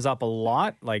conversation that comes up a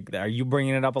lot? Like, are you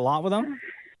bringing it up a lot with him?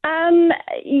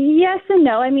 Yes and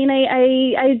no. I mean,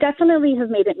 I definitely have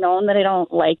made it known that I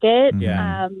don't like it.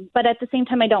 Yeah. But at the same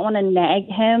time, I don't want to nag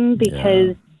him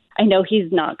because I know he's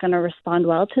not going to respond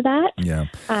well to that. Yeah.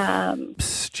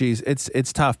 Geez,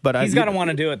 it's tough, but he's got to want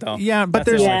to do it though. Yeah, but That's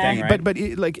there's the only thing, right? but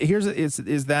like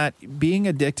is that being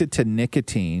addicted to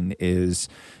nicotine is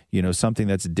something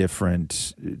that's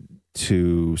different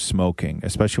to smoking,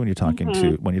 especially when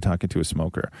you're talking to a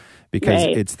smoker, because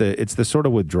it's the sort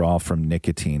of withdrawal from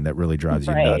nicotine that really drives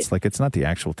you nuts. Like, it's not the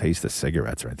actual taste of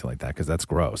cigarettes or anything like that, because that's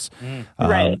gross.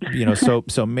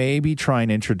 So maybe try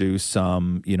and introduce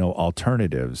some,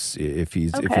 alternatives if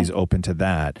he's open to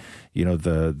that.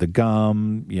 The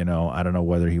gum, I don't know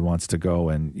whether he wants to go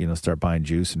and, start buying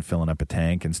juice and filling up a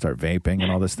tank and start vaping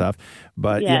and all this stuff.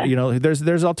 But,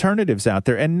 there's alternatives out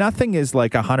there, and nothing is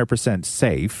like 100%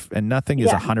 safe, and nothing is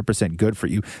 100% good for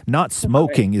you. Not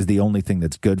smoking is the only thing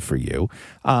that's good for you.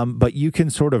 But you can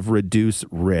sort of reduce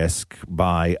risk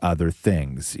by other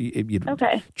things.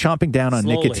 Chomping down on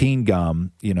nicotine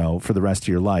gum, for the rest of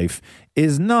your life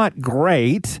is not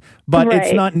great, but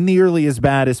it's not nearly as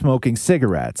bad as smoking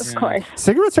cigarettes. Of course.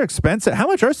 Cigarettes are expensive. How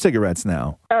much are cigarettes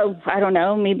now? Oh, I don't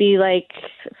know. Maybe like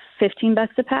 $15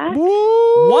 a pack.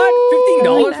 What?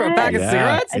 $15 for a pack of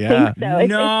cigarettes? I think so.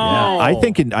 No. I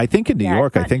think in New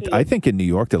York, I think in New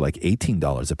York they're like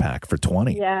 $18 a pack for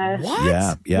 20. Yeah. What?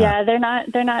 Yeah. Yeah,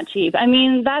 they're not cheap. I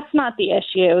mean, that's not the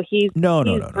issue. He's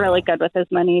really good with his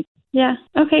money. Yeah.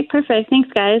 Okay, perfect. Thanks,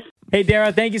 guys. Hey,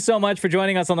 Dara, thank you so much for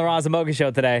joining us on the Roz and Mocha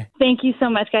Show today. Thank you so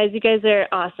much, guys. You guys are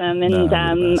awesome, and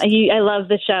I love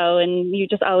the show, and you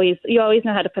always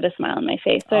know how to put a smile on my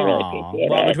face. So I really appreciate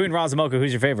it. Well, between Roz and Mocha,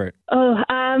 who's your favorite?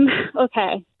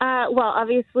 Okay. Well,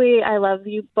 obviously, I love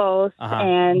you both,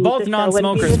 and both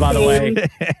non-smokers, by the way.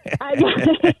 I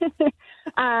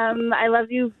love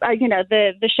you.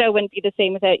 The show wouldn't be the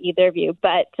same without either of you,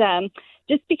 but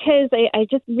just because I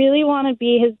just really want to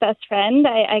be his best friend,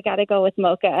 I got to go with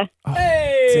Mocha.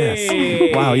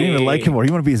 Hey! Wow, you didn't even like him more.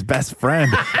 You want to be his best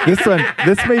friend. This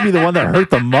may be the one that hurt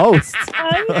the most.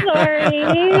 I'm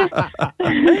sorry.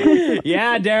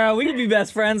 Yeah, Dara, we can be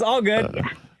best friends. All good.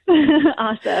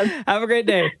 Awesome. Have a great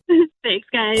day. Thanks,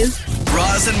 guys.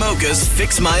 Roz and Mocha's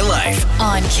Fix My Life.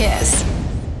 On Kiss.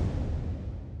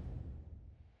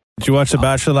 Did you watch The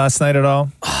Bachelor last night at all?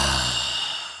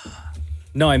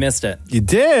 No, I missed it. You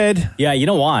did? Yeah, you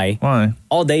know why? Why?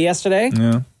 All day yesterday?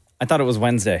 Yeah. I thought it was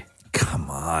Wednesday. Come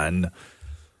on.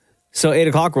 So 8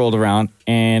 o'clock rolled around,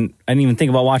 and I didn't even think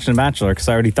about watching The Bachelor because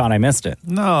I already thought I missed it.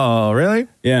 No, really?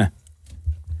 Yeah.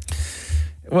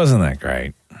 It wasn't that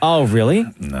great. Oh, really?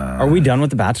 No. Are we done with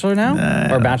The Bachelor now?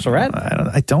 Or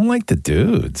Bachelorette? I don't like the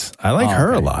dudes. I like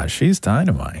her a lot. She's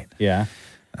dynamite. Yeah.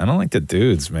 I don't like the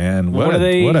dudes, man. What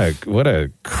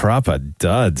a crop of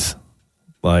duds.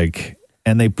 Like,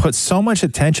 and they put so much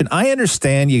attention. I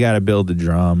understand you got to build the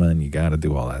drama and you got to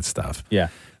do all that stuff. Yeah.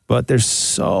 But there's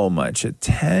so much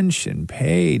attention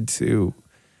paid to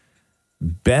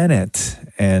Bennett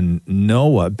and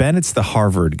Noah. Bennett's the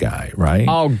Harvard guy, right?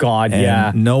 Oh, God, and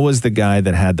yeah. Noah's the guy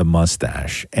that had the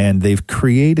mustache. And they've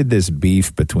created this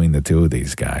beef between the two of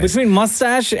these guys. Between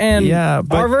mustache and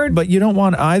Harvard? But you don't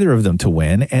want either of them to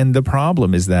win. And the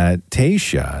problem is that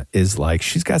Tayshia is like,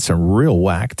 she's got some real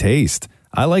whack taste.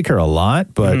 I like her a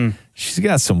lot, but she's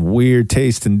got some weird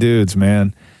taste in dudes,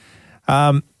 man.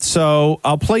 So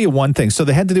I'll play you one thing. So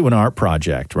they had to do an art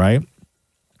project, right?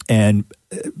 And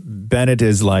Bennett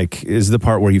is the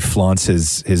part where he flaunts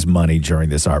his money during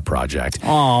this art project.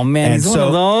 Oh, man, and he's one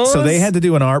of those? So they had to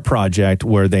do an art project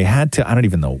where they had to, I don't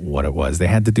even know what it was. They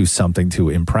had to do something to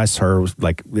impress her.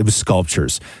 Like, it was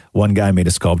sculptures. One guy made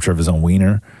a sculpture of his own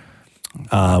wiener.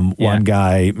 One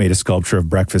guy made a sculpture of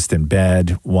breakfast in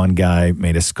bed. One guy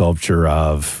made a sculpture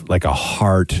of like a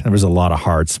heart. There was a lot of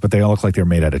hearts, but they all looked like they were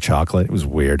made out of chocolate. It was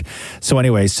weird. So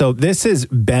anyway, so this is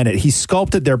Bennett. He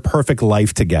sculpted their perfect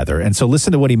life together. And so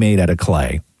listen to what he made out of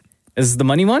clay. Is this the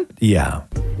money one? Yeah.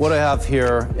 What I have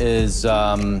here is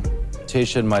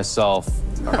Tayshia and myself,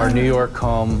 our New York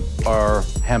home, our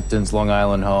Hamptons, Long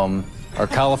Island home, our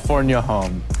California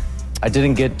home. I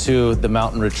didn't get to the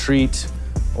mountain retreat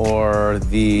or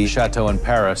the chateau in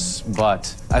Paris,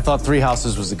 but I thought 3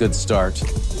 houses was a good start.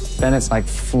 Bennett's like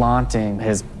flaunting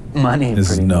his money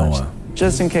pretty much.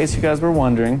 Just in case you guys were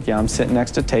wondering, I'm sitting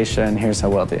next to Tayshia, and here's how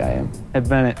wealthy I am. Hey,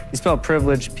 Bennett, you spell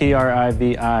privilege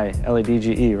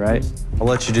Priviledge, right? I'll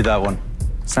let you do that one.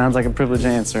 Sounds like a privileged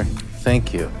answer.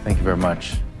 Thank you. Thank you very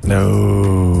much.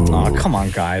 No. Oh, come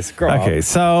on, guys. Grow up. Okay,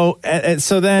 so then...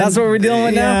 That's what we're dealing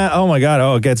with now? Oh, my God.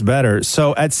 Oh, it gets better.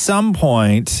 So at some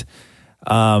point...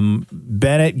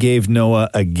 Bennett gave Noah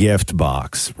a gift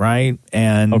box, right?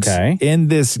 And in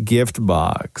this gift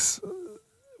box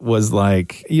was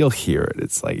like, you'll hear it.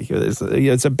 It's like,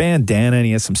 it's a bandana, and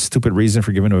he has some stupid reason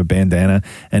for giving him a bandana,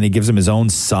 and he gives him his own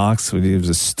socks. He gives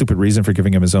a stupid reason for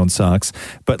giving him his own socks.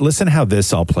 But listen how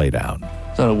this all played out.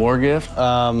 Is that a war gift?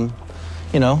 I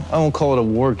won't call it a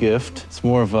war gift. It's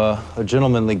more of a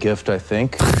gentlemanly gift, I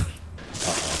think.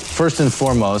 First and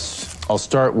foremost, I'll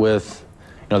start with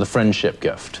the friendship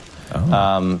gift.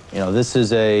 This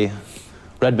is a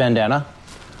red bandana.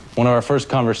 One of our first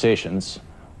conversations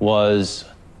was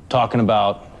talking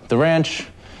about the ranch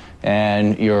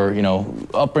and your,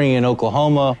 upbringing in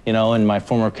Oklahoma, in my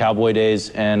former cowboy days,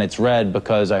 and it's red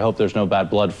because I hope there's no bad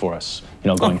blood for us,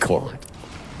 going forward.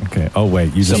 Okay. Oh,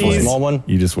 wait. You just wait. Small one.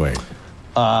 You just wait.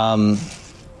 I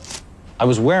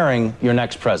was wearing your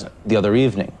next present the other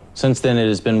evening. Since then, it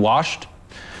has been washed,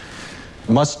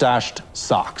 mustached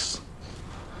socks.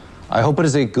 I hope it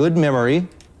is a good memory.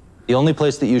 The only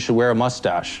place that you should wear a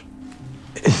mustache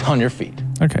is on your feet.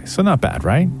 Okay, so not bad,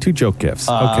 right? 2 joke gifts.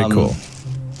 Okay, cool.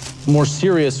 More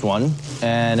serious one,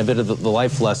 and a bit of the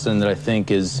life lesson that I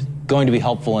think is going to be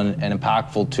helpful and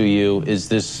impactful to you is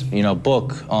this,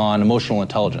 book on emotional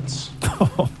intelligence.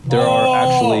 There are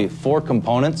actually 4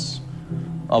 components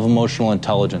of emotional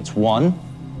intelligence. 1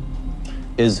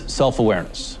 is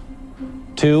self-awareness.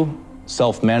 2,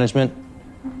 self-management.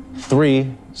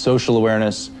 3, social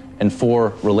awareness. And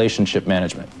 4, relationship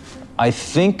management. I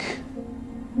think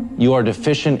you are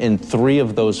deficient in 3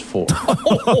 of those 4.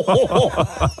 Oh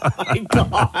my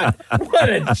God. What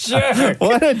a jerk.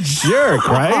 What a jerk,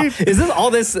 right? Is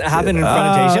this happened in front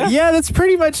of Tasha? Yeah, that's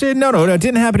pretty much it. No, it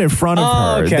didn't happen in front of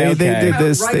her. Okay, They did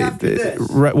this. Right after this.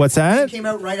 What's that? She came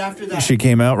out right after that. She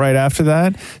came out right after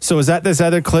that. So is that this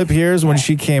other clip here is when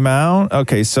she came out?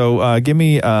 Okay, so give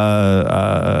me...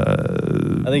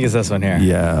 I think it's this one here.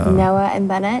 Yeah. Noah and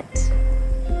Bennett.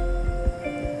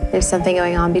 There's something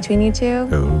going on between you two.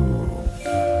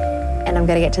 And I'm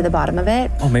going to get to the bottom of it.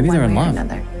 Oh, maybe they're in love.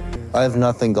 Another. I have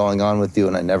nothing going on with you,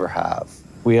 and I never have.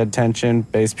 We had tension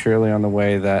based purely on the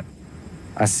way that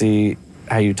I see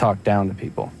how you talk down to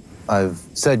people. I've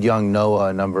said young Noah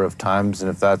a number of times, and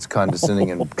if that's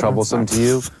condescending and troublesome to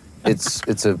you,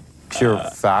 it's a pure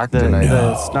fact. The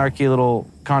I snarky little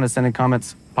condescending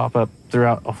comments pop up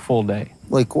throughout a full day.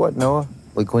 Like what, Noah?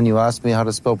 Like when you asked me how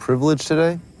to spell privilege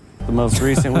today? The most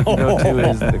recent we can go to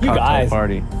is the cocktail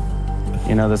party.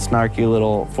 The snarky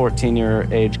little 14-year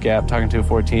age gap, talking to a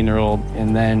 14-year-old,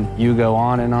 and then you go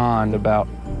on and on about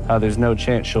how there's no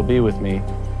chance she'll be with me.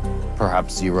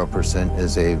 Perhaps 0%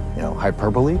 is a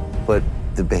hyperbole, but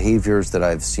the behaviors that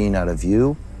I've seen out of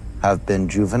you have been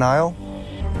juvenile.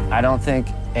 I don't think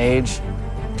age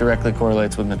directly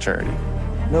correlates with maturity.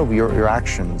 No, your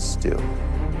actions do.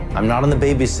 I'm not on The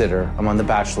Babysitter. I'm on The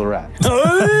Bachelorette.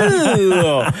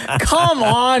 Ooh, come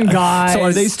on, guys. So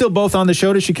are they still both on the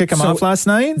show? Did she kick him off last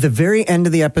night? The very end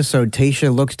of the episode,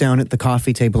 Tasha looks down at the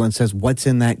coffee table and says, "What's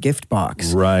in that gift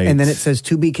box?" Right. And then it says,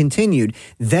 "To be continued."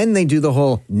 Then they do the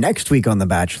whole next week on The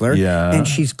Bachelor. Yeah. And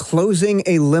she's closing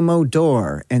a limo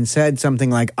door and said something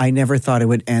like, "I never thought it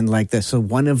would end like this." So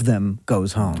one of them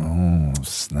goes home. Oh,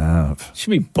 snap. Should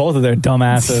be both of their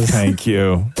dumbasses. Thank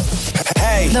you.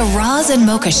 The Roz and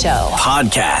Mocha Show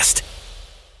Podcast.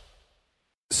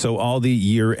 So all the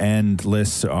year-end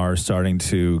lists are starting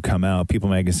to come out. People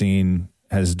Magazine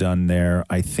has done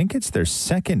I think it's their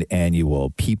 2nd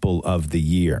annual People of the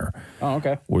Year. Oh,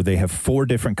 okay. Where they have 4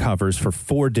 different covers for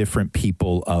 4 different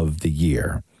People of the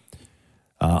Year.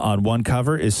 On one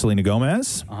cover is Selena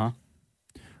Gomez. Uh-huh.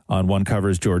 On one cover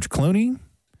is George Clooney.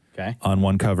 Okay. On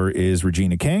one cover is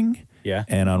Regina King. Yeah.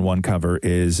 And on one cover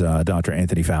is Dr.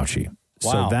 Anthony Fauci.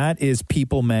 Wow. So that is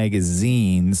People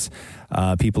Magazine's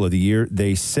People of the Year.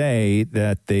 They say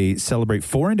that they celebrate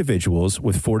 4 individuals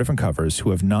with 4 different covers who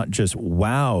have not just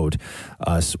wowed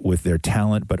us with their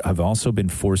talent, but have also been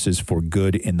forces for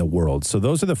good in the world. So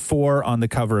those are the 4 on the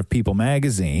cover of People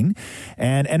Magazine.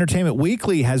 And Entertainment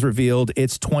Weekly has revealed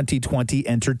its 2020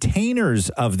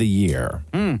 Entertainers of the Year.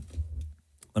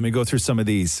 Let me go through some of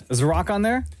these. Is The Rock on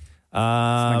there?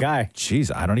 That's my guy.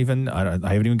 Jeez, I haven't even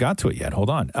got to it yet. Hold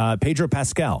on. Pedro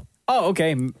Pascal. Oh,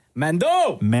 okay.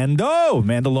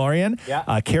 Mandalorian.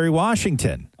 Yeah. Kerry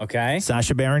Washington. Okay.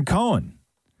 Sacha Baron Cohen.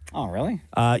 Oh, really?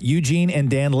 Eugene and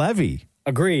Dan Levy.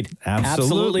 Agreed.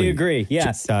 Absolutely agree.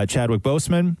 Yes. Chadwick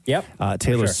Boseman. Yep.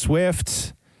 Taylor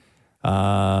Swift.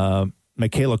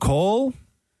 Michaela Cole.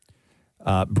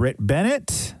 Britt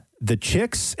Bennett. The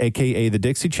Chicks, a.k.a. the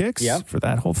Dixie Chicks. Yep. For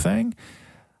that whole thing.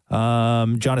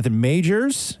 Jonathan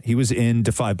Majors, he was in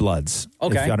Defy Bloods.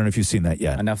 Okay. I don't know if you've seen that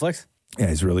yet. On Netflix? Yeah,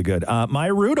 he's really good.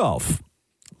 Maya Rudolph.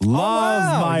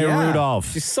 Love Maya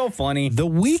Rudolph. She's so funny. The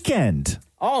Weeknd.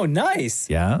 Oh, nice.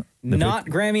 Yeah. Not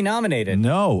Grammy nominated.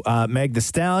 No. Meg Thee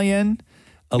Stallion.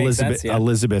 Sense, yeah.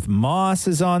 Elizabeth Moss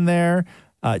is on there.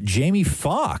 Jamie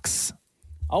Foxx.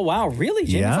 Oh, wow. Really?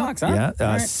 Jamie Foxx, huh? Yeah.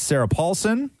 All right. Sarah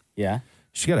Paulson. Yeah.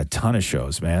 She got a ton of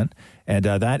shows, man. And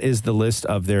that is the list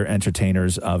of their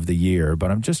Entertainers of the Year. But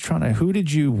I'm just trying to, who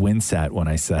did you wince at when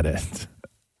I said it?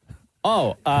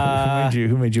 Oh,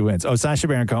 who made you wince? Oh, Sacha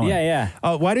Baron Cohen. Yeah, yeah.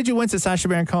 Oh, why did you wince at Sacha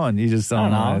Baron Cohen? You just I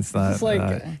don't know. It's not. It's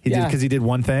like, he did because he did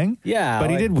one thing. Yeah,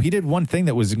 but like- he did one thing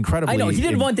that was incredibly. I know he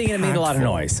did one thing and it made a lot of impactful,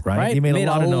 noise, right? He made a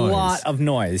lot of noise. lot of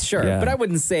noise, sure. Yeah. But I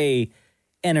wouldn't say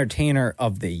entertainer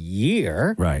of the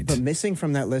year. Right. But missing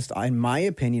from that list, in my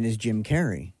opinion, is Jim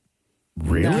Carrey.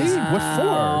 Really? What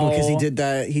for? Because he did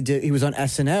that. He was on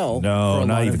SNL. No, for a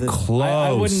not lot of even the-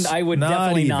 close. I would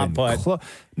definitely not put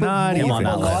not him even on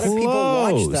that A lot list. of people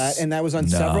close. watched that, and that was on No.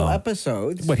 several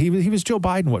episodes. What he was Joe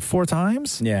Biden? What 4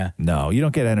 times? Yeah. No, you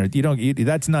don't get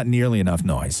that's not nearly enough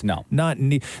noise. No.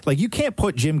 Like you can't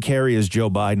put Jim Carrey as Joe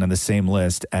Biden on the same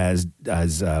list as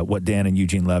what Dan and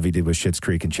Eugene Levy did with Schitt's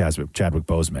Creek and Chadwick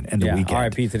Boseman and The Yeah, Weeknd.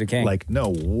 R.I.P. to the king. Like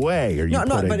no way are you No,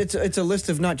 putting. but it's a list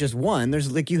of not just one.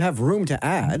 There's like you have room to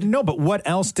add. No, but what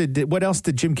else did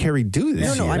Jim Carrey do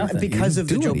this No, year? I'm- because He of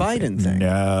the didn't Joe do anything. Biden thing.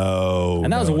 No,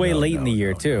 And that was no, way no, late no, in the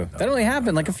year, too. That only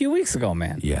happened like a few weeks ago,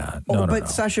 man. Yeah. But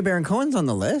Sacha Baron Cohen's on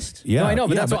the list. Yeah, No, I know,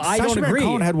 but yeah, that's what I Sacha don't Baron agree.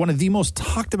 Cohen had one of the most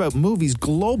talked about movies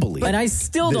globally. And I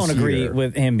still this don't agree year.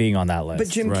 with him being on that list. But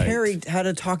Jim Right. Carrey had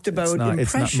a talked about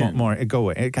It's impression. not more. Go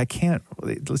away. I can't.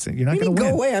 Listen, you're not What do you going to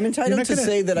mean win. go away? I'm entitled You're not to gonna-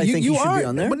 say that I think he should be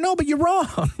on there. But no, but you're wrong.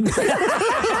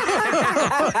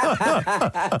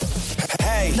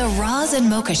 The Roz and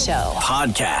Mocha Show.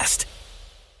 Podcast.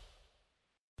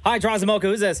 Hi, it's Roz and Mocha.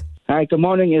 Who's this? Hi, good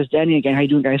morning. It's Danny again. How you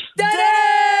doing, guys?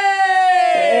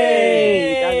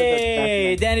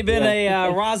 Hey, Danny been a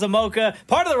Razamoka,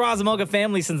 part of the Razamoka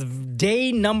family since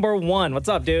day number 1. What's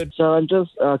up, dude? So I'm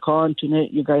just calling to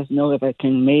let you guys know if I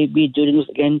can maybe do the news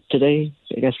again today.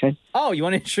 So you guys can? Oh, you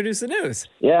want to introduce the news?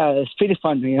 Yeah, it's pretty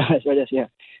fun. Yeah.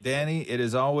 Danny, it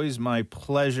is always my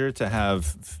pleasure to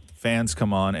have fans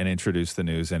come on and introduce the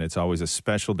news, and it's always a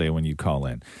special day when you call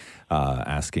in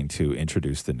asking to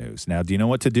introduce the news. Now, do you know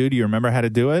what to do? Do you remember how to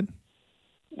do it?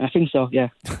 I think so, yeah.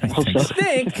 I hope so.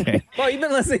 Think? Well, you've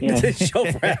been listening to this show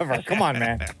forever. Come on,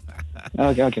 man.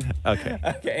 Okay. Okay,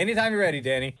 anytime you're ready,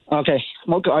 Danny. Okay.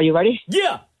 Mocha, are you ready?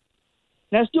 Yeah.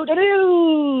 Let's do the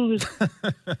news. I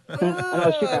know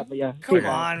it's that, but yeah. Come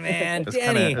on, man. It's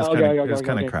Danny.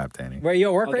 kind of crap, Danny. Where are you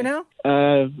at work right now?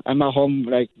 I'm at home,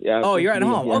 yeah. Oh, you're at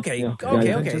home. Yeah, Okay. yeah. Okay.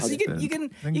 Yeah. So you can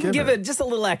give it just a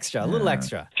little extra.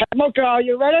 Hey, Mocha, are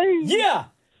you ready? Yeah.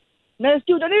 Let's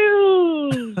do the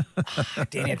news.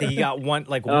 Danny, I think you got one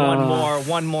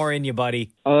more in you, buddy.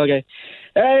 Okay.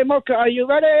 Hey, Mocha, are you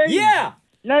ready? Yeah.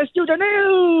 Let's do the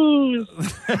news.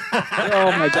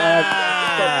 Oh, my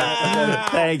God.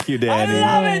 Thank you, Danny.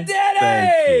 I love it,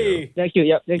 Danny. Thank you.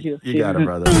 Yep, thank you. You got it,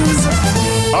 brother.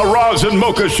 A Roz and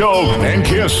Mocha Show and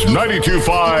Kiss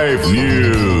 92.5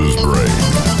 News Break.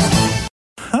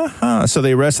 So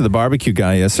they arrested the barbecue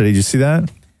guy yesterday. Did you see that?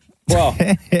 Well,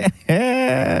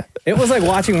 it was like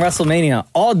watching WrestleMania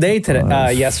all day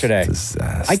today, yesterday.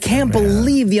 I can't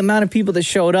believe the amount of people that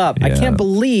showed up. I can't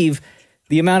believe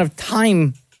the amount of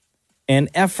time and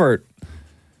effort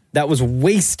that was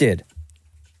wasted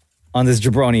on this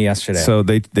jabroni yesterday. So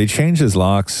they changed his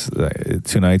locks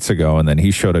 2 nights ago, and then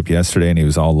he showed up yesterday, and he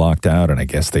was all locked out, and I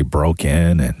guess they broke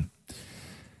in, and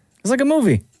it's like a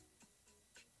movie.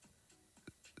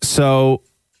 So,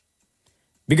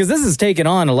 because this has taken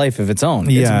on a life of its own.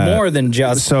 It's more than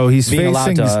just he's being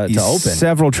allowed facing to open.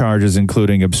 several charges,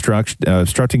 including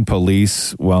obstructing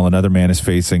police, while another man is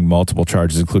facing multiple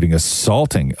charges, including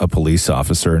assaulting a police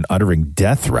officer and uttering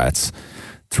death threats.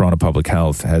 Toronto Public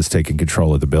Health has taken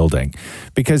control of the building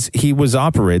because he was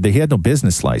operated. He had no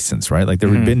business license, right? Like there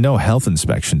had been no health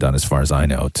inspection done, as far as I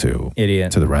know, to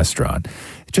the restaurant.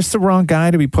 Just the wrong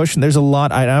guy to be pushing. There's a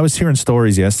lot. I was hearing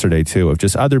stories yesterday too of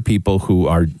just other people who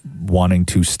are wanting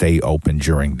to stay open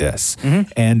during this,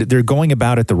 and they're going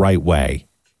about it the right way.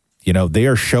 You know, they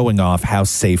are showing off how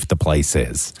safe the place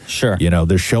is. Sure. You know,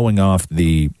 they're showing off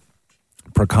the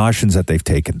precautions that they've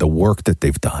taken, the work that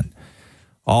they've done,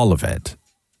 all of it.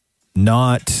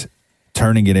 Not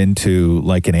turning it into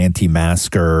like an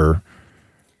anti-masker.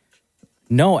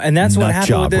 No, and that's what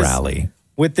happened with this rally.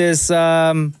 With this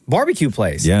barbecue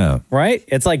place. Yeah. Right?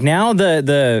 It's like now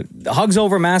the hugs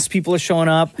over mask people are showing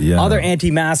up. Yeah. Other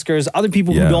anti-maskers, other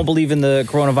people who Yeah. don't believe in the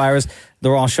coronavirus,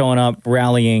 they're all showing up,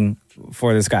 rallying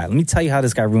for this guy. Let me tell you how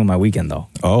this guy ruined my weekend, though.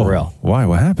 Oh, For real. Why?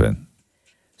 What happened?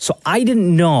 So I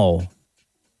didn't know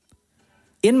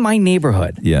in my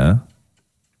neighborhood, Yeah.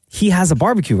 he has a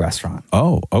barbecue restaurant.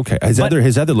 Oh, okay. His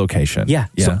other location. Yeah.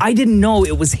 So I didn't know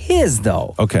it was his,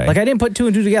 though. Okay. Like I didn't put 2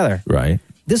 and 2 together. Right.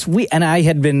 This week, and I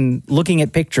had been looking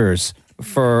at pictures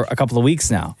for a couple of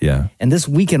weeks now. Yeah. And this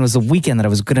weekend was the weekend that I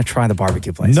was going to try the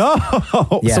barbecue place. No.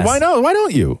 Yes. So why not? Why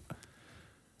don't you?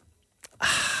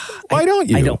 Why don't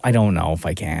you? I don't know if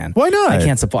I can. Why not? I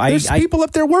can't support. There's people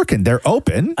up there working. They're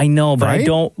open. I know, but right?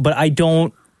 I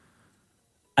don't.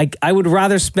 I would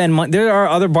rather spend money. There are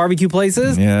other barbecue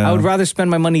places. Yeah. I would rather spend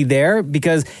my money there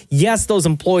because, yes, those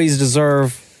employees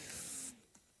deserve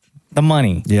the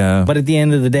money. Yeah. But at the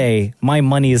end of the day, my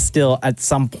money is still at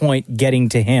some point getting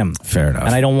to him. Fair enough.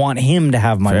 And I don't want him to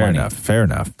have my money. Fair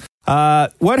enough.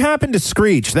 What happened to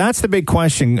Screech? That's the big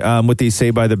question with the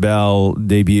Saved by the Bell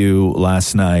debut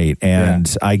last night.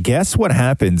 And I guess what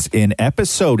happens in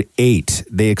episode 8,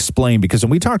 they explain, because when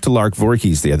we talked to Lark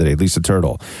Voorhees the other day, Lisa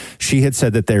Turtle, she had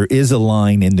said that there is a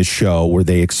line in the show where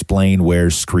they explain where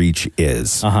Screech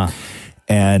is. Uh-huh.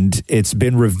 And it's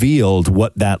been revealed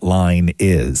what that line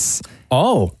is.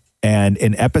 Oh. And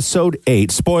in episode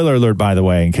 8, spoiler alert, by the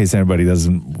way, in case anybody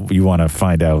you want to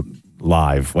find out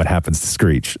live what happens to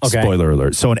Screech. Okay. Spoiler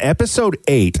alert. So in episode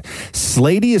 8,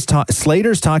 Slater's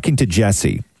talking to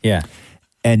Jesse. Yeah.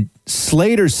 And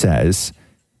Slater says,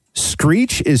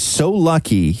 Screech is so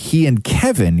lucky he and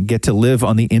Kevin get to live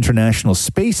on the International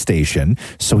Space Station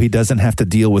so he doesn't have to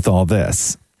deal with all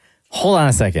this. Hold on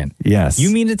a second. Yes. You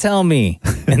mean to tell me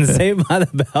in Saved by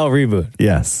the Bell reboot,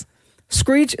 Yes.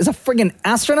 Screech is a friggin'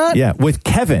 astronaut? Yeah, with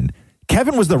Kevin.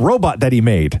 Kevin was the robot that he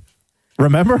made.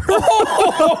 Remember?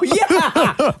 Oh,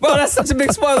 yeah. Bro, that's such a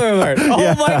big spoiler alert.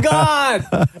 Oh, my God.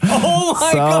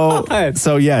 Oh, my God.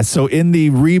 So in the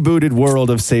rebooted world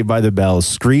of Saved by the Bell,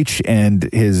 Screech and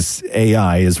his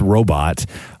AI, his robot,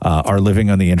 are living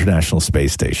on the International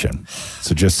Space Station.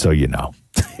 So just so you know.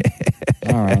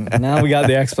 All right. Now we got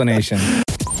the explanation.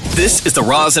 This is the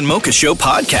Roz and Mocha Show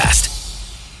podcast.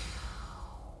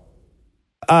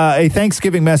 A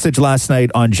Thanksgiving message last night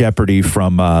on Jeopardy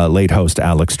from late host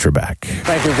Alex Trebek.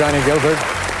 Thank you, Johnny Gilbert.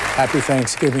 Happy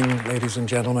Thanksgiving, ladies and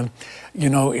gentlemen. You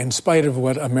know, in spite of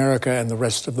what America and the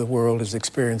rest of the world is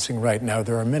experiencing right now,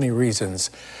 there are many reasons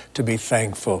to be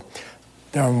thankful.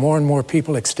 There are more and more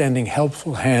people extending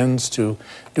helpful hands to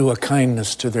do a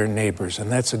kindness to their neighbors,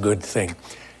 and that's a good thing.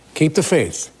 Keep the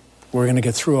faith. We're going to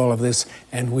get through all of this,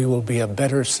 and we will be a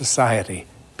better society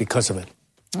because of it.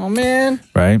 Oh, man.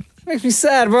 Right? Makes me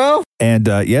sad, bro. And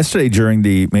yesterday during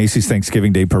the Macy's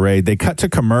Thanksgiving Day Parade, they cut to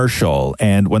commercial.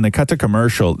 And when they cut to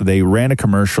commercial, they ran a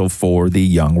commercial for The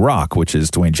Young Rock, which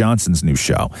is Dwayne Johnson's new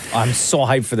show. I'm so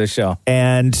hyped for this show.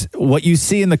 And what you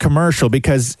see in the commercial,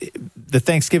 because the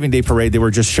Thanksgiving Day Parade, they were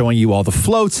just showing you all the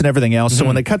floats and everything else. So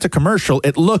when they cut to commercial,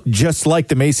 it looked just like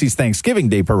the Macy's Thanksgiving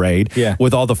Day Parade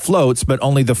with all the floats, but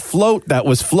only the float that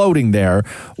was floating there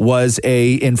was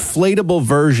a inflatable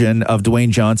version of Dwayne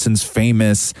Johnson's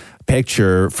famous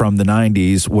picture from the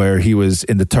 90s where he was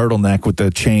in the turtleneck with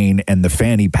the chain and the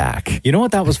fanny pack. You know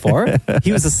what that was for?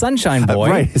 He was a Sunshine Boy.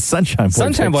 Right, his Sunshine Boy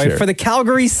Sunshine Boy picture. for the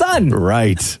Calgary Sun.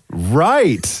 Right.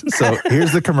 So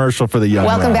here's the commercial for The Young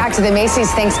Welcome Rock. back to the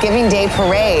Macy's Thanksgiving Day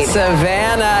Parade.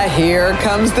 Savannah, here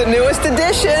comes the newest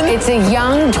edition. It's a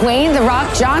young Dwayne The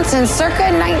Rock Johnson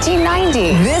circa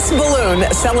 1990. This balloon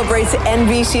celebrates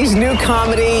NBC's new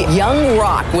comedy, Young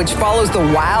Rock, which follows the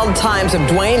wild times of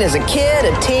Dwayne as a kid,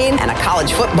 a teen, and a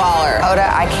college footballer.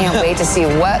 Oda, I can't wait to see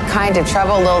what kind of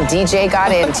trouble little DJ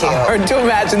got into. Hard to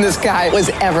imagine this guy was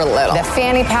ever little. The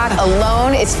fanny pack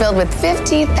alone is filled with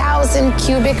 50,000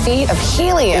 cubic feet of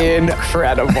helium.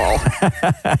 Incredible.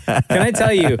 Can I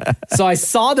tell you? So I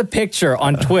saw the picture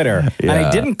on Twitter and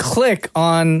I didn't click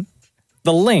on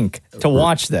the link to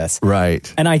watch this.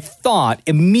 Right. And I thought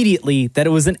immediately that it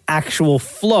was an actual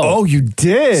float. Oh, you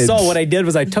did? So what I did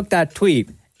was I took that tweet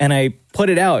and I put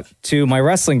it out to my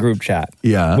wrestling group chat,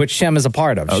 which Shem is a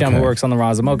part of. Shem, who works on the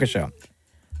Roz and Mocha Show.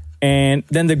 And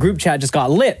then the group chat just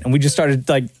got lit, and we just started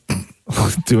like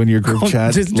doing your group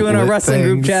chat, just doing our wrestling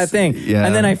group chat thing. Yeah.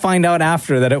 And then I find out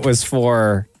after that it was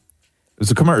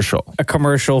a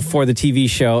commercial for the TV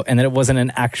show, and that it wasn't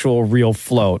an actual real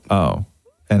float. Oh,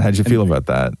 and how'd you feel about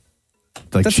that?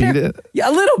 Like cheated? Yeah,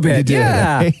 a little bit. You did.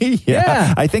 Yeah.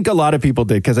 yeah. I think a lot of people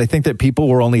did, because I think that people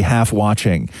were only half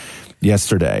watching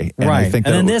yesterday. And Right. I think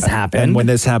And that, then this happened. And when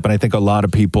this happened, I think a lot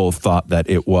of people thought that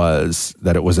it was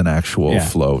an actual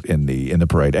float in the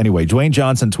parade. Anyway, Dwayne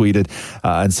Johnson tweeted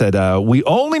and said, "We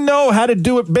only know how to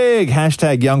do it big.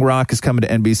 # Young Rock is coming to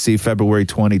NBC February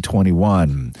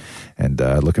 2021." And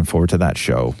looking forward to that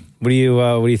show. What do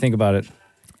you think about it?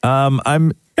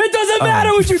 It doesn't matter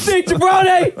what you think,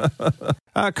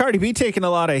 jabroni. Cardi B taking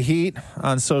a lot of heat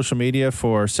on social media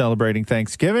for celebrating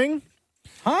Thanksgiving.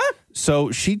 Huh?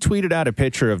 So she tweeted out a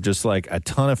picture of just like a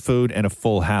ton of food and a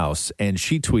full house. And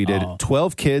she tweeted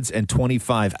 12 kids and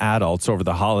 25 adults over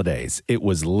the holidays. It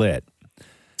was lit.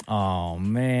 Oh,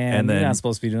 man. And You're then- not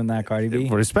suped to be doing that, Cardi B.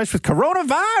 Especially with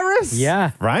coronavirus.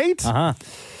 Yeah. Right? Uh-huh.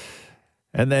 And then, Uh-huh. Cardi B tweeted out a picture of just like a ton of food and a full house. And she tweeted 12 kids and 25 adults over the holidays. It was lit. Oh, man. You're not supposed to be doing that, Cardi B. Yeah. Right? Uh-huh.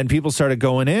 And then people started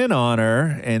going in on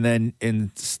her. And then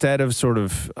instead of sort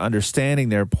of understanding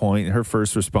their point, her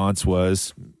first response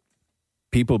was,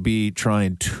 people be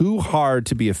trying too hard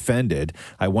to be offended.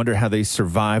 I wonder how they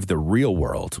survive the real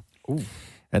world. Ooh.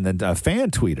 And then a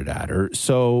fan tweeted at her.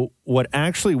 So what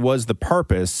actually was the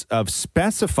purpose of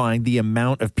specifying the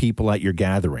amount of people at your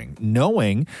gathering,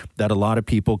 knowing that a lot of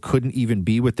people couldn't even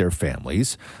be with their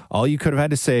families? All you could have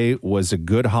had to say was a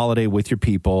good holiday with your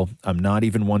people. I'm not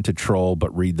even one to troll,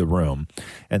 but read the room.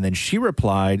 And then she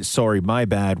replied, sorry, my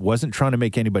bad. Wasn't trying to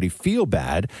make anybody feel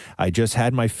bad. I just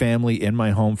had my family in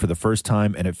my home for the first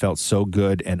time, and it felt so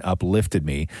good and uplifted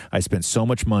me. I spent so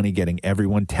much money getting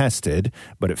everyone tested,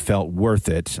 but it felt worth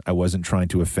it. I wasn't trying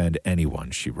to offend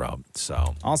anyone, she wrote.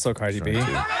 So also Cardi B.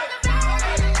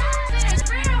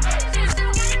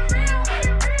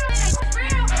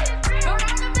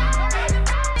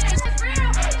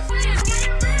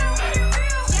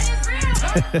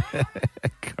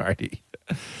 Cardi.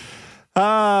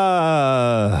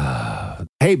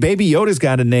 Hey, Baby Yoda's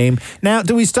got a name. Now,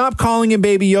 do we stop calling him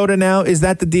Baby Yoda now? Is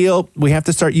that the deal? We have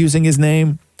to start using his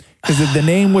name? Because the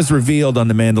name was revealed on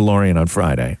The Mandalorian on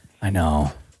Friday. I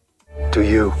know. Do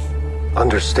you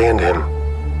understand him?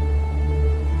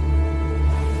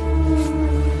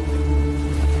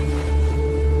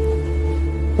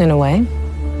 In a way,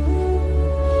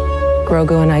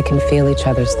 Grogu and I can feel each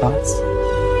other's thoughts.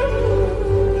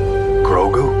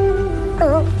 Grogu?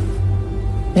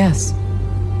 Yes.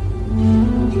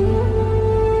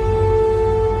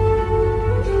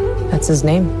 That's his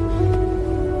name.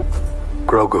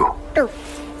 Grogu.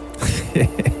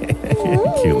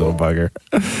 Cute little bugger.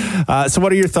 So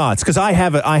what are your thoughts? Because I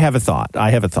have a thought. I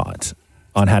have a thought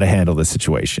on how to handle this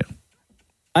situation.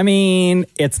 I mean,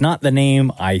 it's not the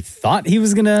name I thought he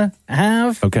was going to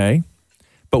have. Okay.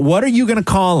 But what are you going to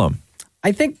call him?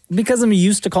 I think because I'm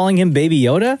used to calling him Baby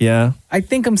Yoda. Yeah. I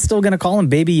think I'm still going to call him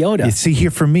Baby Yoda. You see,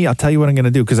 here for me, I'll tell you what I'm going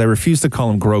to do because I refuse to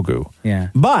call him Grogu. Yeah.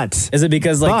 But. Is it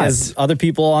because, as other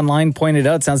people online pointed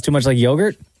out, it sounds too much like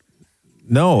yogurt?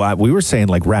 No, we were saying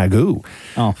like ragu.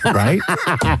 Oh. Right?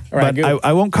 Ragu. But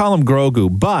I won't call him Grogu,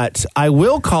 but I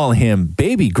will call him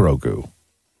Baby Grogu.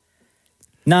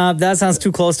 Nah, that sounds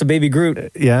too close to Baby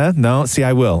Groot. Yeah? No? See,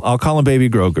 I will. I'll call him Baby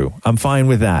Grogu. I'm fine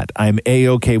with that. I'm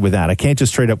A-okay with that. I can't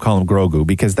just straight up call him Grogu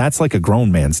because that's like a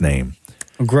grown man's name.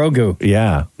 Grogu.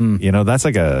 Yeah. You know, that's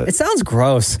like a... It sounds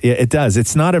gross. Yeah, it does.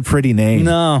 It's not a pretty name.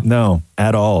 No. No,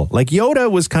 at all. Like Yoda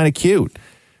was kind of cute,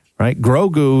 right?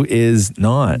 Grogu is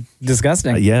not.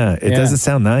 Disgusting. Yeah, it doesn't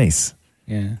sound nice.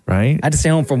 Yeah. Right? I had to stay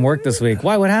home from work this week.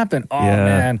 Why? What happened? Oh, Yeah.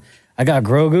 man. I got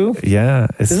Grogu. Yeah,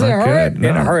 it's Does not it hurt? good. No.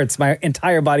 It hurts. My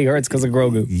entire body hurts because of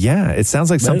Grogu. Yeah, it sounds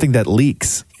like something that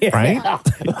leaks, right?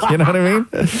 You know what I mean?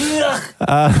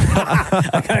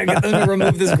 I gotta get them to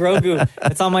remove this Grogu.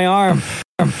 It's on my arm.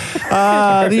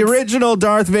 The original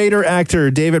Darth Vader actor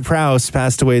David Prowse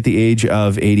passed away at the age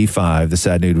of 85. The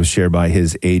sad news was shared by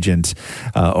his agent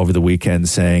over the weekend,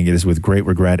 saying it is with great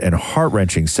regret and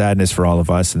heart-wrenching sadness for all of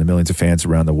us and the millions of fans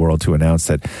around the world to announce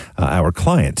that our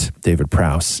client David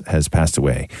Prowse has passed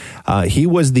away. He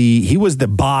was the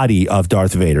body of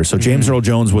Darth Vader. So James Earl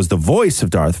Jones was the voice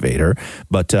of Darth Vader,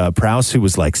 but Prowse, who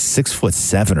was like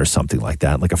 6'7" or something like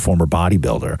that, like a former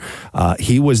bodybuilder,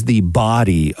 he was the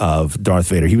body of Darth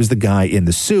Vader. He was the guy in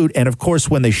the suit. And of course,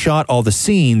 when they shot all the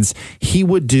scenes, he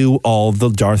would do all the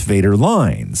Darth Vader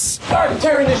lines. Start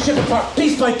tearing this ship apart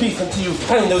piece by piece until you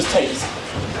find those tapes.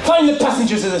 Find the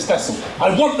passengers of this vessel.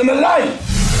 I want them alive.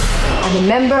 I'm a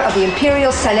member of the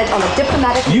Imperial Senate on a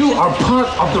diplomatic... You are part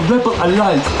of the Rebel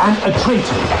Alliance and a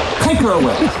traitor. Take her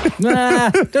away. Nah,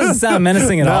 doesn't sound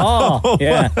menacing at all.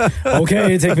 Yeah.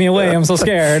 Okay, take me away. I'm so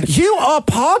scared. You are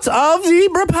part of the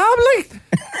Republic.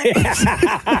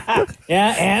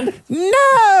 Yeah, and?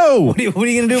 No! What are you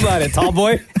going to do about it, tall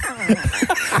boy?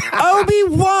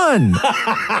 Obi-Wan!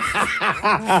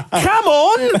 Come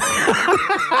on!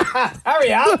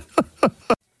 Hurry up!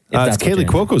 It's Kaylee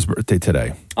Cuoco's birthday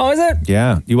today. Oh, is it?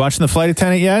 Yeah. You watching The Flight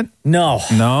Attendant yet? No.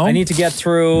 No? I need to get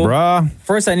through... Bruh.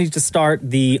 First, I need to start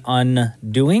The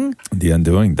Undoing. The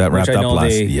Undoing. That wrapped which I up know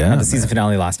last... they had the season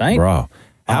finale last night. Bro.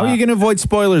 How are you going to avoid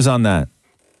spoilers on that?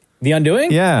 The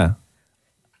Undoing? Yeah.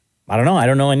 I don't know. I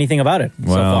don't know anything about it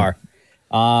so far.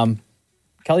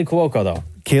 Kelly Cuoco, though.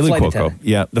 Kaylee Flight Cuoco. attendant.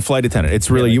 Yeah, The Flight Attendant.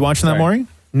 It's really... You watching that, Maury?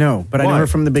 No, but I know her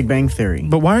from The Big Bang Theory.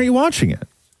 But why aren't you watching it?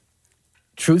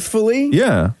 Truthfully?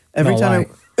 Yeah. Every time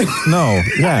No,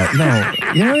 yeah, no.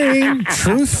 You know what I mean?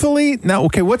 Truthfully? Now,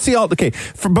 okay, what's the... Okay,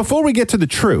 before we get to the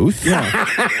truth,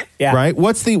 Yeah. right,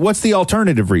 what's the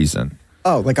alternative reason?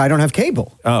 Oh, like I don't have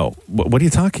cable. Oh, what are you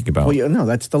talking about? Well, no,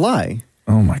 that's the lie.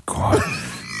 Oh, my God.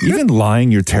 Even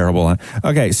lying, you're terrible.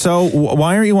 Okay, so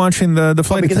why are you watching the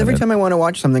flight Because every attendant? time I want to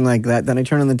watch something like that, then I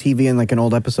turn on the TV and like an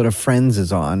old episode of Friends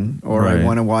is on, or Right. I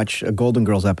want to watch a Golden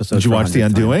Girls episode. Did you watch The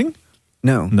Undoing?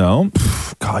 No. No?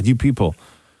 Pff, God, you people.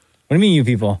 What do you mean, you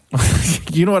people?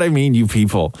 You know what I mean, you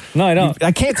people. No, I don't.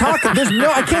 I can't talk. I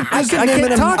can't I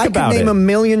talk about could name it. a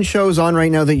million shows on right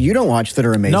now that you don't watch that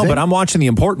are amazing. No, but I'm watching the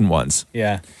important ones.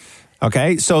 Yeah.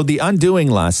 Okay, so The Undoing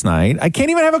last night. I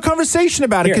can't even have a conversation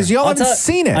about it because y'all haven't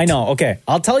seen it. I know. Okay,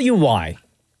 I'll tell you why.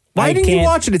 Why didn't you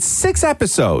watch it? It's 6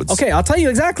 episodes. Okay, I'll tell you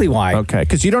exactly why. Okay,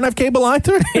 because you don't have cable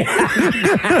either? You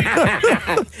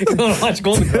want to watch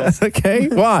Golden Girls? Okay,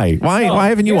 why? Why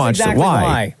haven't you Here's watched exactly it?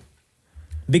 Why?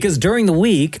 Because during the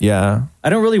week, Yeah. I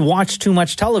don't really watch too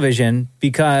much television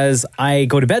because I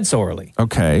go to bed so early.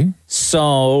 Okay.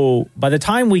 So by the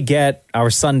time we get our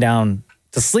son down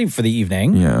to sleep for the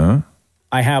evening, Yeah.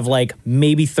 I have like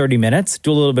maybe 30 minutes,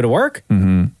 do a little bit of work,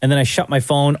 Mm-hmm. and then I shut my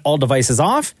phone, all devices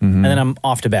off, and then I'm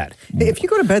off to bed. Hey, if you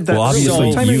go to bed that Well, early, obviously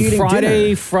what time are you eating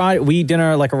dinner? Friday, we eat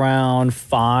dinner like around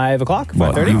 5 o'clock,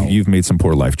 5:30. Well, you've made some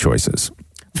poor life choices.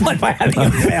 What, by having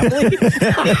a family?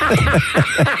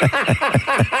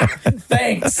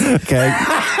 Thanks. Okay.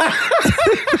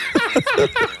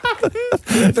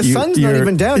 The sun's not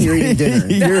even down. You're eating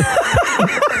dinner.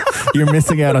 You're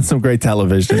missing out on some great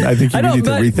television. I think you need to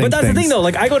rethink but that's things. the thing, though.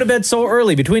 Like, I go to bed so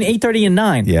early, between 8:30 and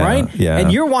 9, Yeah, right? yeah.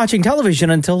 And you're watching television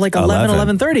until like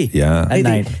 11:30 Yeah. at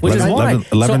night, which is why.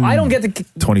 11, so I don't get the...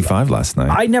 25 last night.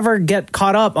 I never get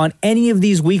caught up on any of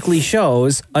these weekly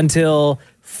shows until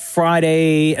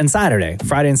Friday and Saturday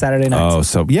nights. Oh,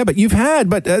 so yeah, but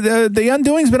The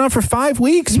Undoing's been on for 5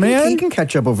 weeks, man. You can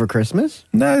catch up over Christmas.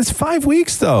 No, it's 5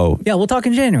 weeks though. Yeah, we'll talk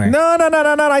in January. No.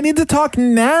 I need to talk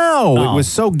now. Oh. It was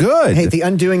so good. Hey, The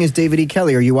Undoing is David E.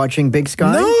 Kelly. Are you watching Big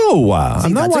Sky? No,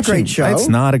 I'm not that's watching. a great show. It's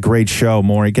not a great show,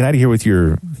 Maury. Get out of here with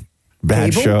your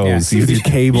bad Cable? shows. Yeah. You your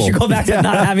cable. You should go back to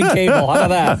not having cable. How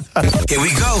about that? Here we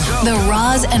go. The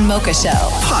Roz and Mocha Show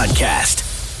Podcast.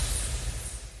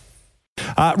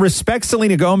 Respect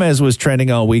Selena Gomez was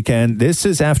trending all weekend. This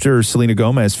is after Selena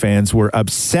Gomez fans were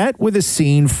upset with a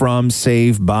scene from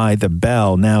Saved by the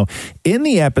Bell. Now, in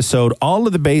the episode, all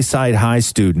of the Bayside High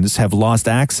students have lost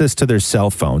access to their cell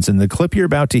phones. In the clip you're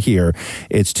about to hear,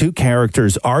 it's 2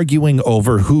 characters arguing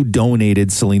over who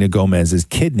donated Selena Gomez's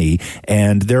kidney,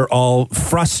 and they're all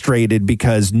frustrated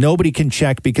because nobody can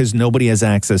check because nobody has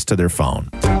access to their phone.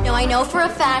 Now, I know for a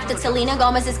fact that Selena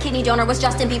Gomez's kidney donor was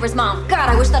Justin Bieber's mom. God,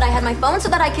 I wish that I had my phone so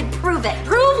that I could prove it.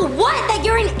 Prove what? That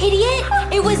you're an idiot?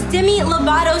 It was Demi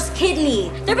Lovato's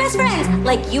kidney. They're best friends,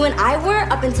 like you and I were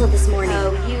up until this morning.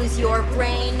 Oh, use your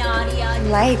brain, Nadia.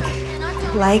 Like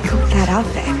that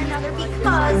outfit.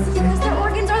 Because their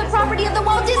organs are the property of the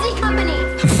Walt Disney Company.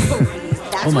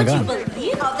 That's Oh my what God. you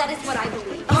believe? Oh, that is what I believe.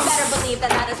 You better believe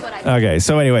that is what I believe. Okay,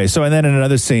 so anyway, and then in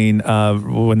another scene,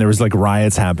 when there was like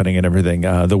riots happening and everything,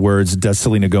 the words, "Does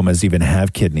Selena Gomez even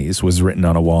have kidneys?" was written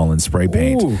on a wall in spray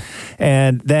paint. Ooh.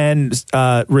 And then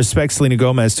Respect Selena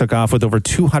Gomez took off with over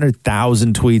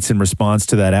 200,000 tweets in response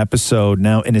to that episode.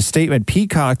 Now, in a statement,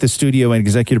 Peacock, the studio and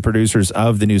executive producers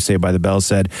of the new Saved by the Bell,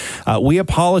 said, "We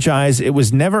apologize. It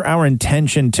was never our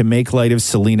intention to make light of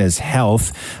Selena's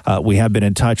health. We have been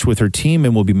in touch with her team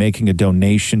and will be making a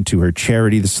donation to her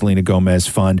charity, the Selena Gomez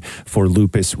Fund for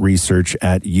Lupus Research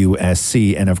at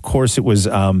USC." And of course, it was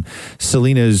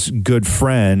Selena's good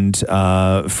friend,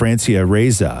 Francia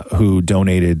Reza, who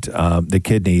donated the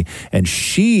kidney. And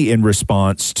she, in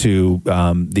response to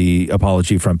the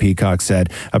apology from Peacock, said,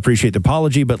 "Appreciate the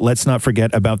apology, but let's not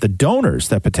forget about the donors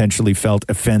that potentially felt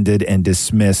offended and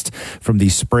dismissed from the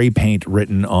spray paint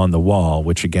written on the wall,"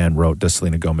 which again wrote, "Does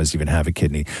Selena Gomez even have a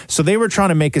kidney?" So they were trying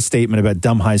to make a statement about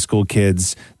dumb high school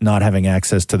kids not having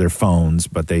access to their phones,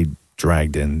 but they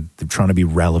dragged in, they're trying to be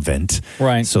relevant.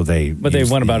 Right. So they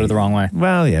went about it the wrong way.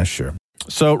 Well, yeah, sure.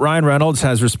 So Ryan Reynolds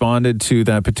has responded to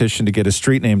that petition to get a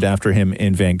street named after him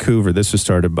in Vancouver. This was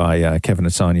started by Kevin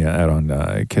and Sonia out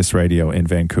on Kiss Radio in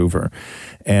Vancouver.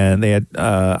 And they had,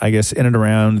 I guess, in and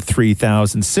around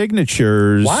 3,000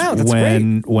 signatures. Wow, that's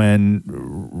great. When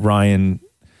Ryan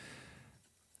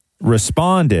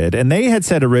responded. And they had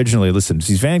said originally, listen,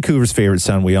 he's Vancouver's favorite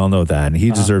son. We all know that. And he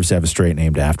deserves to have a street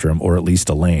named after him, or at least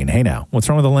a lane. Hey, now, what's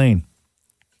wrong with a lane?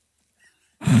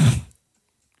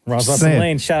 Ross Just Weston saying.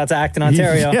 Lane, shout out to Acton,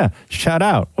 Ontario. Yeah, shout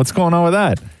out. What's going on with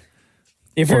that?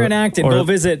 If you're Or- in Acton, or- go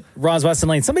visit Ross Weston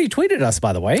Lane. Somebody tweeted us,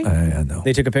 by the way. I know.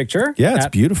 They took a picture. Yeah, it's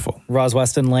at beautiful. Ross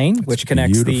Weston Lane, which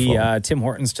connects beautiful. the Tim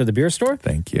Hortons to the beer store.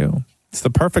 Thank you. It's the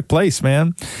perfect place,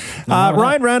 man.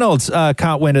 Ryan Reynolds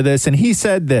caught wind of this, and he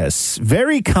said this,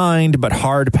 very kind but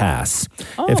hard pass.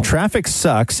 If traffic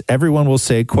sucks, everyone will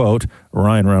say, quote,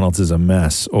 Ryan Reynolds is a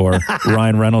mess, or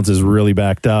Ryan Reynolds is really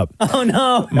backed up. Oh,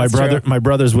 no. My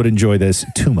brothers would enjoy this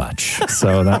too much.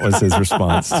 So that was his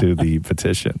response to the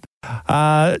petition.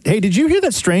 Hey, did you hear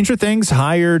that Stranger Things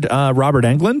hired Robert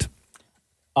Englund?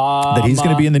 That he's going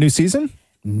to be in the new season?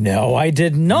 No, I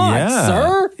did not,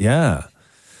 sir.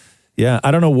 Yeah,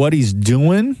 I don't know what he's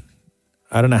doing.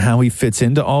 I don't know how he fits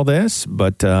into all this,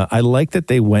 but I like that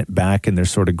they went back and they're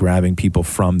sort of grabbing people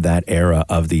from that era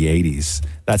of the 80s.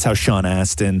 That's how Sean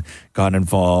Astin got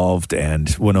involved,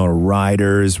 and Winona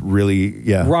Ryder's really,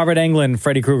 Robert Englund,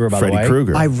 Freddy Krueger, by the way. Freddy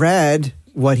Krueger. I read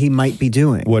what he might be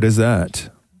doing. What is that?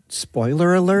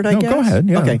 Spoiler alert, I guess? No, go ahead,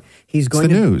 yeah. Okay. He's going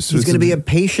the to, news. He's going to be a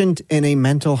patient in a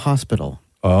mental hospital.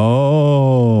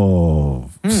 Oh,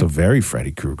 so very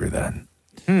Freddy Krueger then.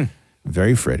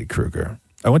 Very Freddy Krueger.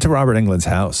 I went to Robert Englund's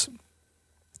house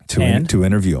to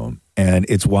interview him, and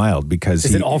it's wild because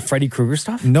is it all Freddy Krueger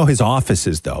stuff? No, his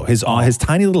offices though. His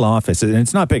tiny little office, and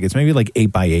it's not big. It's maybe like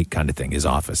 8x8 kind of thing. His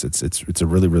office. It's a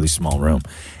really, really small room,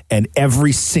 and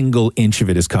every single inch of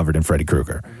it is covered in Freddy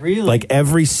Krueger. Really? Like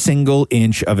every single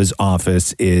inch of his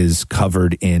office is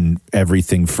covered in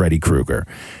everything Freddy Krueger.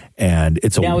 And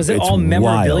it's now, is it all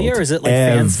memorabilia wild. or is it like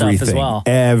fan stuff as well?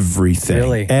 Everything.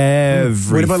 Really?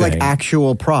 Everything. What about like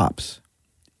actual props?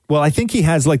 Well, I think he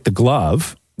has like the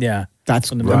glove. Yeah.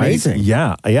 That's right? amazing.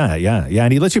 Yeah.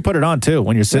 And he lets you put it on too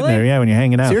when you're sitting Really? there. Yeah, when you're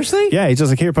hanging out. Seriously? Yeah, he's just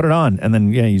like, here, put it on. And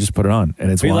then, you just put it on.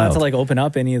 And it's Are you allowed wild. to like open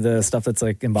up any of the stuff that's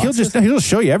like in boxes? He'll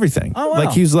show you everything. Oh, wow.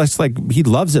 Like he's less like, he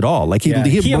loves it all. Like he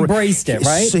embraced it,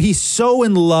 right? So he's so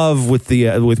in love with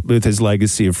the with his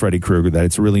legacy of Freddy Krueger that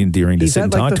it's really endearing to sit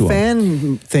and talk to him.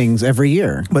 Fan things every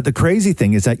year. But the crazy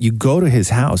thing is that you go to his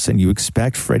house and you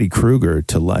expect Freddy Krueger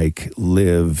to like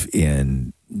live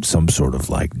in some sort of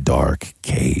like dark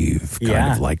cave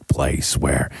kind of like place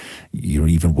where you're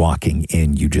even walking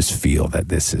in, you just feel that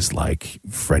this is like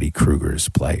Freddy Krueger's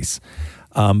place.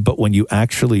 But when you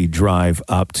actually drive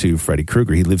up to Freddy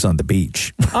Krueger, he lives on the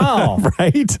beach. Oh.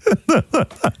 Right?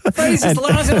 Freddy's just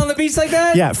lounging on the beach like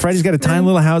that? Yeah, Freddy's got a tiny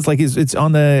little house. Like it's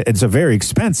a very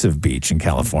expensive beach in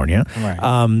California.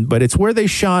 Right. But it's where they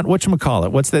shot,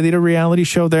 whatchamacallit? What's that? They did a reality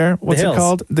show there? What's it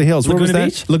called? The Hills. Where was Laguna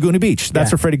that? Beach? Laguna Beach.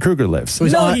 That's where Freddy Krueger lives. He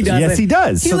doesn't. Yes, he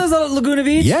does. He lives on Laguna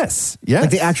Beach? Yes.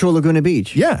 Like the actual Laguna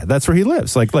Beach. Yeah, that's where he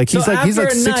lives. Like he's like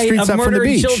 6 streets up from the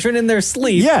beach. Children in their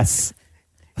sleep. Yes.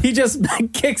 He just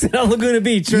kicks it on Laguna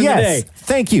Beach during the day.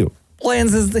 Thank you.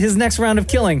 Plans his next round of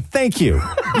killing. Thank you.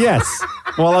 Yes.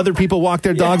 While other people walk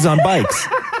their dogs on bikes.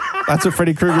 That's what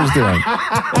Freddy Krueger's doing.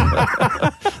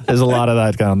 There's a lot of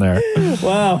that down there.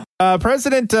 Wow.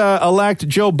 President-elect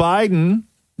Joe Biden,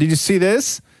 did you see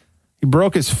this? He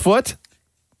broke his foot.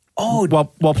 Oh,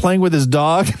 while playing with his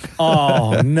dog.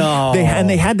 Oh, no. They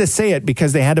had to say it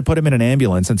because they had to put him in an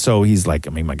ambulance. And so he's like, I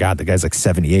mean, my God, the guy's like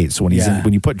 78. So when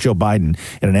when you put Joe Biden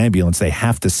in an ambulance, they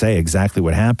have to say exactly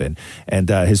what happened. And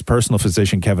his personal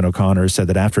physician, Kevin O'Connor, said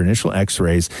that after initial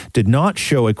x-rays did not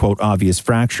show a, quote, obvious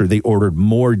fracture, they ordered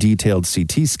more detailed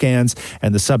CT scans.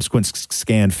 And the subsequent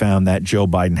scan found that Joe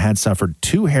Biden had suffered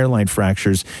 2 hairline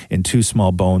fractures in 2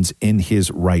 small bones in his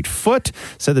right foot,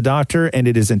 said the doctor. And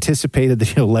it is anticipated that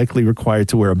he'll likely required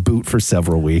to wear a boot for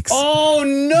several weeks. Oh,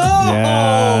 no.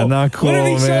 Yeah, not cool, What if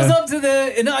he man. shows up to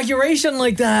the inauguration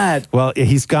like that? Well,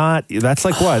 that's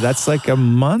like what? That's like a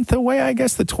month away, I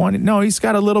guess, the 20. No, he's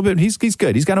got a little bit. He's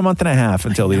good. He's got a month and a half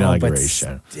until the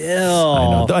inauguration. But still. I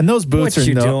know. And those boots What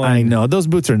you doing? I know. Those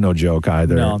boots are no joke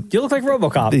either. No. You look like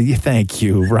RoboCop. Thank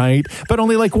you, right? But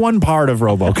only like one part of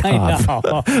RoboCop. I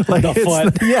know. Like the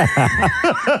foot. Yeah.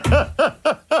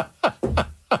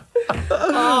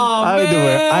 Oh,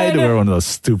 I had to wear one of those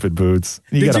stupid boots.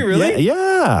 Did you really?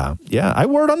 Yeah. I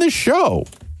wore it on this show.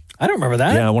 I don't remember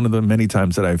that. Yeah, one of the many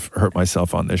times that I've hurt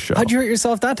myself on this show. How'd you hurt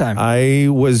yourself that time? I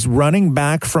was running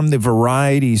back from the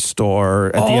variety store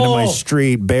at the end of my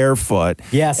street barefoot.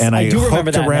 Yes, and I do remember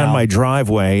hooked that around now. my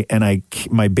driveway, and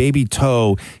my baby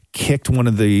toe kicked one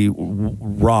of the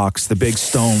rocks, the big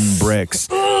stone bricks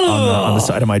on the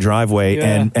side of my driveway,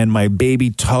 and my baby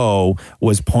toe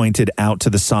was pointed out to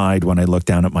the side when I looked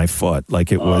down at my foot,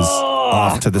 like it was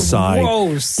off to the side,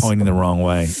 pointing the wrong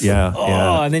way.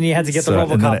 Yeah. And then you had to get the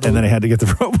RoboCop boot. And then I had to get the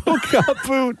RoboCop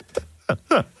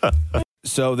boot.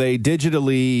 So they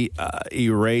digitally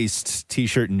erased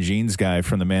T-shirt and jeans guy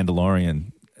from The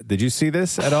Mandalorian. Did you see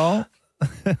this at all?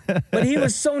 But he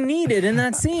was so needed in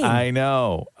that scene. I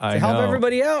know. To help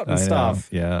everybody out and stuff.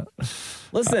 Yeah.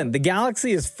 Listen, the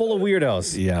galaxy is full of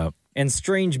weirdos. Yeah. And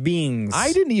strange beings.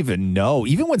 I didn't even know.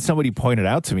 Even when somebody pointed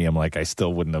out to me, I'm like, I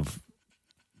still wouldn't have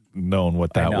known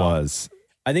what that was.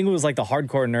 I think it was like the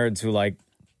hardcore nerds who like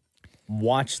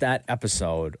watched that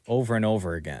episode over and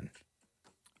over again.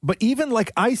 But even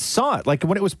like I saw it, like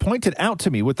when it was pointed out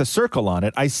to me with the circle on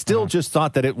it, I still just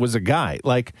thought that it was a guy.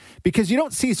 Like, because you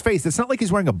don't see his face. It's not like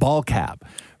he's wearing a ball cap,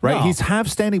 right? No. He's half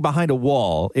standing behind a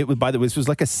wall. It was, by the way, this was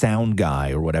like a sound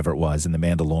guy or whatever it was in The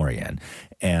Mandalorian.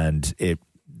 And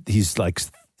he's like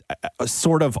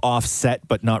sort of offset,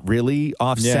 but not really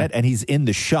offset. Yeah. And he's in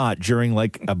the shot during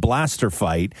like a blaster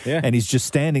fight. Yeah. And he's just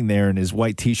standing there in his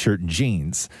white t-shirt and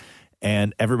jeans.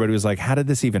 And everybody was like, how did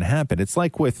this even happen? It's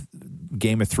like with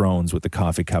Game of Thrones with the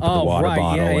coffee cup and the water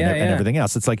bottle and everything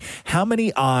else. It's like, how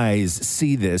many eyes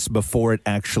see this before it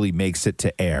actually makes it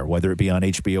to air, whether it be on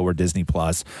HBO or Disney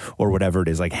Plus or whatever it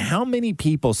is? Like, how many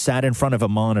people sat in front of a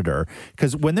monitor?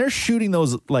 Because when they're shooting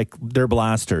those, like, their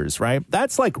blasters, right?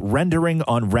 That's like rendering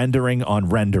on rendering on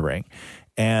rendering.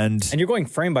 And you're going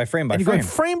frame by frame by and frame. You're going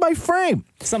frame by frame.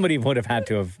 Somebody would have had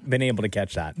to have been able to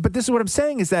catch that. But this is what I'm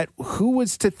saying is that who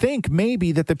was to think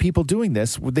maybe that the people doing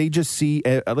this, would they just see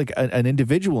an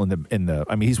individual in the,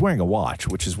 I mean, he's wearing a watch,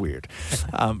 which is weird.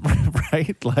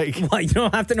 Right? Like, what, you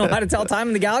don't have to know how to tell time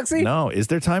in the galaxy? No. Is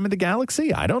there time in the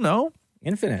galaxy? I don't know.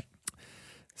 Infinite.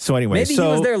 So anyway, maybe he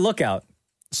was their lookout.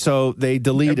 So they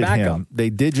deleted him. They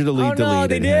digitally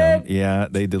deleted him. Yeah,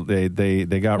 they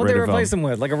got What rid they of replace him. him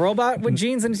with? Like a robot with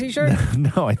jeans and a t-shirt?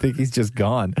 No, I think he's just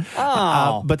gone.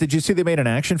 Oh. But did you see they made an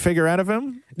action figure out of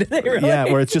him? Did they really?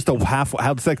 Yeah, where it's just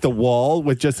it's like the wall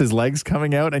with just his legs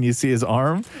coming out and you see his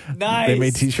arm. Nice. They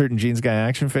made t-shirt and jeans guy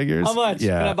action figures. How much?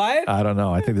 Yeah. Can I buy it? I don't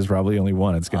know. I think there's probably only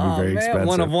one. It's going to be very expensive.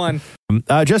 One of one.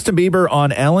 Justin Bieber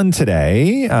on Ellen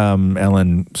today.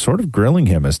 Ellen sort of grilling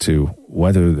him as to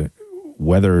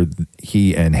whether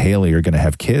he and Haley are going to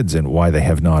have kids and why they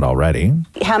have not already.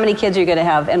 How many kids are you going to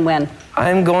have and when?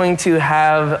 I'm going to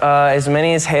have as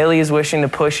many as Haley is wishing to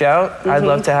push out. I'd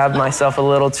love to have myself a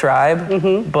little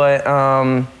tribe, but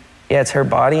yeah, it's her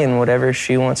body and whatever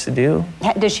she wants to do.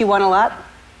 Does she want a lot?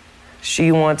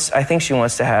 I think she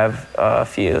wants to have a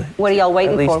few. What are y'all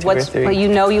waiting At least for? 2 or 3. Well, you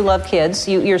know you love kids.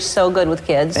 You're so good with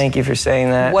kids. Thank you for saying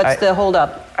that. What's the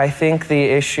holdup? I think the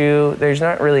issue, there's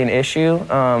not really an issue,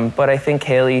 but I think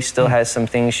Haley still has some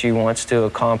things she wants to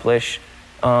accomplish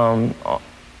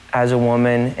as a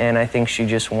woman, and I think she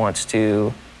just wants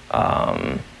to,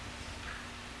 I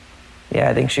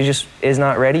think she just is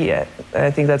not ready yet.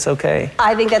 I think that's okay.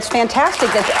 I think that's fantastic.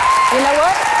 You know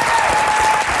what?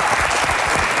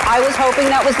 I was hoping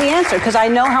that was the answer because I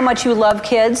know how much you love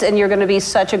kids and you're going to be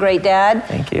such a great dad.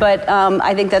 Thank you. But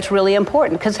I think that's really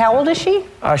important because how old is she?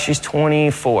 She's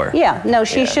 24. Yeah, no,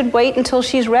 she should wait until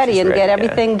she's ready and get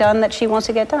everything done that she wants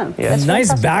to get done. Yeah. That's Nice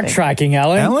fantastic. backtracking,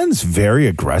 Ellen. Ellen's very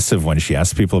aggressive when she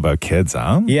asks people about kids,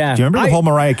 huh? Yeah. Do you remember the whole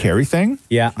Mariah Carey thing?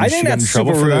 Yeah, I Did think she get in that's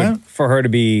trouble super for rude that? for her to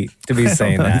be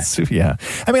saying that. Yeah.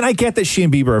 I mean, I get that she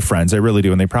and Bieber are friends. I really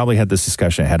do. And they probably had this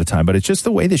discussion ahead of time, but it's just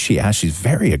the way that she asks. She's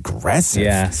very aggressive.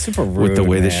 Yeah, super rude. With the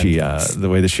way that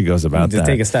man. she goes about Just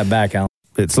that. take a step back, Alan.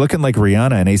 It's looking like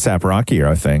Rihanna and A$AP Rocky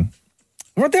are a thing.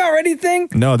 Weren't they already a thing?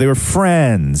 No, they were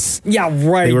friends. Yeah,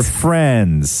 right. They were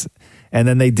friends. And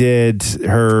then they did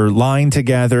her line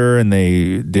together, and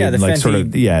they did and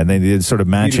they did sort of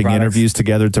matching interviews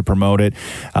together to promote it.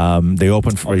 They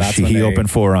opened for he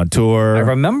opened for her on tour. I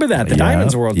remember that the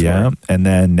Diamonds World Tour. Yeah, and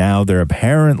then now they're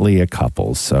apparently a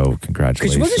couple. So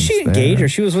congratulations. Wasn't she engaged, or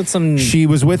she was with some? She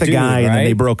was with a dude, guy, right? and then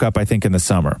they broke up. I think in the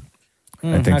summer.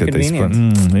 I think how that they split.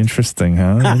 convenient. Interesting,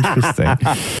 huh? Interesting.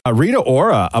 Rita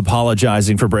Ora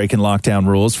apologizing for breaking lockdown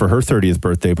rules for her 30th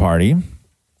birthday party.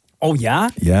 Oh,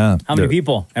 yeah? Yeah. How many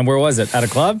people? And where was it? At a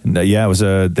club? Yeah, it was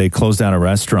they closed down a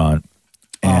restaurant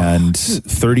and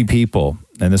 30 people.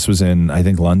 And this was in, I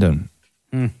think, London.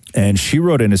 And she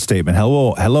wrote in a statement,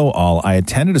 hello all. I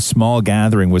attended a small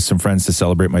gathering with some friends to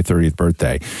celebrate my 30th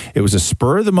birthday. It was a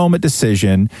spur-of-the-moment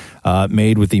decision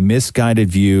made with the misguided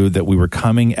view that we were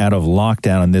coming out of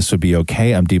lockdown and this would be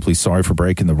okay. I'm deeply sorry for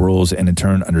breaking the rules and in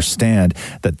turn understand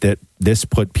that this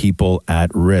put people at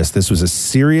risk. This was a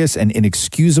serious and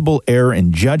inexcusable error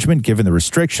in judgment given the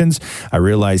restrictions. I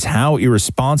realize how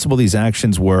irresponsible these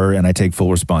actions were and I take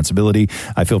full responsibility.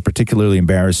 I feel particularly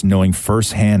embarrassed knowing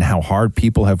firsthand how hard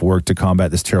people have worked to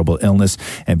combat this terrible illness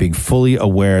and being fully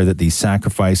aware that the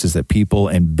sacrifices that people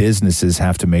and businesses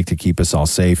have to make to keep us all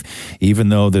safe. Even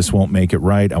though this won't make it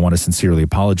right, I want to sincerely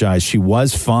apologize. She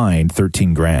was fined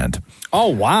 $13,000. Oh,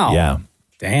 wow. Yeah.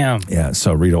 Damn. Yeah,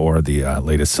 so Rita Ora, the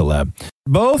latest celeb.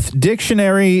 Both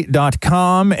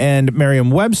dictionary.com and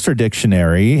Merriam-Webster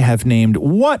Dictionary have named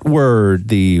what word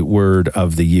the word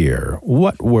of the year?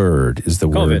 What word is the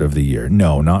word of the year?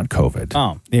 No, not COVID.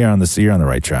 Oh. You're on the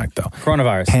right track, though.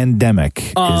 Coronavirus. Pandemic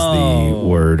is the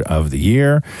word of the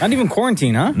year. Not even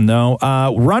quarantine, huh? No.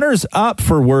 Runners up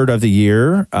for word of the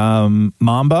year.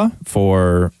 Mamba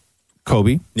for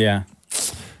Kobe. Yeah.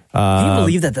 Can you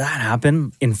believe that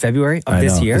happened in February of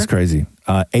this year? It's crazy.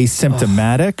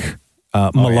 Asymptomatic.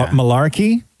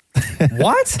 Malarkey.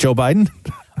 What? Joe Biden.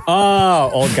 Oh,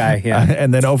 old guy, yeah.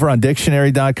 And then over on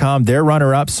dictionary.com, their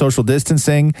runner-up, social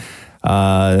distancing,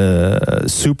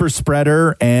 super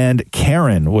spreader, and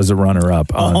Karen was a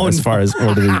runner-up as far as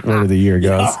word of the year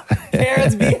goes.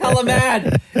 Karen's be hella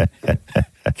mad.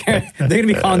 Karen, they're going to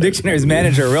be calling Dictionary's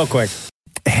manager real quick.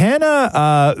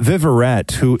 Hannah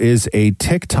Viverette, who is a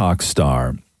TikTok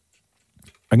star,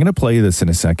 I'm going to play you this in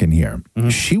a second here. Mm-hmm.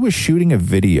 She was shooting a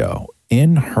video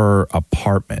in her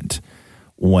apartment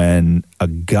when a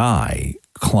guy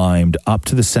climbed up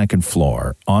to the second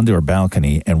floor onto her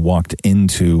balcony and walked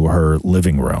into her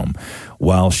living room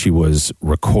while she was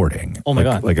recording. Oh my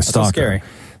God. Like a stalker. So scary.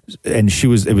 And she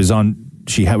was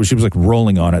like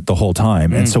rolling on it the whole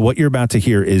time. And so what you're about to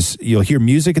hear is you'll hear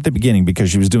music at the beginning because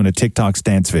she was doing a TikTok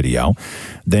dance video.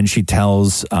 Then she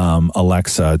tells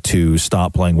Alexa to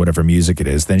stop playing whatever music it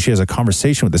is. Then she has a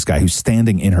conversation with this guy who's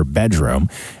standing in her bedroom.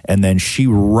 And then she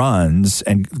runs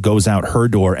and goes out her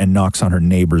door and knocks on her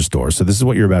neighbor's door. So this is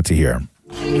what you're about to hear.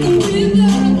 Who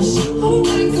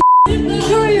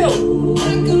are you?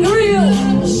 Who are you?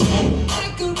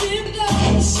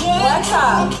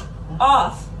 Alexa,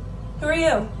 off. Who are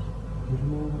you?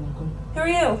 Who are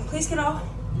you? Please get out.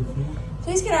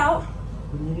 Please get out.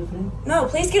 No,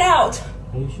 please get out.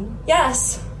 Are you sure?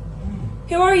 Yes.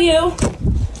 Who are you?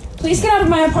 Please get out of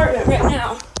my apartment right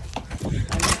now.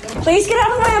 Please get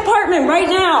out of my apartment right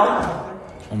now.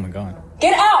 Oh my God.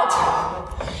 Get out.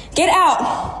 Get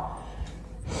out.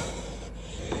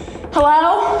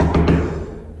 Hello?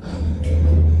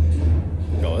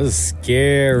 Oh, this is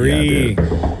scary.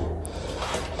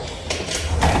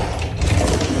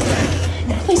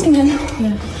 Yeah, Please come in.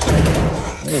 Yeah.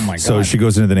 Oh my God. So she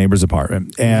goes into the neighbor's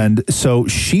apartment. And so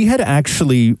she had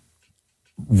actually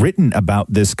written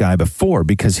about this guy before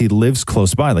because he lives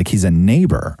close by. Like he's a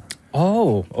neighbor.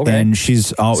 Oh, okay. And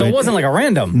she's so it wasn't like a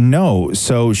random. No.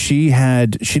 So she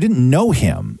didn't know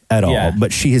him at all,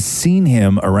 but she has seen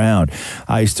him around.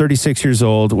 He's 36 years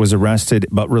old, was arrested,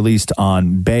 but released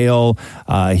on bail.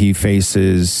 He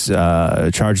faces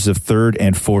charges of 3rd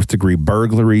and 4th degree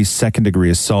burglary, 2nd degree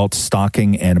assault,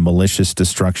 stalking, and malicious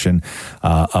destruction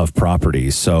of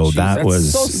property. So that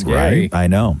was so scary. Right. I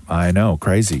know.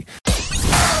 Crazy.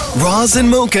 Roz and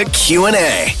Mocha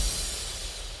Q&A.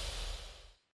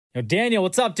 Yo, Daniel,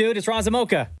 what's up, dude? It's Roz and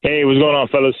Mocha. Hey, what's going on,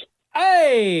 fellas?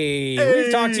 Hey, we've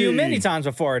talked to you many times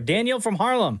before. Daniel from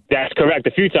Harlem. That's correct.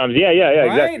 A few times. Yeah, right?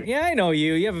 exactly. Yeah, I know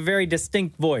you. You have a very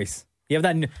distinct voice. You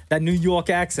have that New York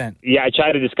accent. Yeah, I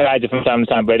try to disguise it from time to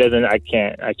time, but I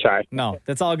can't. I try. No,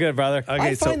 that's all good, brother. Okay,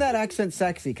 I find that accent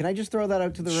sexy. Can I just throw that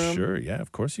out to the room? Sure, yeah,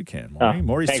 of course you can. Thanks,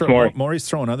 Maury's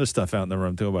throwing other stuff out in the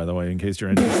room, too, by the way, in case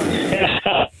you're interested.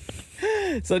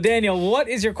 So, Daniel, what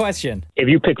is your question? If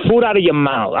you pick food out of your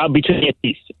mouth, between your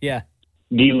teeth, yeah,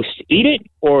 do you eat it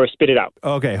or spit it out?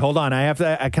 Okay, hold on.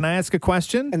 Can I ask a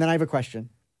question? And then I have a question.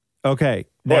 Okay.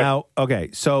 Now,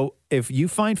 so if you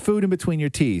find food in between your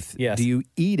teeth, do you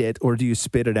eat it or do you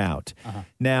spit it out? Uh-huh.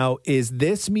 Now, is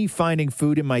this me finding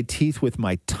food in my teeth with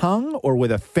my tongue or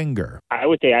with a finger? I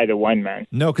would say either one, man.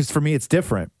 No, because for me, it's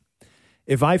different.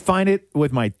 If I find it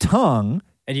with my tongue...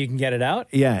 And you can get it out?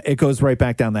 Yeah, it goes right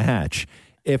back down the hatch.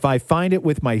 If I find it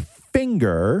with my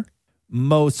finger,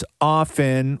 most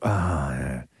often...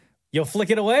 You'll flick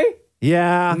it away?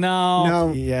 Yeah.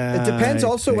 No. Yeah. It depends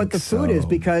also what the food is,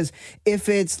 because if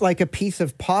it's like a piece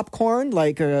of popcorn,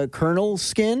 like a kernel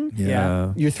skin,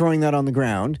 you're throwing that on the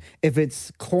ground. If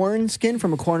it's corn skin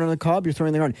from a corn on the cob, you're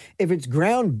throwing it on the ground. If it's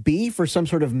ground beef or some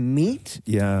sort of meat,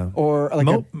 or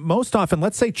like most often,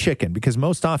 let's say chicken, because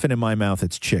most often in my mouth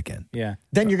it's chicken. Yeah.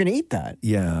 Then you're going to eat that.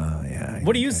 Yeah.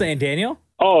 What are you saying, Daniel?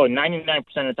 Oh, 99% of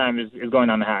the time is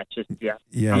going on the hatch. Just, I'm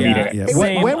eating it. Yeah.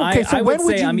 Same. I would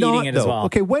say I'm eating it as well.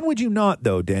 Okay, when would you not,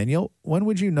 though, Daniel? When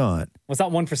would you not? What's that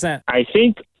 1%? I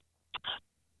think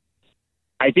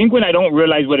when I don't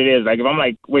realize what it is, like if I'm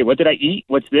like, wait, what did I eat?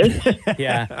 What's this?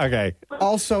 Yeah. Okay.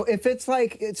 Also, if it's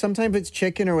like, sometimes it's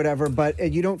chicken or whatever,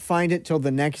 but you don't find it till the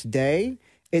next day,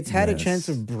 It's had a Yes. chance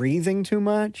of breathing too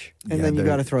much, and Yeah, then you there-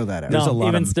 got to throw that out. There's a No, lot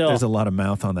even of still. there's a lot of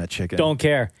mouth on that chicken. Don't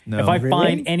care. No. If I Really?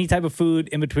 find any type of food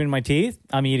in between my teeth,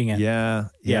 I'm eating it.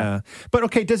 Yeah. But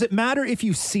okay, does it matter if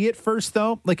you see it first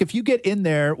though? Like if you get in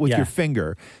there with Yeah. your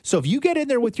finger. So if you get in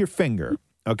there with your finger,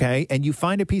 okay, and you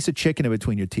find a piece of chicken in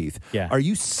between your teeth, Yeah. are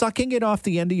you sucking it off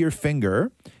the end of your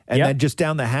finger and Yep. then just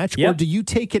down the hatch? Or Yep. do you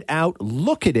take it out,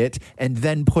 look at it, and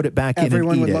then put it back Everyone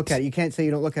in and would eat look it? at it. You can't say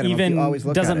you don't look at it. Even You always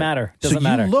look doesn't at it. matter. So Doesn't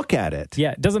matter. you look at it.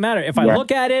 Yeah, it doesn't matter. If I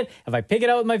look at it, if I pick it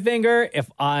out with my finger, if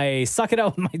I suck it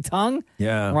out with my tongue,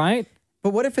 Yeah. right?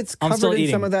 But what if it's I'm covered still in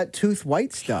eating. some of that tooth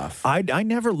white stuff? I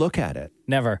never look at it.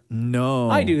 Never. No.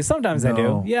 I do. Sometimes I do.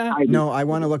 No. Yeah. No, I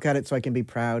want to look at it so I can be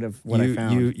proud of what I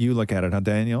found. You look at it, huh,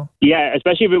 Daniel? Yeah,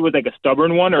 especially if it was like a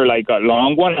stubborn one or like a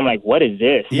long one. I'm like, what is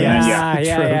this?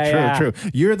 True.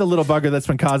 You're the little bugger that's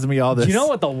been causing me all this. Do you know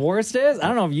what the worst is? I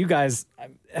don't know if you guys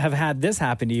have had this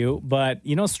happen to you, but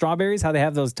you know strawberries, how they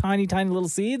have those tiny, tiny little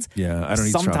seeds? Yeah, I don't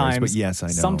eat strawberries, but yes, I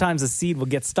know. Sometimes a seed will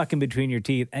get stuck in between your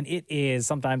teeth, and it is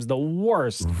sometimes the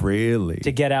worst Really?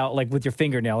 to get out, like with your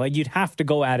fingernail. Like you'd have to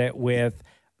go at it with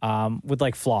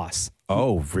like floss.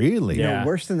 Oh, really? Yeah. No,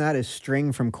 worse than that is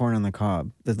string from corn on the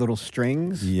cob. The little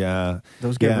strings. Yeah.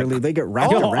 Those get Yeah. they get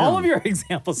wrapped Yo, around. all of your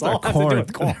examples all have to do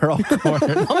with corn. They're all corn.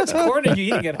 How much corn are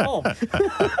you eating at home?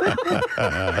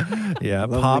 Yeah,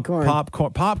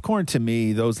 corn. popcorn to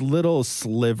me, those little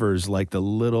slivers, like the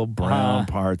little brown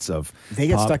parts of They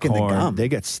get stuck in the popcorn, gum. They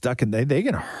get stuck in. They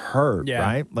can hurt, Yeah.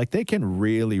 right? Like they can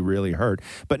really, really hurt.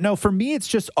 But no, for me, it's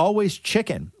just always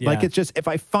chicken. Yeah. Like it's just if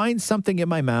I find something in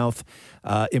my mouth,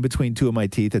 in between two of my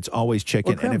teeth, it's always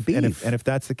chicken. Or ground and beef. if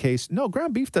that's the case, no,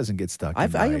 ground beef doesn't get stuck. I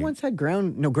in my, once had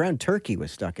ground turkey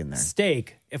was stuck in there.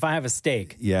 Steak. If I have a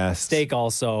steak, Yes. steak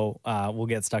also will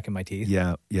get stuck in my teeth.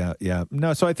 Yeah.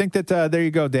 No, so I think that there you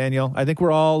go, Daniel. I think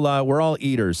we're all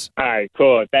eaters. All right,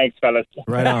 cool. Thanks, fellas.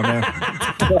 Right on,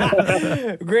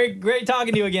 man. Great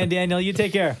talking to you again, Daniel. You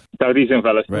take care. Talk to you soon,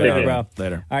 fellas. Right Take on, care. bro.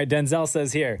 Later. All right, Denzel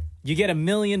says here, you get $1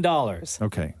 million,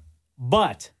 Okay.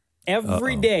 but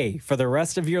every day for the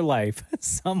rest of your life,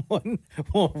 someone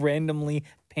will randomly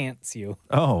pants you.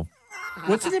 Oh,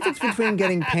 What's the difference between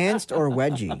getting pantsed or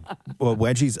wedgie? well,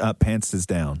 wedgies up, pants is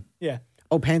down. Yeah.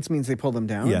 Oh, pants means they pull them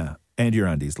down? Yeah, and your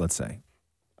undies, let's say.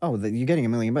 Oh, you're getting $1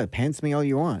 million, but pants me all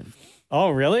you want. Oh,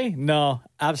 really? No,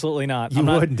 absolutely not. You I'm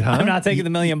not, wouldn't, huh? I'm not taking the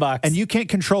 $1 million. And you can't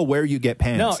control where you get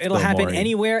pants. No, it'll though, happen Maury.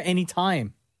 anywhere,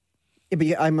 anytime. Yeah,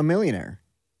 but I'm a millionaire.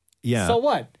 Yeah. So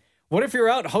what? What if you're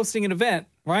out hosting an event,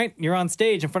 right? You're on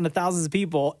stage in front of thousands of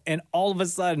people, and all of a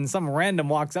sudden some random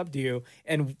walks up to you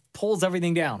and pulls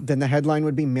everything down. Then the headline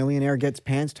would be millionaire gets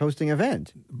pantsed hosting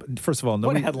event. First of all,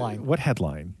 What headline? What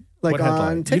headline? Like what on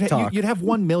headline? TikTok. You'd have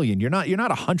 1 million. You're not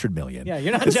 100 million. Yeah,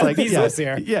 you're not It's Jeff Bezos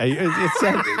yeah, here. Yeah, it's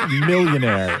a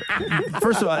millionaire.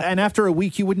 First of all, and after a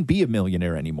week, you wouldn't be a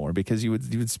millionaire anymore because you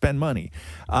would spend money.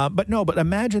 But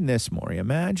imagine this, Maury.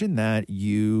 Imagine that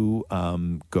you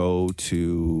go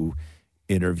to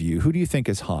interview. Who do you think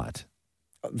is hot?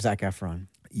 Zac Efron.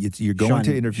 You're going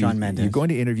to interview Shawn Mendes. You're going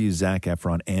to interview Zac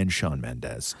Efron and Shawn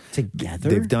Mendes together.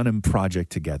 They've done a project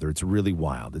together. It's really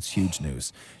wild. It's huge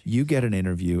news. You get an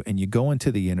interview, and you go into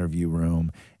the interview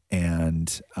room,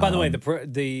 and By the way,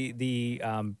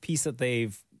 the piece that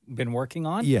they've been working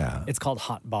on, Yeah. it's called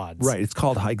Hot Bods. right, it's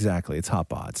called exactly. It's Hot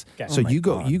Bods. Okay. So Oh my you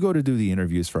go God. you go to do the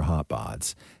interviews for Hot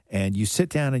Bods, and you sit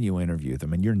down and you interview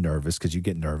them, and you're nervous because you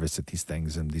get nervous at these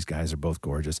things, and these guys are both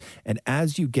gorgeous. And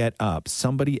as you get up,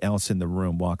 somebody else in the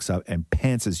room walks up and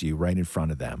pantses you right in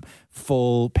front of them,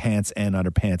 full pants and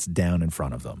underpants down in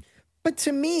front of them. But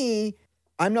to me,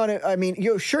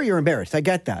 you're embarrassed. I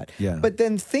get that. Yeah. But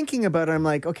then thinking about it, I'm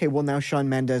like, okay, well, now Shawn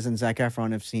Mendes and Zac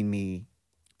Efron have seen me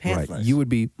pantsless. Right, you would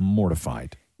be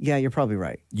mortified. Yeah, you're probably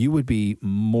right. You would be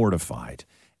mortified.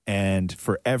 And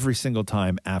for every single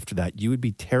time after that, you would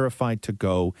be terrified to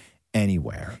go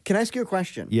anywhere. Can I ask you a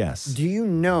question? Yes. Do you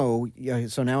know,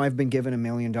 so now I've been given $1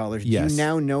 million. Do Yes. you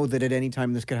now know that at any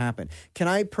time this could happen? Can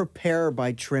I prepare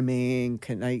by trimming?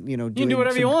 Can I, You can do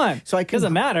whatever you want. So I can,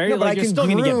 Doesn't matter. No, but Like, I you're can still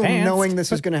gonna get groom pants. knowing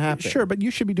this is going to happen. Sure, but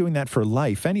you should be doing that for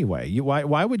life anyway.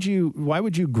 Why would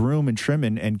you groom and trim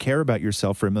and care about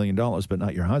yourself for $1 million, but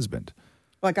not your husband?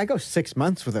 Like I go 6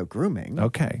 months without grooming.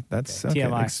 Okay, that's okay.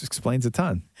 TMI. Explains a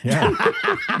ton. Yeah.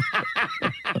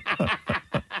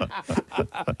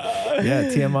 Yeah,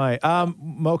 TMI.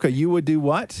 Mocha, you would do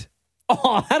what?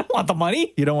 Oh, I don't want the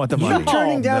money. You don't want the money. You're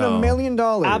turning down No. $1 million.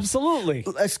 Absolutely.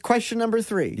 That's question number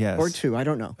 3. Yes. Or 2. I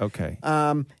don't know. Okay.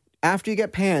 After you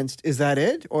get pantsed, is that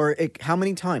it? Or how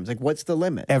many times? Like, what's the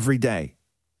limit? Every day.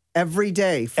 Every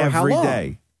day for how Every long?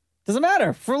 day. Doesn't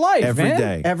matter. For life, Every man.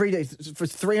 day. Every day for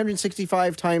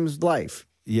 365 times life.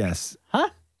 Yes. Huh?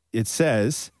 it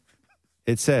says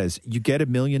you get $1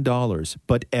 million,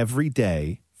 but every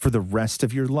day for the rest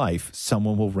of your life,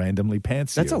 someone will randomly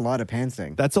pants you. That's a lot of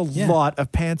pantsing. That's a lot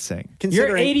of pantsing.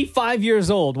 You're 85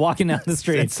 years old walking down the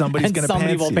street, and somebody's going to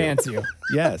somebody pants will you. pants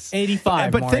you. Yes.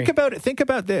 85, But Maury. think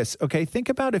about this, okay? Think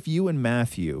about if you and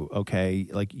Matthew, okay,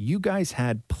 like you guys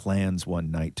had plans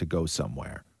one night to go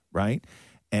somewhere, right?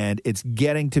 And it's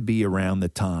getting to be around the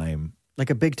time. Like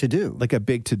a big to-do.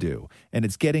 And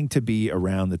it's getting to be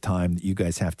around the time that you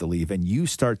guys have to leave. And you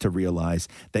start to realize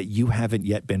that you haven't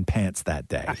yet been pants that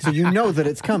day. So you know that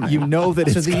it's coming. You know that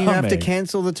it's coming. So then you have to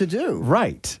cancel the to-do.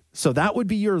 Right. So that would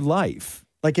be your life.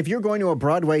 Like if you're going to a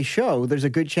Broadway show, there's a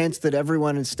good chance that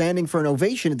everyone is standing for an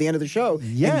ovation at the end of the show.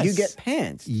 Yes. And you get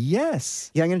pants.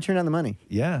 Yes. Yeah, I'm going to turn down the money.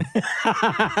 Yeah.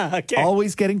 Okay.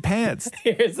 Always getting pants.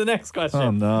 Here's the next question.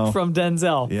 Oh, no. From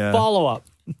Denzel. Yeah. Follow up.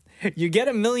 You get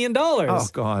 $1 million. Oh,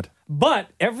 God. But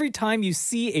every time you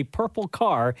see a purple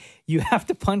car, you have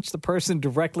to punch the person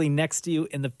directly next to you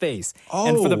in the face.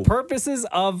 And for the Oh. purposes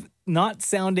of not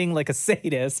sounding like a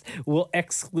sadist, we'll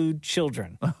exclude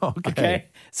children. Okay?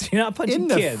 So you're not punching In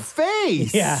the kids.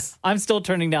 face. Yeah. I'm still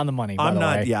turning down the money, by I'm the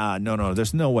not. way. Yeah. No.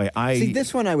 There's no way. See,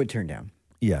 this one I would turn down.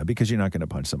 Yeah, because you're not going to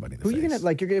punch somebody in the Who are you going to,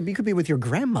 like, you could be with your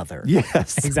grandmother.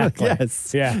 Yes. Exactly.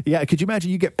 Yes. Yeah. Yeah. Could you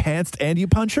imagine you get pantsed and you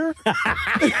punch her?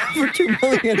 For $2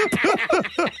 million.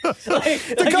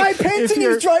 The guy pantsing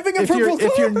is driving a purple car.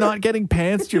 If you're not getting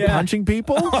pantsed, you're punching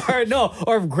people?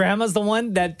 Or if grandma's the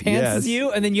one that pantses Yes.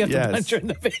 you and then you have Yes. to punch her in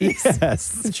the face.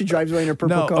 Yes. And she drives away in her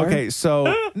purple No, car. okay,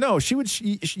 so no,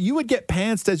 you would get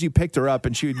pantsed as you picked her up,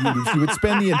 and you would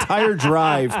spend the entire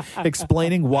drive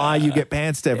explaining why you get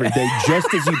pantsed every day, just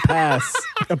as you pass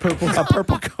a purple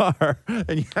car,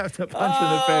 and you have to punch her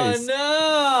in the face.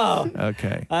 Oh, no.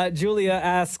 Okay. Julia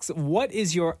asks, what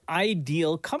is your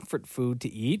ideal comfort food to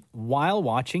eat while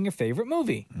watching your favorite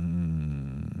movie?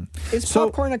 Is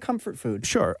popcorn a comfort food?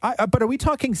 Sure, but are we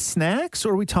talking snacks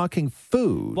or are we talking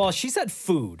food? Well, she said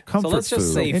food. Comfort so let's just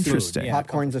food. say Interesting. food. Yeah.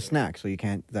 Popcorn's a snack, so you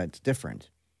can't, that's different.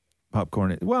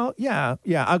 Popcorn. Well, yeah.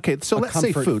 Okay, so A let's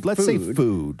say comfort food. Let's say food.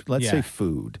 food. Let's Yeah. say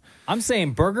food. I'm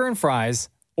saying burger and fries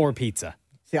or pizza.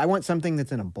 See, I want something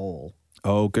that's in a bowl.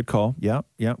 Oh, good call. Yeah.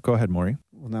 Go ahead, Maury.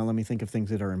 Well, now let me think of things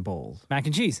that are in bowls. Mac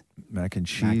and cheese. Mac and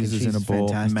cheese, Mac and is cheese in a is bowl.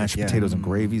 fantastic, Mashed yeah. potatoes and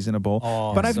gravy's in a bowl.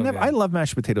 Oh, but I've so never. good. I love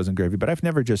mashed potatoes and gravy, but I've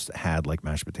never just had like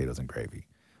mashed potatoes and gravy.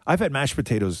 I've had mashed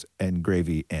potatoes and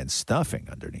gravy and stuffing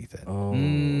underneath it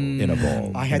in a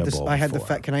bowl. I had in a this. bowl I had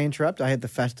before. Can I interrupt? I had the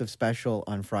festive special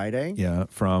on Friday. Yeah,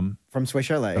 from Swiss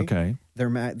Chalet. Okay. Their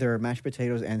mashed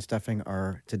potatoes and stuffing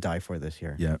are to die for this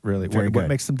year. Yeah, really. Very What good.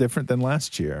 makes them different than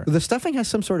last year? The stuffing has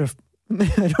some sort of. I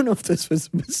don't know if this was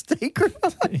a mistake or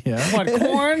not. Yeah. What,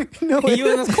 corn? No, You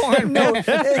and this corn? No, it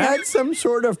had some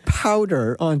sort of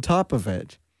powder on top of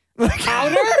it.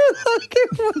 Powder?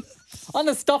 On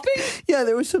the stuffing? Yeah,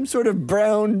 there was some sort of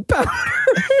brown powder.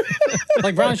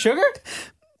 Like brown sugar?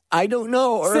 I don't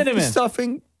know. Or if Cinnamon. the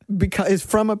stuffing is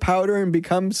from a powder and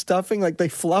becomes stuffing, like they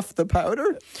fluff the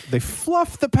powder. They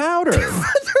fluff the powder. There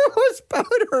was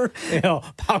powder. Ew,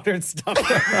 powdered stuffing.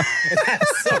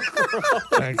 That's so gross.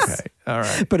 Okay. All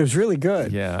right. But it was really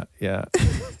good. Yeah.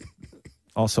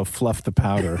 Also, fluff the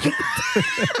powder.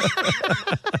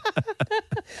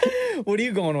 What are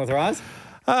you going with, Roz?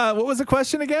 What was the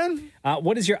question again?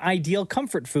 What is your ideal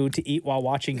comfort food to eat while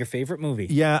watching your favorite movie?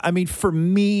 Yeah, I mean, for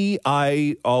me,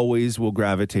 I always will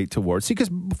gravitate towards. See, because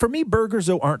for me, burgers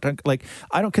though aren't like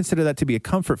I don't consider that to be a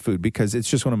comfort food because it's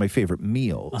just one of my favorite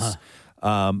meals.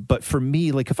 But for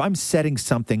me, like if I'm setting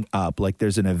something up, like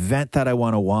there's an event that I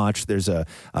want to watch, there's a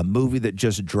movie that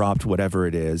just dropped, whatever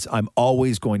it is, I'm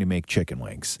always going to make chicken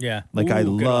wings. Yeah. Like I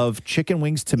Ooh, good love chicken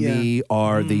wings to me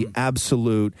are the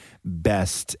absolute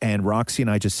best. And Roxy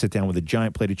and I just sit down with a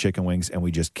giant plate of chicken wings and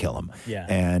we just kill them. Yeah.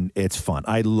 And it's fun.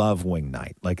 I love wing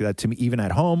night. Like that to me, even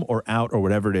at home or out or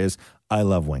whatever it is, I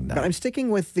love wing night. But I'm sticking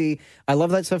with I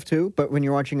love that stuff too, but when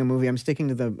you're watching a movie, I'm sticking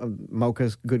to the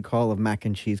Mocha's good call of mac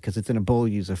and cheese because it's in a bowl,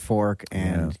 you use a fork,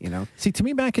 and, you know. See, to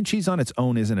me, mac and cheese on its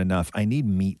own isn't enough. I need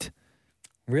meat.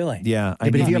 Really? Yeah.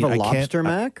 But if you have a I can't- lobster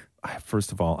mac?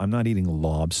 First of all, I'm not eating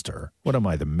lobster. What am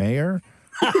I, the mayor?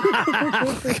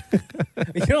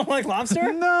 You don't like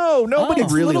lobster? No, nobody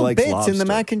It's really little likes bits lobster. in the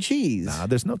mac and cheese. Nah,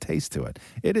 there's no taste to it.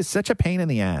 It is such a pain in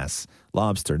the ass.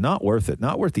 Lobster, not worth it.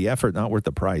 Not worth the effort. Not worth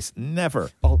the price.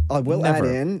 Never. I will Never.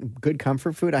 add in good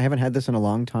comfort food. I haven't had this in a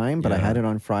long time, but I had it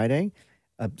on Friday.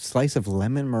 A slice of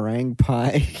lemon meringue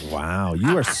pie. Wow,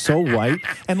 you are so white,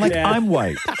 and like Yeah. I'm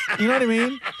white. You know what I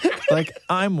mean? Like,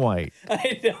 I'm white.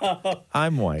 I know.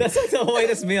 I'm white. That's like the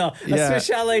whitest meal. A Yeah. Swiss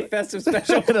Chalet festive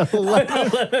special with a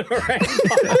lemon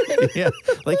meringue. Yeah.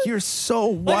 Like, you're so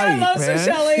white, Like, I love man. Swiss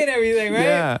Chalet and everything, right?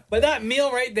 Yeah. But that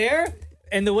meal right there,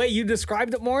 and the way you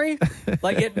described it, Maury,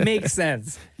 like, it makes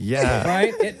sense. Yeah.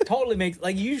 Right? It totally makes,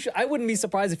 like, I wouldn't be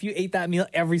surprised if you ate that meal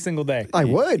every single day. I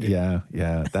would. Yeah.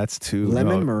 That's too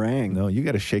Lemon meringue. No, you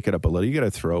got to shake it up a little. You got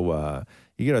to throw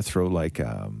like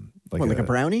a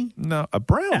brownie? No, a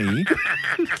brownie.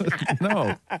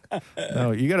 no,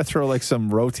 you got to throw like some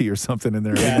roti or something in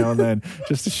there every now and then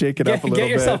just to shake it up a little bit. Get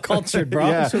yourself cultured, bro.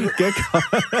 Yeah.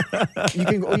 You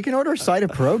can order a side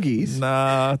of pierogies.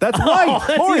 Nah, that's white.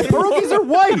 that's Maury, even pierogies are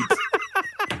white.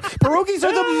 Pierogies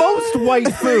are the most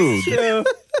white food.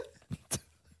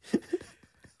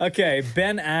 Okay,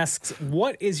 Ben asks,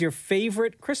 what is your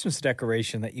favorite Christmas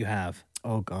decoration that you have?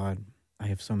 Oh, God. I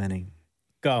have so many.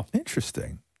 Go.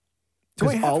 Interesting. Do I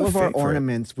Because have all a of our favorite?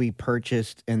 ornaments we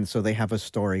purchased, and so they have a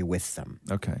story with them.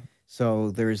 Okay. So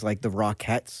there's like the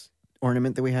Rockettes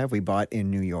ornament that we have. We bought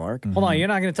in New York. Hold on, you're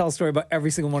not going to tell a story about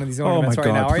every single one of these Oh my ornaments right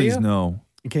God! now, are Please you? no.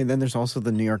 Okay, then there's also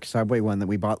the New York subway one that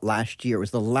we bought last year. It was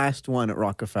the last one at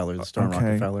Rockefeller, the store in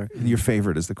Rockefeller. Your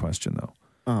favorite is the question, though.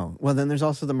 Oh, well, then there's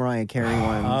also the Mariah Carey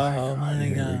one. Oh, my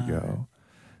There God. we go.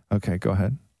 Okay, go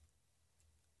ahead.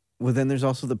 Well, then there's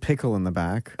also the pickle in the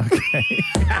back. Okay.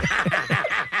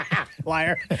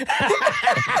 Liar.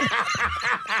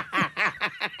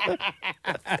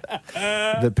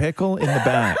 The pickle in the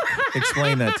back.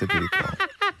 Explain that to people.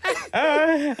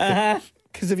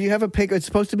 Because if you have a pickle, it's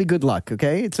supposed to be good luck,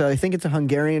 okay? I think it's a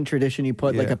Hungarian tradition. You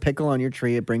put like Yeah. a pickle on your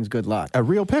tree, it brings good luck. A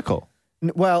real pickle.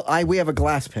 Well, we have a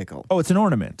glass pickle. Oh, it's an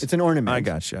ornament. It's an ornament. I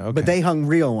gotcha. Okay. But they hung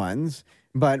real ones.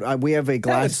 But we have a That would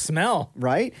glass, smell.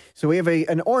 right? So we have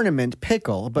an ornament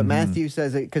pickle, Mm-hmm. but Matthew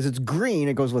says because it's green,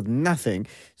 it goes with nothing.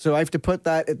 So I have to put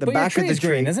that at the But your back tree of the is tree.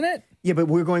 green, isn't it? Yeah, but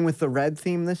we're going with the red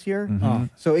theme this year. Mm-hmm. Oh.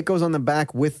 So it goes on the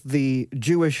back with the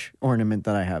Jewish ornament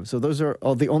that I have. So those are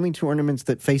the only two ornaments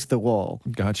that face the wall.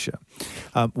 Gotcha.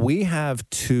 We have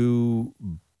two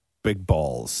big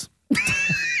balls.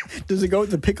 Does it go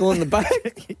with the pickle in the back?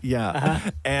 Yeah.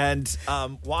 And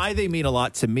why they mean a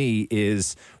lot to me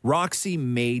is Roxy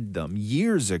made them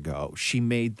years ago. She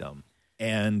made them.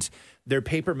 And they're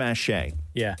paper mache.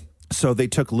 Yeah. So they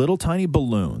took little tiny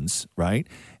balloons, right?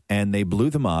 And they blew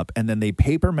them up and then they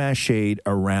paper mache'd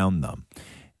around them.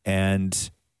 And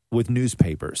with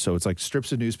newspaper. So it's like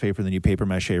strips of newspaper, then you paper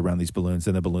mache around these balloons,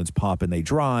 then the balloons pop and they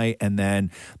dry. And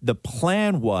then the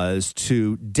plan was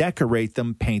to decorate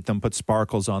them, paint them, put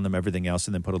sparkles on them, everything else,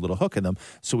 and then put a little hook in them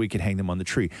so we could hang them on the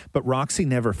tree. But Roxy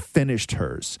never finished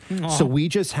hers. Aw. So we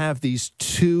just have these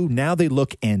two, now they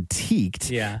look antiqued,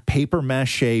 Yeah. paper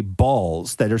mache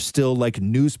balls that are still like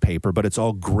newspaper, but it's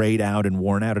all grayed out and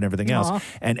worn out and everything else. Aw.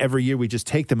 And every year we just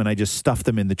take them and I just stuff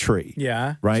them in the tree.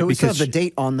 Yeah. Right? So we still have the she-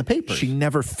 date on the paper. She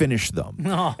never finished them.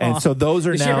 Aw. And so those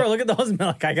are Did she now. ever look at those and be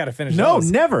like, I got to finish No, those?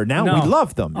 never. Now No. we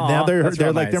love them. Aw, now they're that's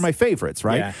real like nice. they're my favorites,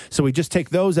 right? Yeah. So we just take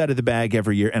those out of the bag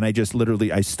every year, and I just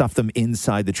literally I stuff them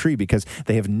inside the tree because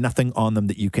they have nothing on them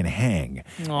that you can hang,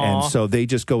 Aw. and so they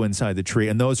just go inside the tree.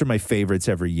 And those are my favorites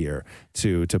every year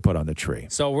to put on the tree.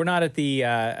 So we're not at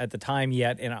the time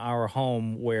yet in our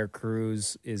home where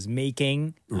Cruz is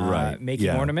making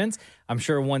Yeah. ornaments. I'm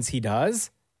sure once he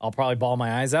does, I'll probably bawl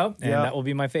my eyes out, and Yeah. that will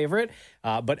be my favorite.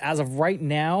 But as of right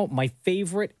now, my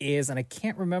favorite is, and I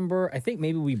can't remember, I think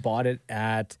maybe we bought it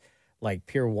at like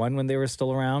Pier 1 when they were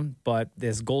still around, but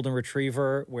this golden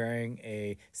retriever wearing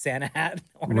a Santa hat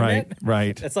ornament.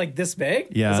 Right. It's like this big.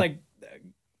 Yeah. It's like,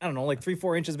 I don't know, like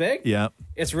 3-4 inches big. Yeah.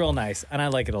 It's real nice, and I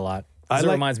like it a lot. I 'Cause it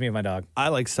like- reminds me of my dog. I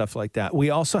like stuff like that.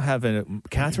 We also have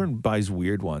Catherine buys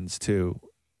weird ones too,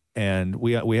 and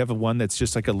we have a one that's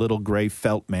just like a little gray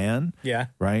felt man. Yeah.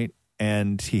 Right.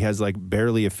 And he has like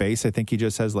barely a face. I think he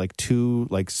just has like two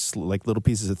like little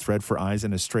pieces of thread for eyes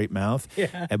and a straight mouth.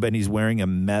 Yeah. But he's wearing a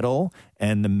medal,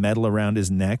 and the medal around his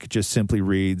neck just simply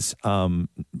reads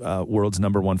 "World's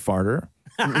 #1 farter."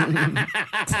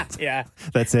 Yeah.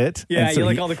 That's it. Yeah, And you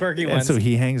like all the quirky And ones. so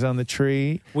he hangs on the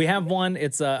tree. We have one.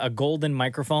 It's a golden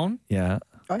microphone. Yeah.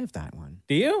 I have that one.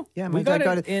 Do you? Yeah, we my got, dad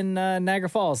got it in Niagara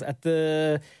Falls at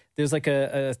there's like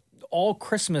a all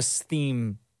Christmas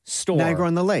theme store. Niagara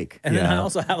on the Lake. And then I Yeah.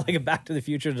 also have like a Back to the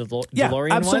Future DeLorean Yeah,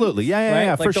 one. absolutely. Yeah, right?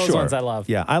 yeah, Like for those sure. ones I love.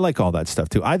 Yeah, I like all that stuff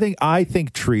too. I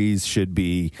think trees should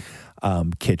be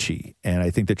kitschy, and I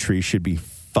think the trees should be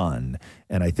fun,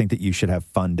 and I think that you should have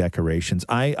fun decorations.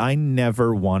 I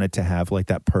never wanted to have like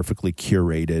that perfectly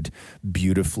curated,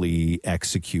 beautifully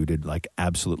executed, like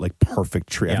absolute, like perfect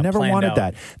tree. Yeah, I've never planned wanted out.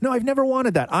 that. No, I've never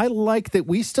wanted that. I like that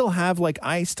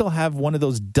I still have one of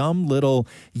those dumb little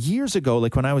years ago,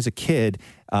 like when I was a kid,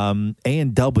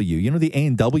 A&W. You know the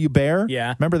A&W bear?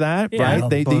 Yeah. Remember that? Yeah. Right?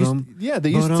 They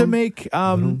used to make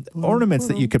ornaments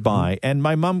that you could buy. And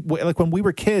my mom, like when we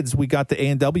were kids, we got the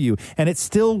A&W, and it's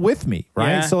still with me, right?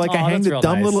 Yeah. So like I hang that's the real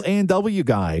dumb nice. little A&W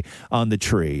guy on the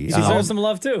tree. He deserves some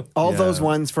love too. All those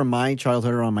ones from my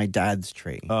childhood are on my dad's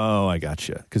tree. Oh, I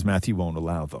gotcha. Because Matthew won't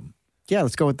allow them. Yeah,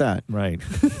 let's go with that. Right.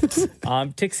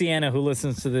 Tixiana, who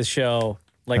listens to this show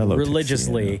like Hello,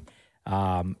 religiously,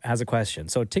 has a question.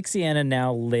 So Tixiana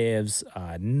now lives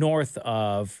north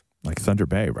of Like Thunder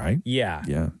Bay, right? Yeah.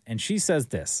 Yeah. And she says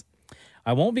this: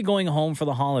 I won't be going home for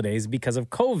the holidays because of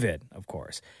COVID, of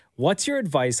course. What's your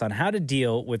advice on how to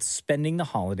deal with spending the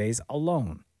holidays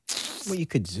alone? Well, you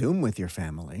could Zoom with your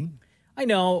family. I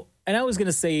know. And I was going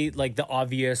to say, like, the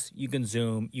obvious, you can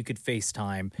Zoom, you could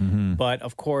FaceTime. Mm-hmm. But,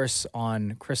 of course,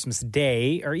 on Christmas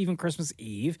Day or even Christmas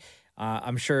Eve,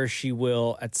 I'm sure she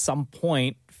will at some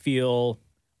point feel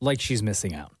like she's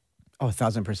missing out. Oh,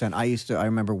 1,000%. I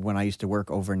remember when I used to work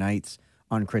overnights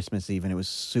on Christmas Eve, and it was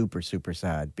super, super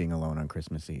sad being alone on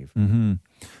Christmas Eve. Mm-hmm.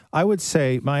 I would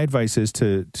say my advice is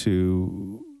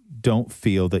to don't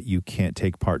feel that you can't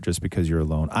take part just because you're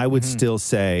alone. I would still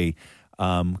say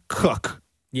cook.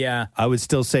 Yeah. I would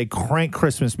still say crank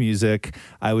Christmas music.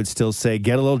 I would still say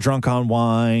get a little drunk on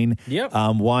wine. Yep.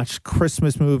 Watch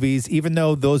Christmas movies, even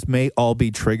though those may all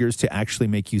be triggers to actually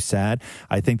make you sad.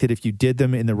 I think that if you did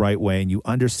them in the right way and you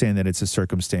understand that it's the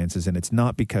circumstances and it's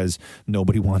not because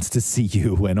nobody wants to see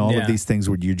you and all of these things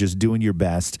where you're just doing your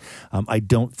best, I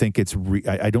don't think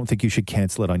I don't think you should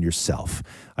cancel it on yourself.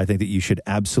 I think that you should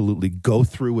absolutely go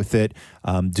through with it,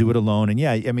 do it alone. And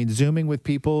yeah, I mean, Zooming with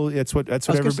people, that's what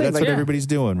everybody's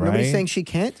doing. Right? Nobody's saying she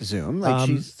can't Zoom. Like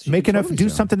she make can enough. totally Do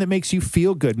Zoom. something that makes you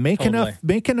feel good. Make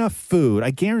enough food.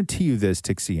 I guarantee you this,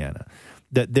 Tixiana,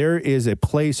 that there is a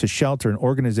place, a shelter, an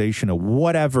organization, or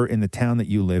whatever in the town that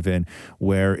you live in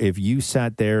where if you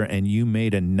sat there and you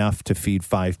made enough to feed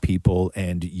 5 people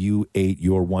and you ate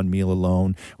your one meal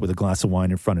alone with a glass of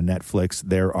wine in front of Netflix,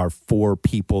 there are 4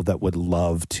 people that would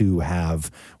love to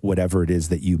have whatever it is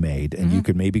that you made. And you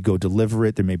could maybe go deliver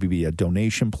it. There may be a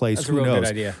donation place. That's Who a real knows?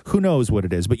 good idea. Who knows what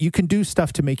it is? But you can do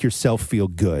stuff to make yourself feel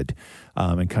good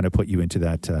and kind of put you into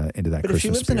that But Christmas if she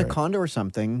lives spirit. in a condo or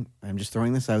something, I'm just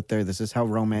throwing this out there. This is how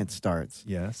romance starts.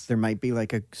 Yes. There might be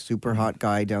like a super hot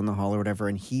guy down the hall or whatever,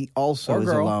 and he also Or is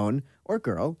girl. alone. Or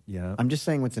girl. Yeah. I'm just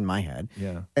saying what's in my head.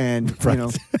 Yeah. And, you know.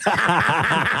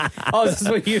 Oh, this is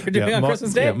what you were doing on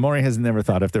Christmas Day? Yeah, Maury has never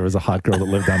thought if there was a hot girl that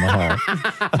lived down the hall.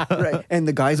 Right. And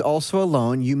the guy's also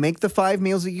alone. You make the 5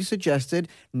 meals that you suggested,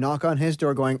 knock on his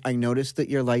door going, I noticed that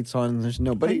your light's on and there's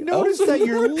nobody else in the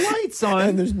room. light's on.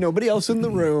 And there's nobody else in the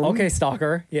room. Okay,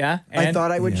 stalker. Yeah. I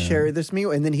thought I would share this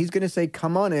meal. And then he's going to say,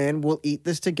 come on in. We'll eat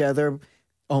this together.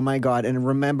 Oh, my God. And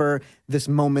remember this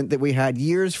moment that we had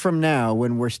years from now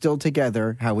when we're still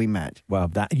together, how we met. Wow.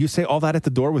 You say all that at the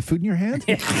door with food in your hand?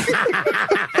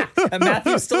 And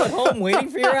Matthew's still at home waiting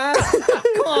for your ass?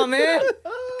 Come on, man.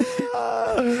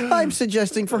 I'm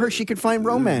suggesting for her she could find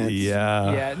romance.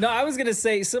 Yeah. No, I was going to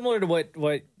say similar to what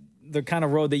the kind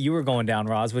of road that you were going down,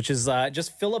 Roz, which is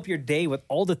just fill up your day with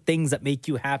all the things that make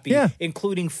you happy,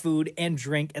 including food and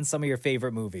drink and some of your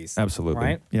favorite movies. Absolutely.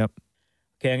 Right? Yep.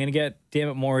 Okay, I'm going to get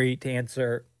Dammit Maury to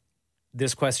answer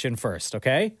this question first,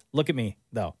 okay? Look at me,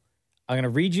 though. I'm going to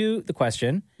read you the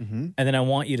question, and then I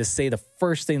want you to say the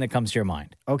first thing that comes to your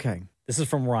mind. Okay. This is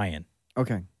from Ryan.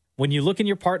 Okay. When you look in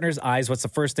your partner's eyes, what's the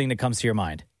first thing that comes to your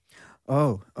mind?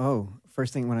 Oh.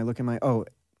 First thing when I look in my...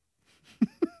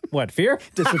 What, fear?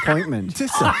 Disappointment.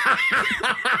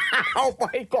 Oh,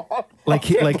 my God. Like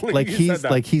he's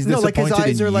disappointed no, like his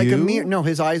eyes in are like a you? mirror. No,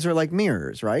 his eyes are like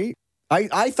mirrors, right?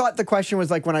 I thought the question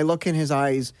was like when I look in his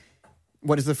eyes,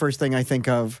 what is the first thing I think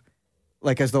of?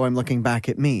 Like as though I'm looking back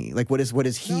at me. Like what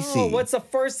does he see? What's the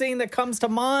first thing that comes to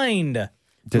mind?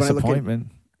 Disappointment.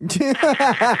 So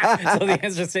the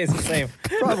answer stays the same.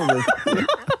 Probably.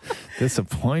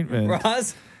 Disappointment.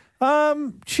 Roz?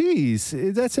 Geez,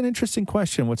 that's an interesting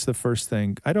question. What's the first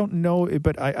thing? I don't know,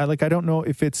 but I don't know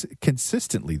if it's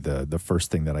consistently the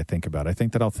first thing that I think about. I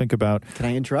think that I'll think about. Can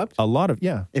I interrupt? A lot of,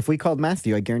 yeah. If we called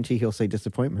Matthew, I guarantee he'll say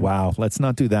disappointment. Wow, let's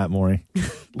not do that, Maury.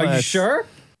 Are you sure?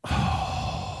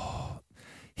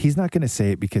 He's not going to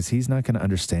say it because he's not going to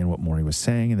understand what Maury was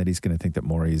saying, and that he's going to think that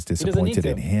Maury is disappointed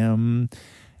in him.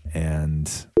 And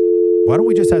why don't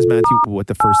we just ask Matthew what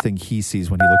the first thing he sees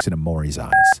when he looks into Maury's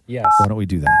eyes? Yes. Why don't we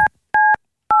do that?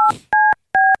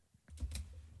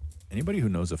 Anybody who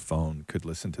knows a phone could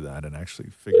listen to that and actually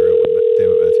figure out what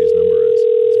Dammit Matthew's number is.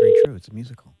 It's very true. It's a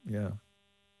musical. Yeah.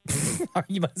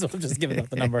 You might as well just give up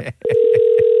the number.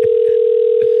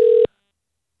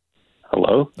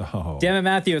 Hello? Oh. Dammit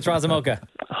Matthew, it's Roz and Mocha.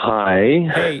 Hi.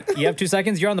 Hey, you have 2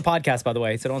 seconds. You're on the podcast, by the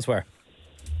way, so don't swear.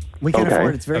 We can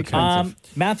afford it. It's very expensive.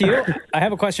 Matthew, I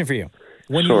have a question for you.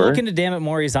 When you look into Dammit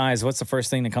Maury's eyes, what's the first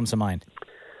thing that comes to mind?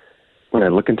 When I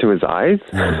look into his eyes?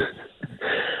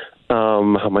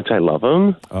 How much I love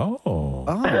him. Oh.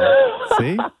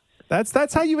 See?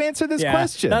 That's how you answer this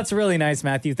question. That's really nice,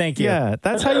 Matthew. Thank you. Yeah,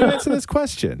 that's how you answer this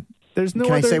question. There's no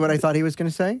Can other... I say what I thought he was going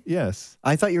to say? Yes.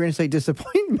 I thought you were going to say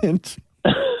disappointment.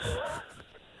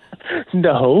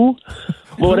 No.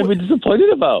 Well, what have we disappointed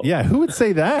about? Yeah, who would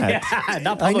say that? Yeah,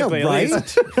 not publicly, at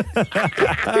least.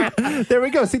 There we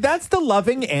go. See, that's the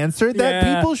loving answer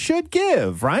that people should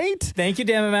give, right? Thank you,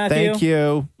 damn it, Matthew. Thank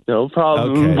you. No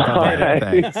problem. Okay.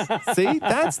 Thanks. See,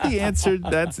 that's the answer.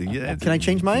 Can I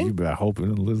change mine? I hope you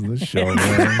don't listen to this show,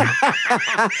 man.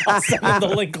 I'll send you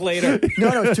the link later.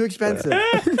 No, it's too expensive.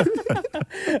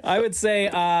 I would say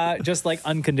just like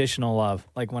unconditional love,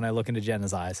 like when I look into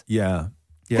Jenna's eyes. Yeah.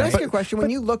 Can I ask you a question? When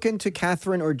you look into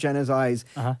Catherine or Jenna's eyes,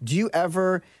 do you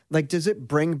ever, does it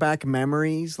bring back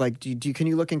memories? Like, can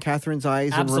you look in Catherine's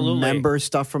eyes Absolutely. and remember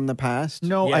stuff from the past?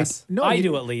 No, Yes. I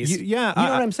do at least. You know what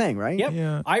I'm saying, right? Yep.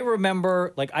 Yeah. I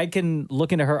remember, I can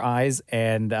look into her eyes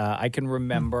and I can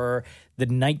remember the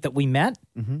night that we met.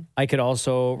 Mm-hmm. I could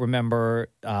also remember,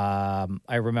 I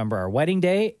remember our wedding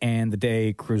day and the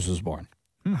day Cruz was born.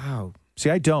 Wow. See,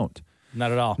 I don't.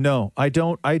 Not at all. No, I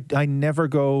don't. I never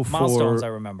go for Milestones, I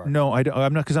remember. No, I don't,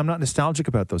 I'm not, because I'm not nostalgic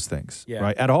about those things, Yeah.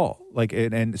 right? At all.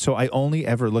 And so I only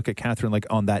ever look at Catherine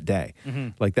on that day,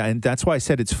 like that, and that's why I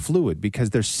said it's fluid,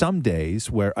 because there's some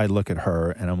days where I look at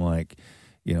her and I'm like,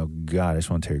 God, I just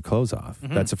want to tear your clothes off.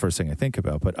 That's the first thing I think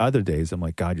about. But other days, I'm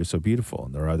like, God, you're so beautiful.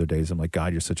 And there are other days I'm like,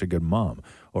 God, you're such a good mom.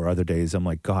 Or other days I'm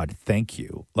like, God, thank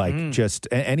you. Just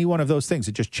any one of those things.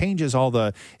 It just changes all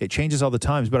the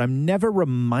times. But I'm never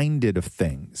reminded of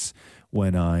things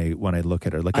when I look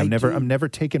at her. I'm never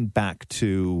taken back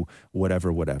to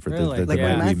whatever. Really? The Like way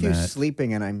when we Matthew's met.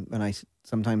 sleeping and I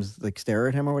sometimes stare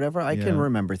at him or whatever, I can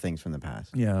remember things from the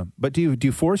past. Yeah. But do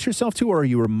you force yourself to, or are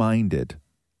you reminded?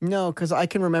 No, because I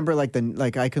can remember I can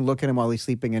look at him while he's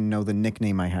sleeping and know the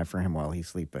nickname I have for him while he's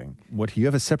sleeping. What, you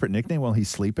have a separate nickname while he's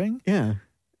sleeping? Yeah.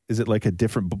 Is it like a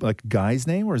different guy's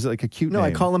name, or is it like a cute name? No,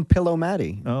 I call him Pillow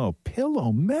Matty. Oh,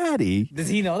 Pillow Matty. Does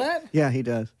he know that? Yeah, he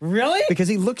does. Really? Because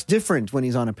he looks different when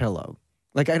he's on a pillow.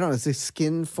 I don't know, is his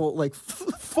skin folds?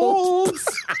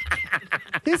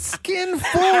 His skin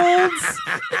folds.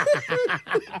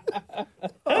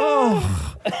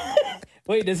 Oh.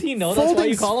 Wait, does he know that's why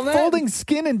you call him that? Folding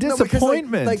skin and No, because,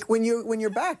 disappointment. when you're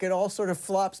back, it all sort of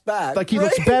flops back. Like he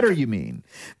looks better, you mean?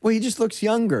 Well, he just looks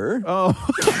younger. Oh.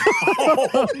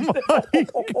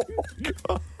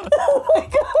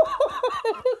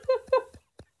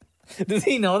 Does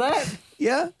he know that?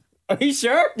 Yeah. Are you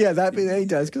sure? Yeah, he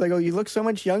does. Because I go, you look so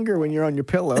much younger when you're on your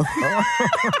pillow.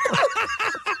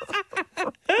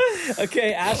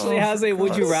 Okay, Ashley has a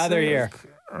would you rather here.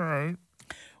 All right.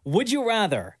 Would you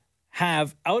rather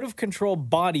have out of control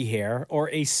body hair or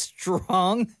a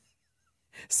strong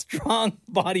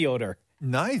body odor?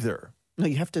 Neither. No,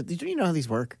 you have to. Do you know how these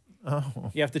work?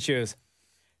 Oh. You have to choose.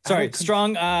 Sorry,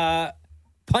 strong,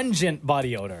 pungent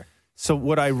body odor. So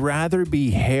would I rather be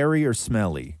hairy or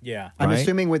smelly? Yeah. I'm Right?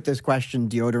 assuming with this question,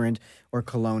 deodorant or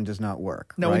cologne does not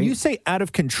work. Now, right? when you say out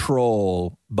of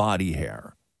control body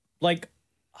hair, Like,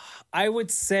 I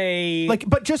would say...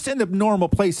 but just in the normal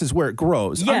places where it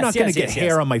grows. I'm Yes, not going to yes, get yes, hair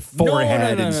yes. on my No,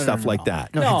 forehead no, and no, stuff no, like no.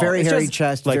 that. No, very it's hairy just,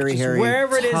 chest, like, very just hairy.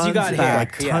 wherever it is, you tons got of hair.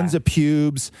 back. Tons of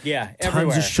pubes. Yeah, Tons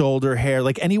everywhere. of shoulder hair.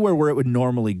 Like anywhere where it would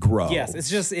normally grow. Yes, it's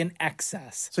just in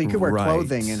excess. So you could wear Right.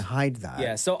 clothing and hide that.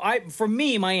 Yeah, so for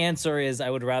me, my answer is I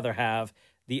would rather have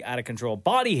the out of control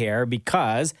body hair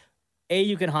because A,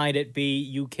 you can hide it, B,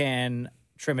 you can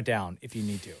trim it down if you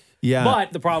need to. Yeah.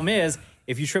 But the problem is,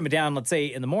 if you trim it down, let's say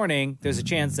in the morning, there's a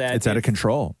chance that It's out of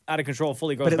control. Out of control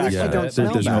fully goes But at back least to you don't the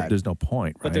smell bad. There's no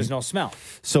point, right? But there's no smell.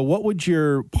 So what would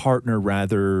your partner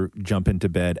rather jump into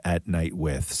bed at night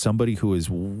with? Somebody who is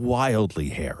wildly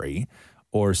hairy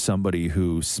or somebody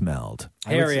who smelled?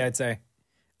 Hairy, I'd say.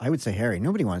 I would say hairy.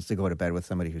 Nobody wants to go to bed with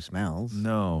somebody who smells.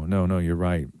 No, you're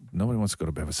right. Nobody wants to go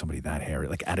to bed with somebody that hairy,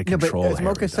 like out of No, control. but as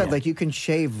Mocha hairy, said, though. you can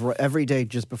shave every day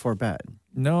just before bed.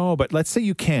 No, but let's say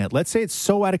you can't. Let's say it's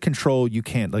so out of control you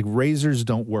can't. Like razors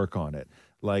don't work on it.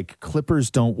 Like clippers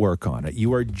don't work on it.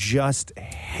 You are just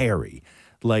hairy.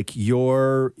 Like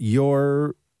your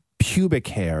pubic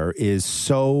hair is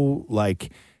so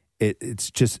like it's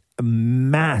just a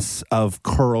mass of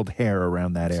curled hair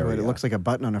around that So area. it looks like a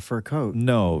button on a fur coat.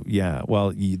 No, yeah.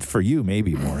 Well, for you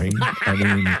maybe, Maury. I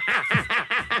mean,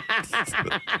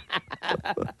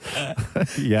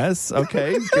 yes.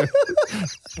 Okay.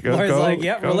 Maury's like,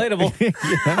 yep, relatable.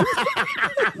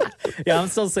 Yeah, I'm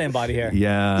still saying body hair.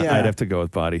 Yeah, I'd have to go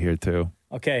with body hair too.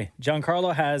 Okay,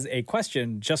 Giancarlo has a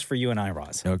question just for you and I,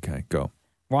 Roz. Okay, go.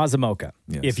 Roz and Mocha,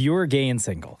 if you were gay and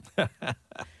single,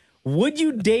 would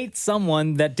you date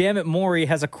someone that, damn it, Maury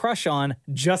has a crush on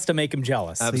just to make him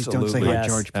jealous? Please don't say Hot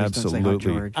George. Please don't say Hot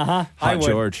George. I Hot would,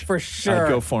 George. for sure. I'd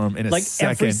go for him in a like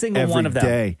second. every single one of them.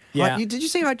 Day. Yeah. Did you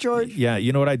say Hot George? Yeah,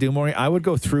 you know what I do, Maury? I would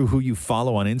go through who you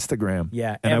follow on Instagram.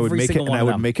 Yeah, and I would every make it. single And one I of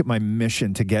would them. make it my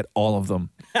mission to get all of them.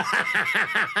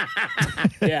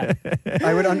 Yeah.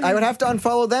 I would have to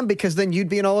unfollow them because then you'd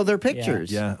be in all of their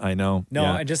pictures. Yeah, I know. No,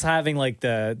 Yeah. and just having like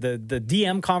the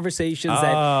DM conversations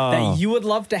that you would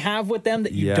love to have with them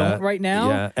that you don't right now.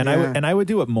 Yeah, and I would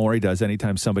do what Maury does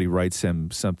anytime somebody writes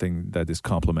him something that is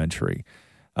complimentary.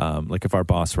 Like if our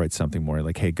boss writes something, Maury,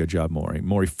 like, "Hey, good job, Maury."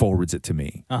 Maury forwards it to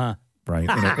me. Right,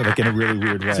 in a really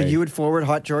weird way. So you would forward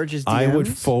Hot George's DMs? I would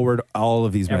forward all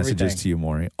of these messages Everything. to you,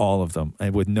 Maury, all of them,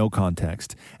 and with no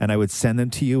context. And I would send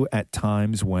them to you at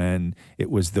times when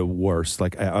it was the worst.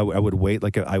 Like I would wait,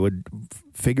 like I would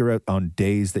figure out on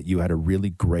days that you had a really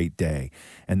great day,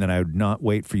 and then I would not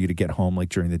wait for you to get home like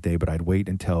during the day, but I'd wait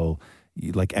until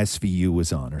like SVU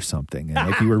was on or something, and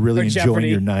like you were really Or enjoying Jeopardy.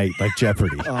 your night, like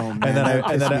Jeopardy. Oh, man, and then that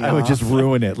pissed me I would just off.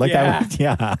 ruin it. Like I would,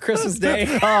 yeah. Christmas Day.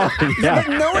 Oh, yeah.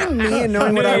 But knowing me and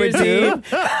knowing what I would do,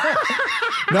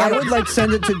 I would like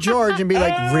send it to George and be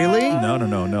like, "Really?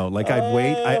 No. Like I'd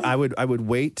wait. I would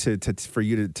wait to for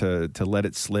you to let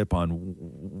it slip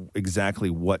on exactly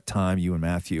what time you and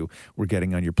Matthew were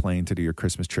getting on your plane to do your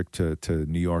Christmas trip to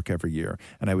New York every year,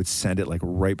 and I would send it like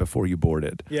right before you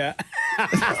boarded. Yeah.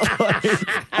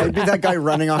 I'd be that guy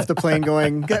running off the plane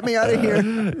going, "Get me out of here."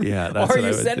 Yeah, that's Or what I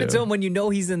you would send it do. to him when you know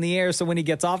he's in the air, so when he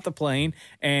gets off the plane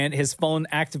and his phone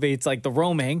activates like the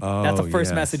roaming, that's the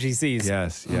first yes. message he sees.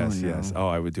 Yes. Oh,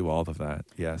 I would do all of that.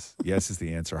 Yes is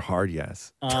the answer. Hard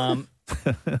yes.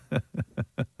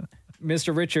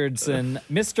 Mr.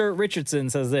 Richardson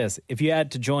says this: if you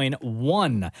had to join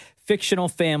one fictional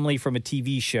family from a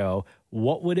TV show,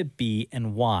 what would it be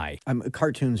and why?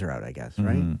 Cartoons are out, I guess,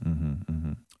 right?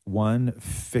 One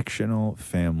fictional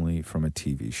family from a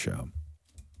TV show.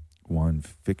 One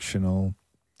fictional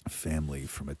family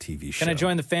from a TV show. Can I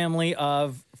join the family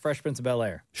of Fresh Prince of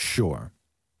Bel-Air? Sure.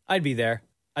 I'd be there.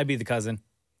 I'd be the cousin.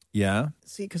 Yeah.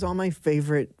 See, because all my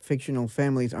favorite fictional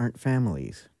families aren't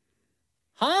families.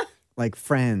 Huh? Like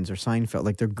Friends or Seinfeld.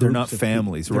 Like they're groups They're not of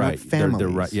families, people. They're right? not families. They're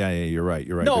right. Yeah, you're right.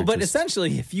 You're right. No, They're but just-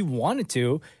 essentially, if you wanted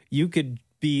to, you could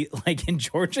be like in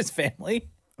George's family.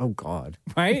 Oh, God.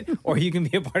 Right? Or you can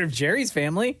be a part of Jerry's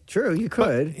family. True, you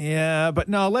could. But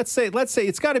no, let's say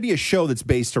it's got to be a show that's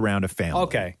based around a family.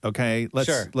 Okay.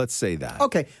 Let's say that.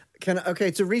 Okay.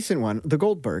 It's a recent one. The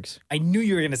Goldbergs. I knew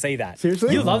you were going to say that.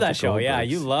 Seriously? You love that The show. Yeah, Goldbergs.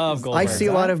 you love Goldbergs. I see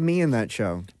a lot of me in that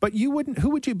show. But you wouldn't. Who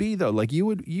would you be though? Like you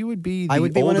would be the I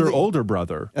would be one of the- older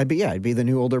brother. I'd be the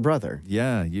new older brother.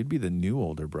 Yeah, you'd be the new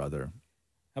older brother.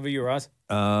 How about you, Ross?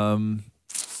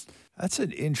 That's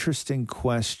an interesting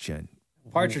question.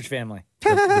 Partridge Family.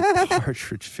 The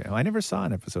Partridge Family. I never saw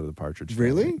an episode of the Partridge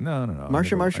Family. Really? No.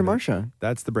 Marsha.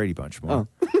 That's the Brady Bunch. More.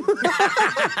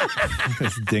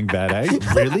 This dingbat,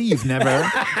 eh? Really? You've never?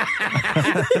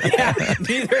 Yeah,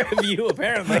 neither of you,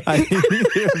 apparently.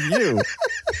 Neither of you.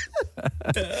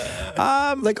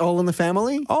 Like All in the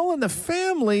Family? All in the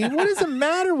Family? What is the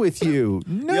matter with you?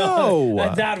 No.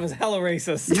 That dad was hella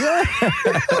racist. Yeah.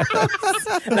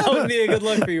 That would be a good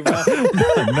look for you, bro.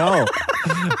 No.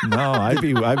 I'd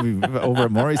be over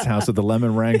at Maury's house with the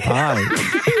lemon meringue pie,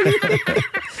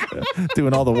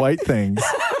 doing all the white things.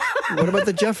 What about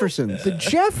the Jeffersons? The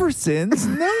Jeffersons?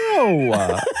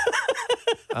 No.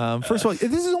 First of all,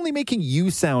 this is only making you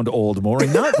sound old, Maury,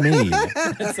 not me.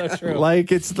 That's so true.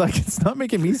 It's not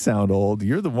making me sound old.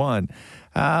 You're the one.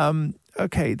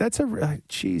 Okay, that's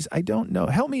geez, I don't know.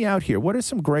 Help me out here. What are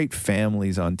some great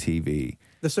families on TV?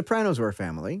 The Sopranos were a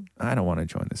family. I don't want to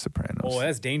join the Sopranos. Oh,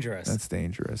 that's dangerous. That's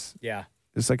dangerous. Yeah.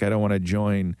 Just like I don't want to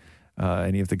join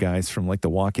any of the guys from like The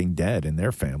Walking Dead and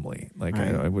their family. Like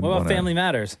I wouldn't What about want Family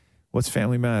Matters? What's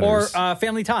Family Matters? Or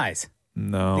Family Ties?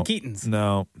 No. The Keatons?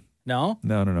 No. No?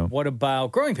 No. What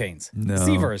about Growing Pains? No.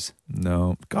 Seavers?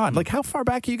 No. God, like how far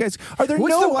back are you guys? Are there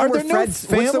What's no? the one Are where there no What's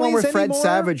the one where families Fred anymore?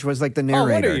 Savage was like the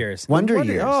narrator? Wonder Years. Wonder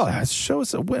Years. Oh, that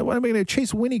shows. What am I going to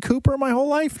chase Winnie Cooper my whole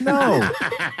life? No.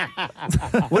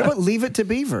 What about Leave It to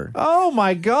Beaver? Oh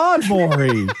my God,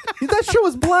 Maury, that show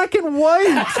was black and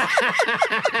white.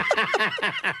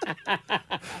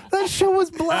 That show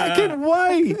was black and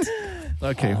white.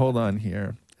 Okay, hold on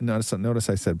here. Notice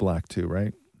I said black too,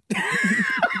 right?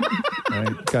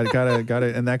 Right. Got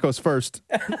it. And that goes first.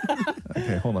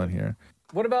 Okay, hold on here.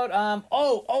 What about,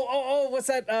 what's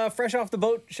that Fresh Off the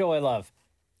Boat show I love?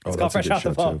 It's called Fresh Off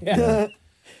the Boat. Yeah.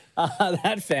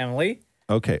 That family.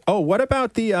 Okay. Oh, what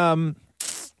about the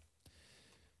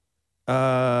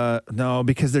no,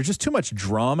 because there's just too much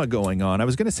drama going on. I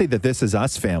was going to say the This Is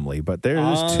Us family, but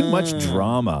there's too much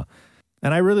drama.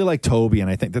 And I really like Toby,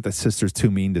 and I think that the sister's too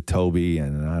mean to Toby,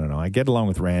 and I don't know. I get along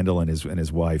with Randall and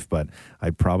his wife, but I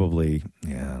probably,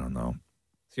 I don't know.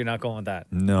 So you're not going with that?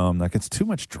 No, I'm not. It's too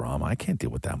much drama. I can't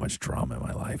deal with that much drama in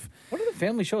my life. What other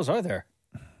family shows are there?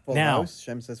 Full House.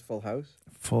 Shem says Full House.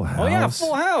 Full House. Oh, yeah,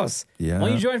 Full House. Yeah. Why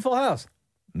don't you join Full House?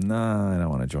 No, I don't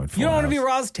want to join Full House. You don't want to be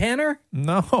Roz Tanner?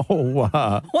 No.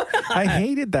 I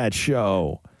hated that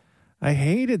show.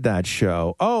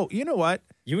 Oh, you know what?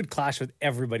 You would clash with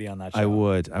everybody on that show. I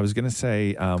would. I was going to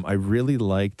say, I really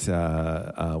liked,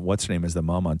 what's her name is the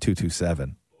mom on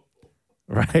 227.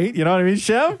 Right? You know what I mean,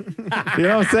 Shem? You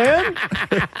know what I'm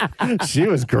saying? She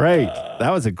was great.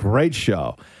 That was a great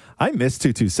show. I miss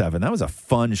 227. That was a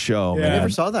fun show, man. I never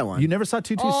saw that one. You never saw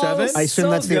 227? I assume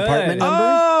that's the apartment number.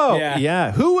 Oh,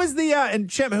 yeah. Who was the,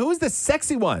 and Shem, who was the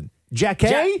sexy one? Jack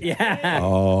A? Yeah.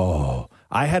 Oh,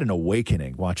 I had an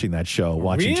awakening watching that show,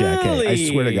 watching Jack A. I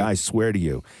swear to God, I swear to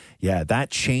you. Yeah, that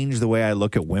changed the way I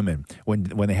look at women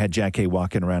when they had Jack A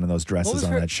walking around in those dresses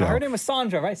on that show. Her name was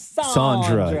Sandra, right?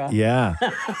 Sandra. Yeah.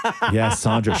 Yeah,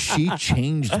 Sandra. She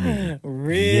changed me.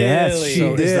 Really? Yes, she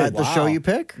did. Is that the show you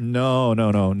pick? No.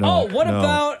 Oh, what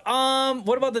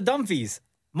about the Dumfies?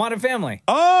 Modern Family.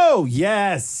 Oh,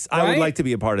 yes. I would Right? like to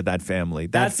be a part of that family.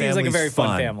 That seems like a family's very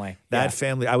fun family. That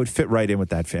family, I would fit right in with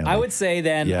that family. I would say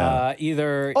then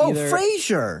either...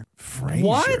 Frasier. Frasier?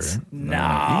 What? No.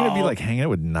 You're going to be like hanging out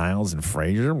with Niles and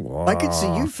Frasier? Whoa. I could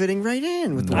see you fitting right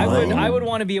in with the I would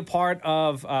want to be a part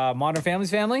of Modern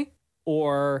Family's family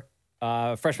or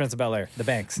Fresh Prince of Bel-Air, the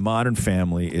Banks. Modern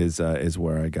Family is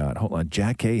where I got. Hold on.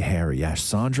 Jack A. Harry. Yeah,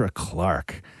 Sandra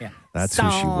Clark. Yeah. That's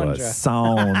who she was.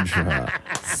 Sandra.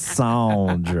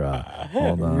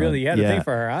 Hold on. Really? You had a thing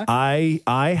for her, huh?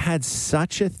 I had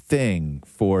such a thing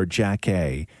for Jack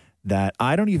A. that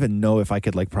I don't even know if I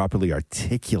could like properly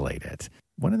articulate it.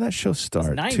 When did that show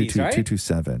start? 90s,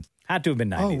 227. Had to have been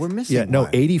 90s. Oh, we're missing Yeah, no,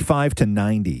 one. 85 to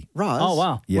 90. Roz. Oh,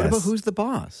 wow. Yes. What about Who's the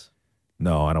Boss?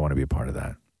 No, I don't want to be a part of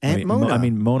that. Aunt Mona.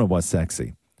 Mona was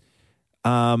sexy.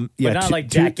 Yeah, But not like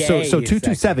Jack A. So is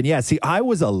 227. Yeah, see, I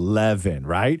was 11,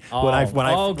 right? When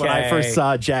I first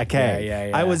saw Jack A.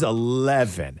 Yeah. I was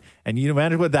 11. And you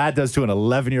imagine what that does to an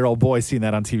 11-year-old boy seeing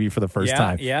that on TV for the first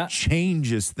time. Yeah.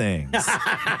 Changes things.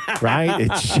 Right?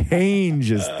 It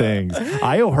changes things.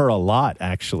 I owe her a lot,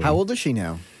 actually. How old is she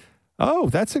now? Oh,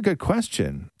 that's a good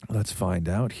question. Let's find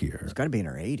out here. She's got to be in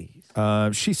her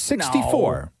 80s. She's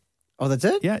 64. No. Oh, that's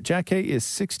it? Yeah, Jack A. is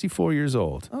 64 years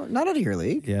old. Oh, not out of your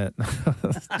league. Yeah.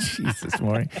 Jesus,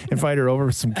 morning. Invite her over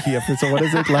with some Kia. So what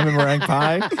is it? Lemon meringue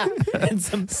pie? And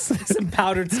some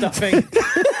powdered stuffing.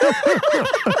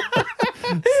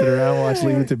 Sit around, watch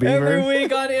Leave It to Beaver. Every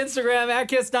week on Instagram at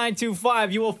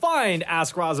Kiss925, you will find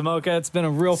Ask Roz and Mocha. It's been a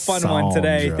real fun one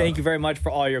today. Sandra. Thank you very much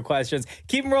for all your questions.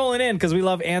 Keep them rolling in because we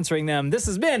love answering them. This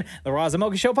has been the Roz and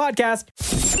Mocha Show podcast.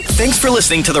 Thanks for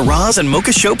listening to the Roz and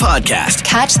Mocha Show podcast.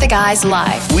 Catch the guys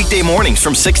live Weekday mornings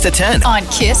from 6 to 10. on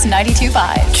Kiss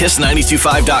 92.5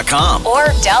 Kiss925.com. or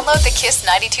download the Kiss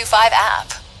 92.5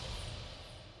 app.